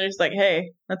mansion. It's like,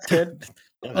 hey, that's good.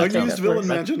 Unused Villain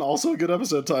Mansion, also a good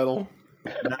episode title.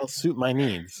 That'll suit my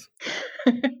needs.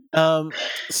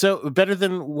 So better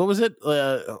than, what was it?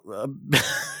 Holding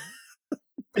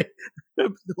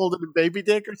a baby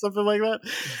dick or something like that.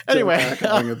 Anyway,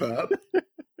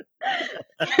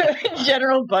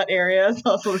 general butt area is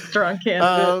also a strong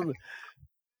candidate.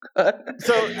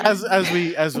 So as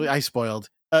I spoiled,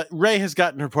 Ray has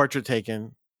gotten her portrait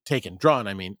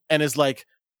drawn, and is like,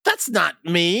 "That's not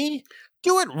me.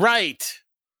 Do it right."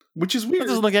 Which is weird. It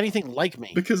doesn't look anything like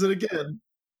me. Because it again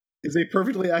is a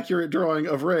perfectly accurate drawing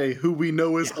of Ray, who we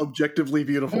know is objectively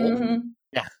beautiful. Mm-hmm.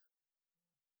 Yeah.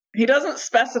 He doesn't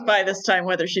specify this time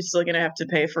whether she's still going to have to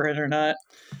pay for it or not.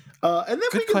 And then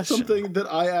we get something that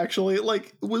I actually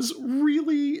was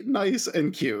really nice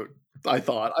and cute. I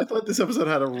thought this episode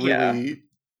had a really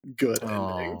good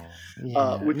ending.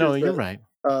 Yeah. You're right.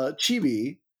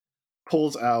 Chibi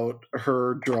pulls out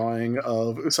her drawing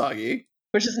of Usagi,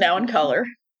 which is now in color.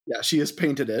 Yeah, she has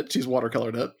painted it. She's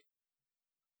watercolored it.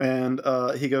 And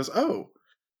he goes, "Oh,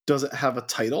 does it have a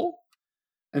title?"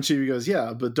 And Chibi goes,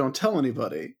 "Yeah, but don't tell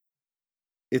anybody.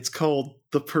 It's called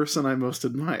The Person I Most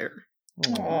Admire." Which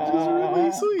is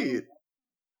really sweet.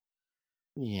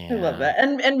 Yeah, I love that.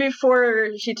 And before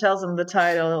she tells him the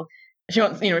title, she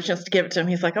wants to give it to him.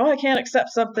 He's like, "Oh, I can't accept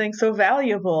something so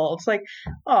valuable." It's like,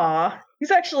 aw,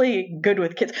 he's actually good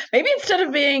with kids. Maybe instead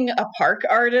of being a park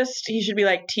artist, he should be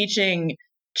like teaching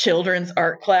children's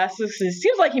art classes. It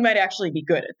seems like he might actually be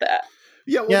good at that.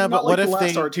 Yeah, well, Yeah, not but like what the if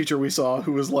last they- art teacher we saw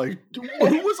who was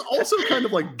also kind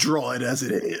of like, draw it as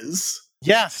it is.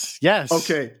 Yes.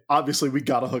 Okay, obviously we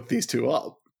gotta hook these two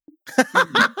up.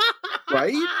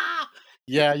 Right?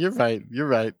 Yeah, you're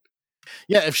right.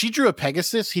 Yeah, if she drew a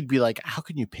Pegasus, he'd be like, how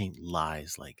can you paint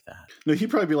lies like that? No, he'd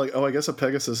probably be like, oh, I guess a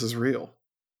Pegasus is real.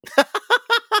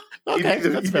 Okay, he'd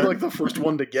that's be fair. like the first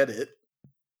one to get it.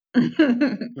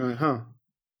 Huh.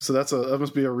 So that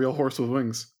must be a real horse with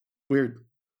wings. Weird.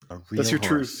 That's your horse.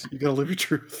 truth. You gotta live your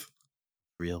truth.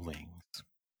 Real wings.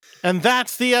 And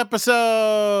that's the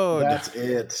episode. That's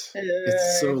it.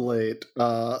 It's so late.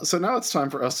 So now it's time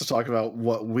for us to talk about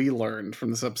what we learned from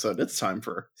this episode. It's time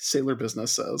for Sailor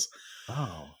Business Says.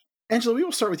 Oh. Angela, we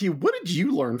will start with you. What did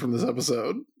you learn from this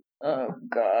episode? Oh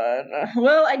God.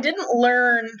 Well, I didn't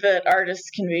learn that artists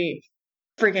can be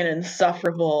freaking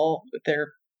insufferable with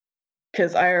their,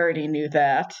 because I already knew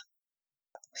that.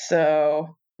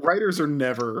 So Writers are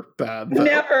never bad. Though.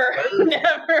 never.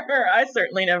 I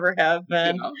certainly never have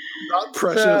been. Yeah, not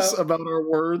precious about our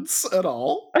words at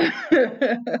all. I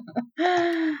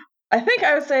think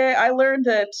I would say I learned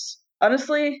that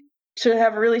honestly, to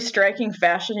have a really striking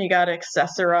fashion, you got to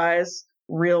accessorize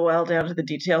real well down to the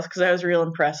details, because I was real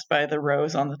impressed by the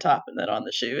rose on the top and then on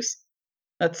the shoes.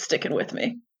 That's sticking with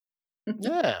me.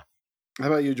 Yeah. How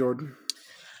about you, Jordan?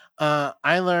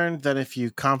 I learned that if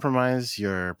you compromise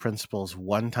your principles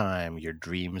one time, your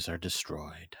dreams are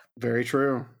destroyed. Very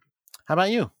true. How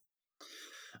about you?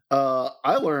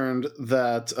 I learned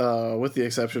that, with the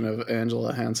exception of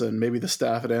Angela Hansen, maybe the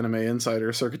staff at Anime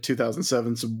Insider circa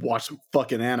 2007 should watch some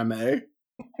fucking anime.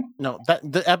 No,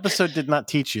 the episode did not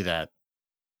teach you that.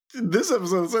 This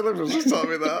episode, Sailor was just telling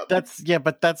me that.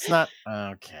 But that's not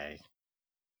okay.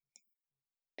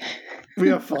 We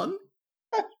have fun.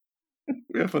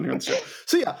 We have fun here on the show.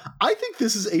 So yeah, I think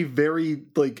this is a very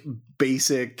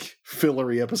basic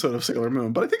fillery episode of Sailor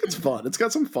Moon, but I think it's fun. It's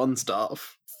got some fun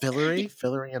stuff. Fillery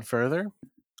and further.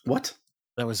 What?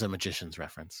 That was a Magician's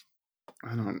reference.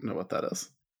 I don't know what that is.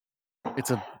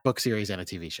 It's a book series and a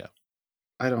TV show.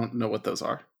 I don't know what those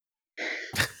are.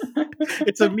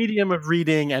 It's a medium of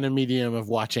reading and a medium of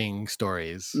watching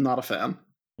stories. Not a fan.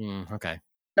 Okay.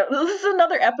 Now, this is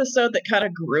another episode that kind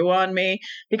of grew on me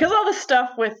because all the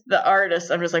stuff with the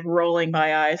artists, I'm just rolling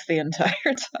my eyes the entire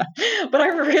time. But I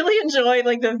really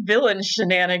enjoyed the villain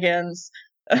shenanigans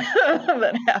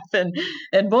that happen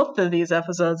in both of these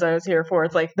episodes I was here for.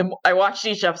 It's I watched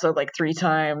each episode 3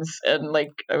 times and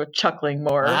I was chuckling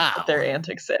more at their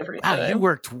antics every time. Wow, you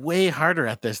worked way harder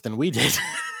at this than we did.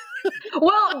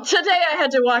 Well, today I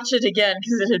had to watch it again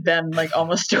because it had been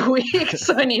almost a week,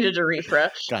 so I needed a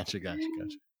refresh. Gotcha. Yeah,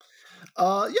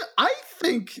 I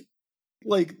think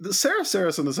the Sarah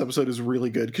Saris in this episode is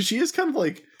really good because she is kind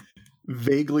of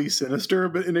vaguely sinister,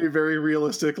 but in a very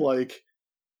realistic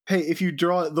hey, if you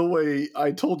draw it the way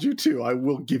I told you to, I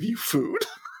will give you food.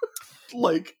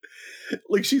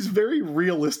 She's very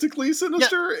realistically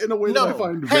sinister in a way that I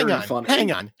find very funny.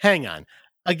 Hang on.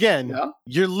 Again,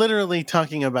 You're literally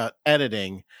talking about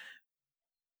editing.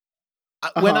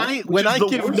 When I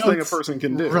give notes, thing a person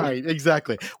can do. Right,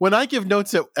 exactly. When I give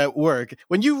notes at work,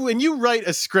 when you write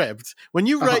a script, when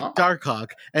you write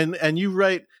Darkhawk and you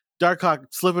write Darkhawk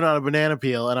slipping on a banana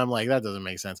peel, and I'm like, that doesn't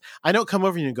make sense. I don't come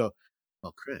over you and go,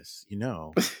 well, Chris,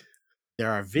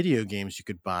 there are video games you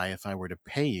could buy if I were to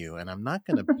pay you, and I'm not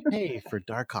going to pay for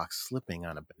Darkhawk slipping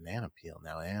on a banana peel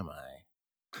now, am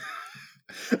I?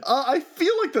 I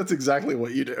feel like that's exactly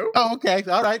what you do. Oh, okay.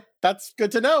 All right. That's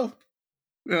good to know.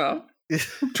 Yeah.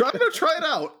 Try it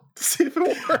out. See if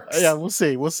it works. Yeah, we'll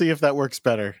see. We'll see if that works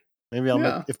better. Maybe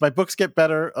if my books get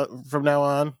better from now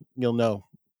on, you'll know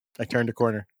I turned a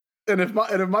corner. And if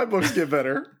my books get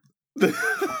better,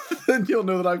 then you'll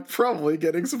know that I'm probably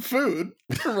getting some food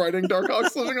from writing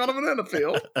Darkhawk living on a banana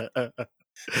peel.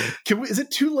 Is it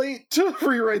too late to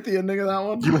rewrite the ending of that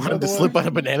one? You want him to slip on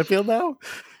a banana peel now?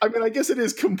 I mean, I guess it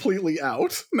is completely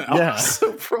out now. Yeah.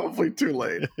 So probably too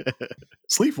late.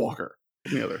 Sleepwalker,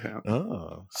 on the other hand.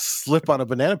 Oh, slip on a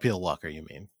banana peel walker, you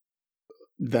mean?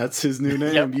 That's his new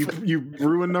name. Yep. You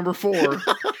ruin number 4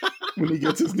 when he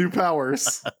gets his new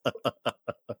powers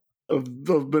of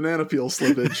banana peel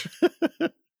slippage.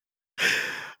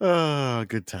 Oh,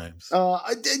 good times.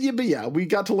 But yeah, we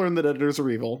got to learn that editors are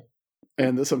evil.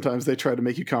 And that sometimes they try to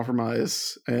make you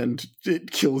compromise, and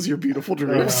it kills your beautiful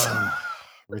dreams.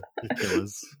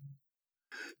 Ridiculous.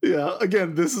 Yeah,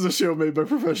 again, this is a show made by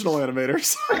professional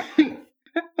animators.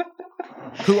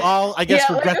 Who all, I guess,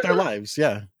 regret their lives.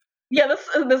 Yeah. Yeah,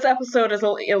 this episode is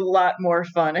a lot more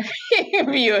fun if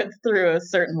you view it through a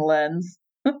certain lens.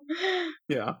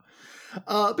 Yeah.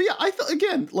 But yeah,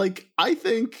 I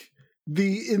think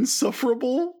the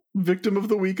insufferable victim of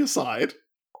the week aside,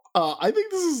 I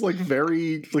think this is like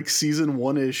very like season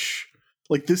 1-ish.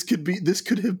 Like this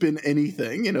could have been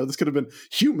anything. You know, this could have been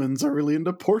humans are really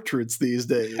into portraits these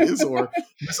days, or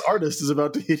this artist is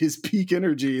about to hit his peak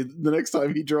energy the next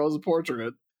time he draws a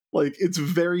portrait. Like it's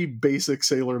very basic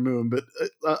Sailor Moon, but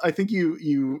I think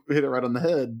you hit it right on the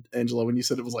head, Angela, when you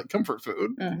said it was like comfort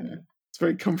food. Mm-hmm. It's a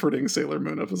very comforting Sailor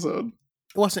Moon episode.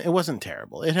 It wasn't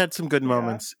terrible. It had some good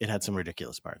moments. It had some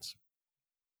ridiculous parts.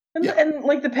 And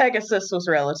like the Pegasus was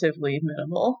relatively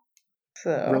minimal.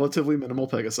 So Relatively minimal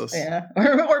Pegasus. Yeah.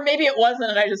 Or maybe it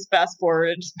wasn't and I just fast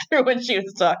forwarded through when she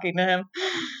was talking to him.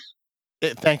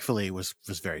 It thankfully was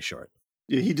very short.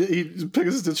 Yeah,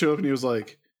 Pegasus did show up and he was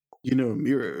like, you know,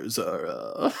 mirrors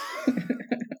are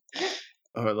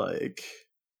are like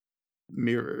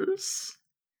mirrors.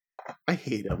 I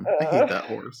hate him. I hate that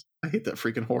horse. I hate that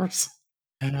freaking horse.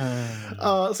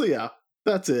 So yeah,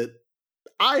 that's it.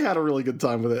 I had a really good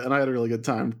time with it, and I had a really good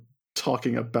time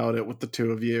talking about it with the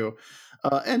two of you.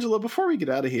 Angela, before we get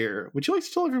out of here, would you like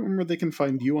to tell everyone where they can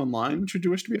find you online, should you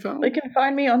wish to be found? They can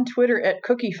find me on Twitter at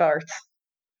Cookie Farts.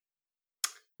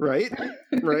 Right.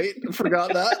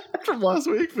 Forgot that from last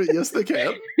week, but yes, they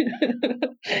can.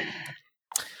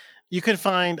 You can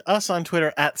find us on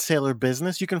Twitter at Sailor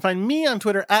Business. You can find me on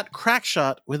Twitter at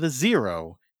Crackshot with a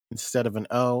 0 instead of an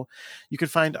O. You can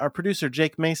find our producer,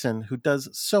 Jake Mason, who does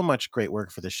so much great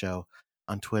work for the show,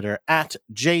 on Twitter at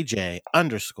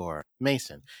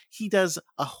JJ_Mason. He does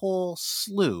a whole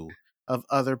slew of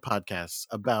other podcasts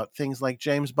about things like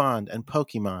James Bond and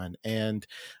Pokemon and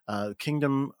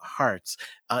Kingdom Hearts.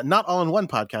 Not all in one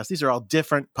podcast. These are all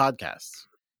different podcasts.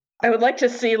 I would like to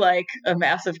see like a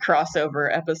massive crossover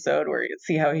episode where you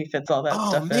see how he fits all that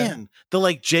stuff in. Oh man, the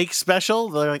like Jake special,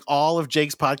 like all of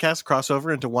Jake's podcasts cross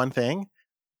over into one thing.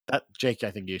 That Jake, I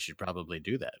think you should probably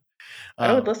do that.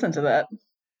 I would listen to that.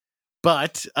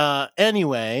 But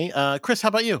anyway, Chris, how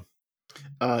about you?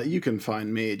 You can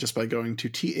find me just by going to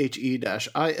the-isb.com.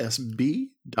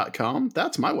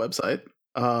 That's my website.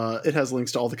 It has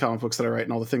links to all the comic books that I write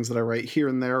and all the things that I write here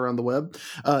and there around the web.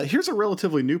 Here's a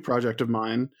relatively new project of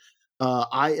mine.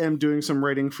 I am doing some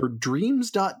writing for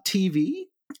Dreams.tv,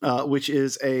 which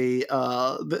is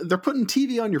they're putting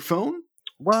TV on your phone.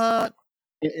 What?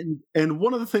 And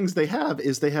one of the things they have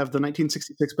is they have the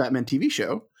 1966 Batman TV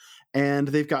show, and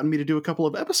they've gotten me to do a couple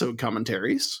of episode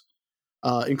commentaries.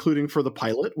 Including for the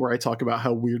pilot, where I talk about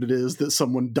how weird it is that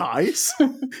someone dies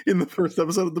in the first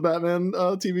episode of the Batman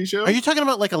TV show. Are you talking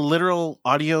about like a literal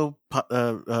audio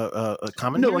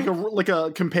commentary? No, like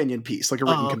a companion piece, like a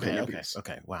written companion piece.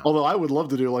 Okay, wow. Although I would love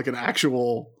to do like an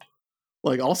actual,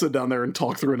 like I'll sit down there and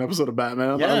talk through an episode of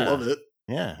Batman. Yeah. I love it.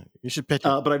 Yeah, you should pitch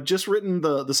it. But I've just written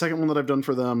the second one that I've done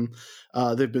for them.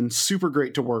 They've been super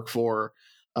great to work for.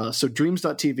 So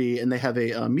Dreams.tv, and they have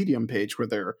a Medium page where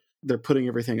they're putting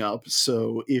everything up.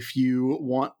 So if you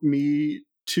want me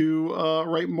to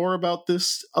write more about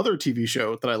this other TV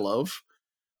show that I love,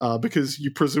 because you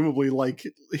presumably like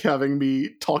having me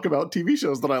talk about TV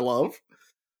shows that I love,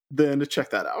 then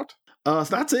check that out. So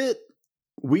that's it.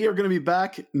 We are going to be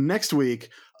back next week.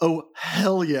 Oh,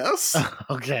 hell yes.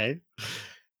 Okay.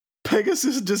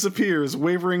 Pegasus disappears,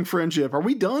 wavering friendship. Are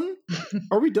we done?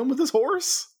 Are we done with this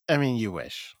horse? I mean, you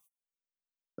wish.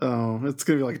 Oh, it's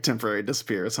going to be like a temporary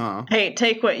disappearance, huh? Hey,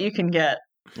 take what you can get.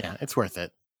 Yeah, it's worth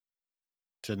it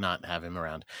to not have him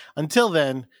around. Until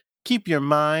then, keep your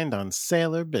mind on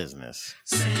Sailor Business.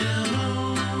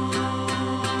 Sailor.